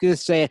 I'm going to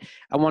say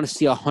I want to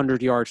see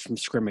 100 yards from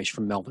scrimmage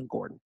from Melvin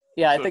Gordon.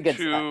 Yeah, So I think it's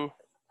two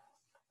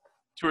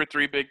or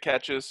three big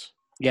catches.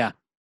 Yeah.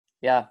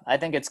 Yeah, I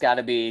think it's got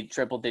to be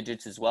triple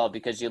digits as well,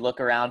 because you look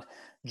around,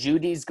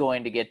 Judy's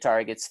going to get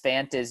targets,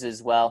 Fant is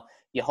as well.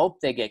 You hope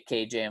they get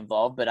KJ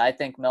involved, but I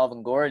think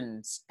Melvin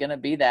Gordon's going to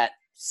be that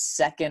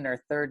second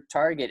or third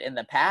target in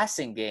the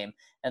passing game,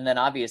 and then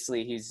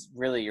obviously he's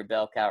really your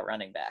bell cow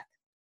running back.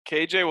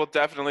 KJ will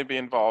definitely be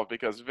involved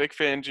because Vic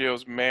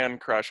Fangio's man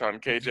crush on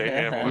KJ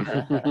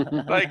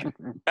Hamler. Like,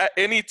 at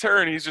any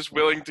turn, he's just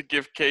willing to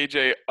give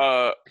KJ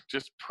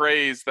just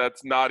praise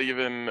that's not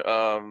even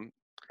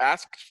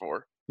asked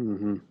for.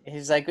 Mm-hmm.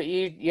 He's like,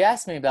 you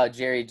asked me about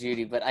Jerry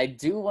Jeudy, but I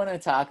do want to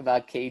talk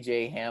about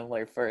KJ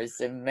Hamler first.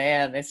 And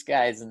man, this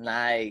guy's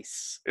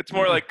nice. It's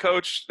more like,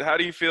 Coach, how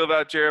do you feel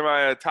about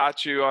Jeremiah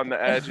Tachu on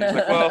the edge? He's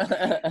like,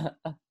 well,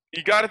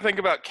 you got to think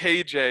about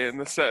KJ in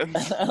the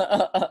sentence.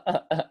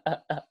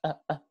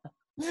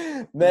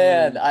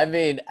 Man, I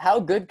mean, how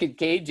good could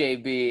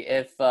KJ be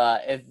if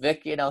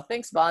Vic,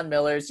 thinks Von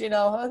Miller's,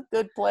 a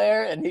good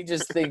player, and he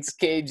just thinks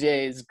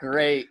KJ is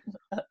great.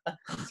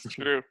 It's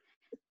true.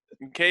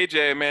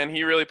 KJ, man,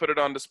 he really put it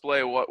on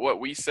display what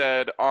we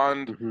said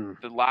on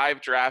the live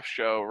draft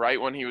show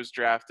right when he was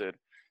drafted.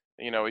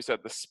 He said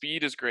the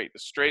speed is great, the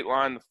straight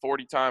line, the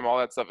 40 time, all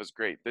that stuff is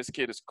great. This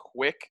kid is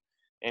quick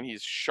and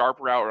he's sharp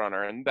route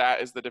runner, and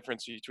that is the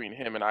difference between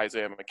him and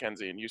Isaiah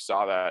McKenzie, and you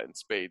saw that in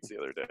spades the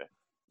other day.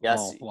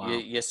 Yes, Oh, wow.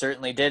 you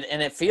certainly did,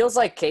 and it feels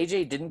like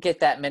KJ didn't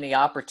get that many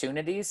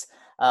opportunities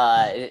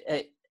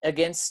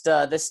against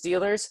the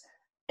Steelers,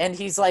 and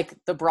he's like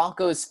the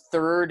Broncos'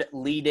 third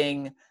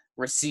leading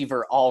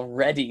receiver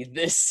already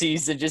this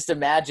season. Just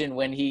imagine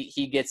when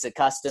he gets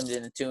accustomed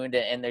and attuned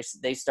and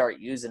they start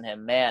using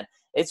him. Man,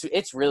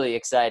 it's really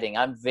exciting.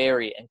 I'm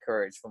very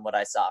encouraged from what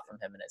I saw from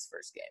him in his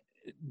first game.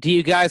 Do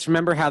you guys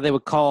remember how they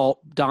would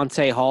call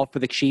Dante Hall for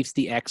the Chiefs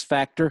the X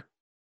Factor?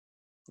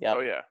 Yep.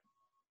 Oh, yeah.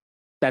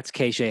 That's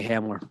KJ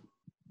Hamler.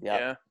 Yep.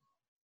 Yeah.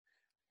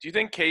 Do you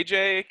think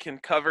KJ can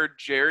cover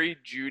Jerry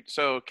Jeudy?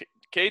 So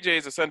KJ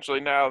is essentially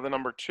now the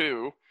number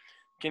 2.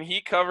 Can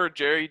he cover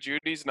Jerry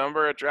Judy's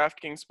number at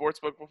DraftKings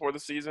Sportsbook before the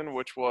season,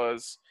 which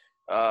was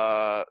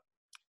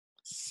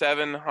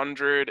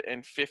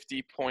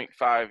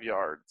 750.5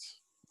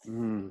 yards?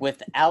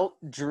 Without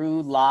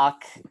Drew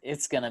Lock,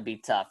 it's going to be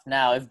tough.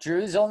 Now, if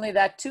Drew's only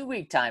that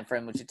 2-week time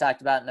frame, which you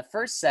talked about in the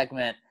first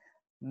segment,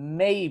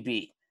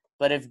 maybe.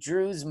 But if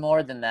Drew's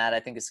more than that,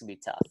 I think it's going to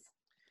be tough.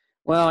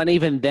 Well, and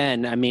even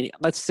then, I mean,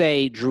 let's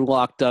say Drew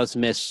Lock does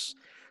miss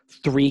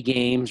 3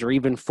 games or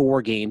even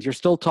 4 games. You're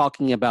still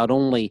talking about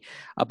only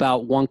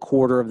about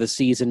 1/4 of the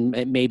season,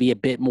 maybe a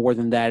bit more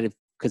than that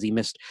because he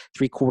missed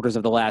 3/4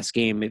 of the last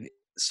game.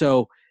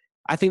 So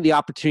I think the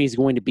opportunity is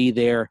going to be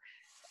there.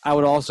 I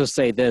would also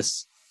say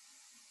this.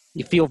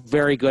 You feel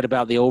very good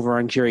about the over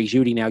on Jerry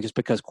Jeudy now just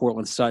because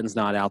Courtland Sutton's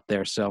not out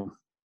there. So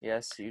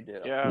Yes, you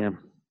do. Yeah.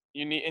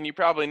 You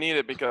probably need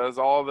it because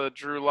all the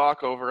Drew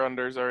Lock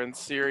over-unders are in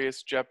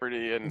serious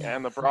jeopardy,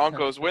 and the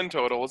Broncos win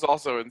total is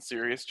also in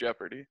serious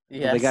jeopardy.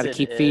 Yes, they got to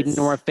keep feeding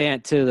Noah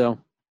Fant too, though.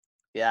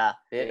 Yeah,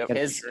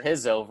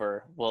 his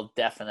over will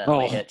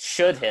definitely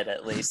should hit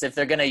at least if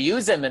they're going to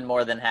use him in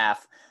more than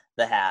half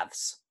the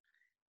halves.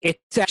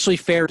 It's actually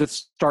fair to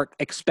to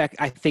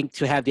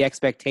have the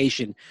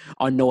expectation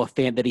on Noah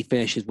Fant that he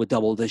finishes with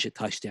double-digit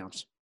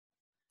touchdowns.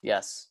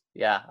 Yes,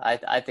 yeah,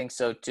 I think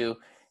so too.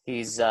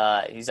 He's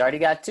already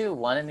got 2,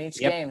 1 in each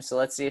game. So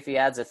let's see if he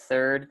adds a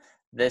third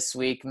this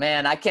week.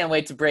 Man, I can't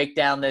wait to break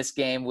down this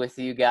game with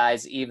you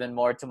guys even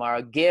more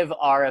tomorrow. Give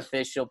our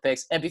official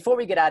picks. And before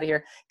we get out of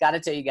here, got to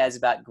tell you guys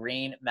about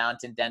Green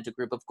Mountain Dental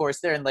Group. Of course,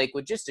 they're in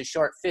Lakewood, just a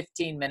short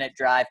 15-minute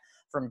drive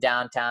from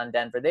downtown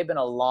Denver. They've been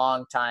a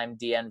long-time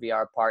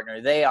DNVR partner.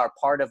 They are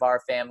part of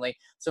our family.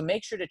 So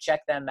make sure to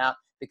check them out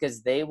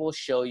because they will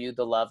show you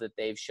the love that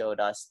they've showed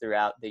us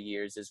throughout the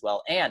years as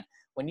well. And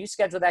when you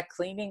schedule that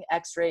cleaning,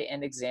 x-ray,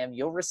 and exam,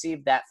 you'll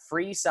receive that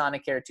free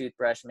Sonicare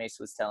toothbrush Mace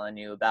was telling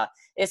you about.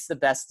 It's the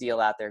best deal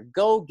out there.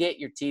 Go get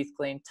your teeth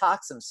cleaned,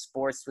 talk some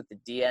sports with the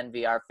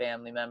DNVR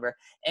family member,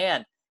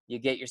 and you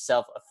get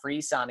yourself a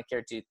free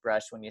Sonicare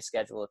toothbrush when you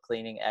schedule a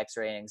cleaning,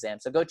 x-ray, and exam.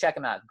 So go check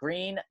them out.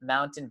 Green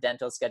Mountain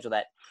Dental. Schedule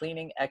that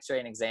cleaning, x-ray,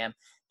 and exam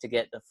to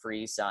get the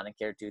free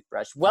Sonicare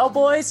toothbrush. Well,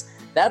 boys,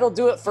 that'll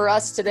do it for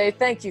us today.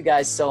 Thank you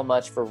guys so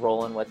much for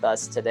rolling with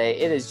us today.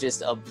 It is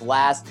just a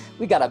blast.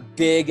 We got a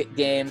big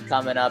game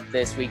coming up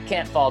this week.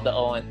 Can't fall to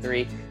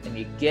 0-3, and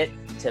you get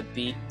to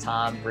beat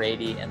Tom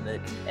Brady and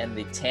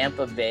the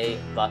Tampa Bay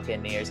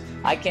Buccaneers.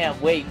 I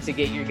can't wait to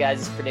get your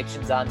guys'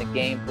 predictions on the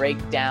game,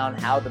 break down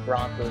how the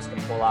Broncos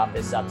can pull off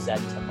this upset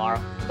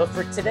tomorrow. But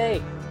for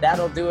today,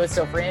 that'll do it.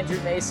 So for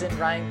Andrew Mason,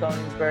 Ryan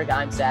Koenigsberg,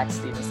 I'm Zach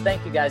Stevens.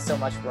 Thank you guys so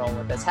much for rolling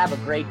with us. Have a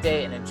great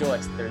day and enjoy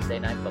Thursday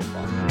Night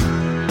Football.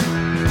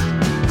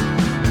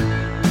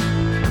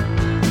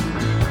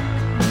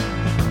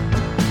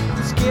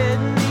 It's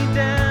getting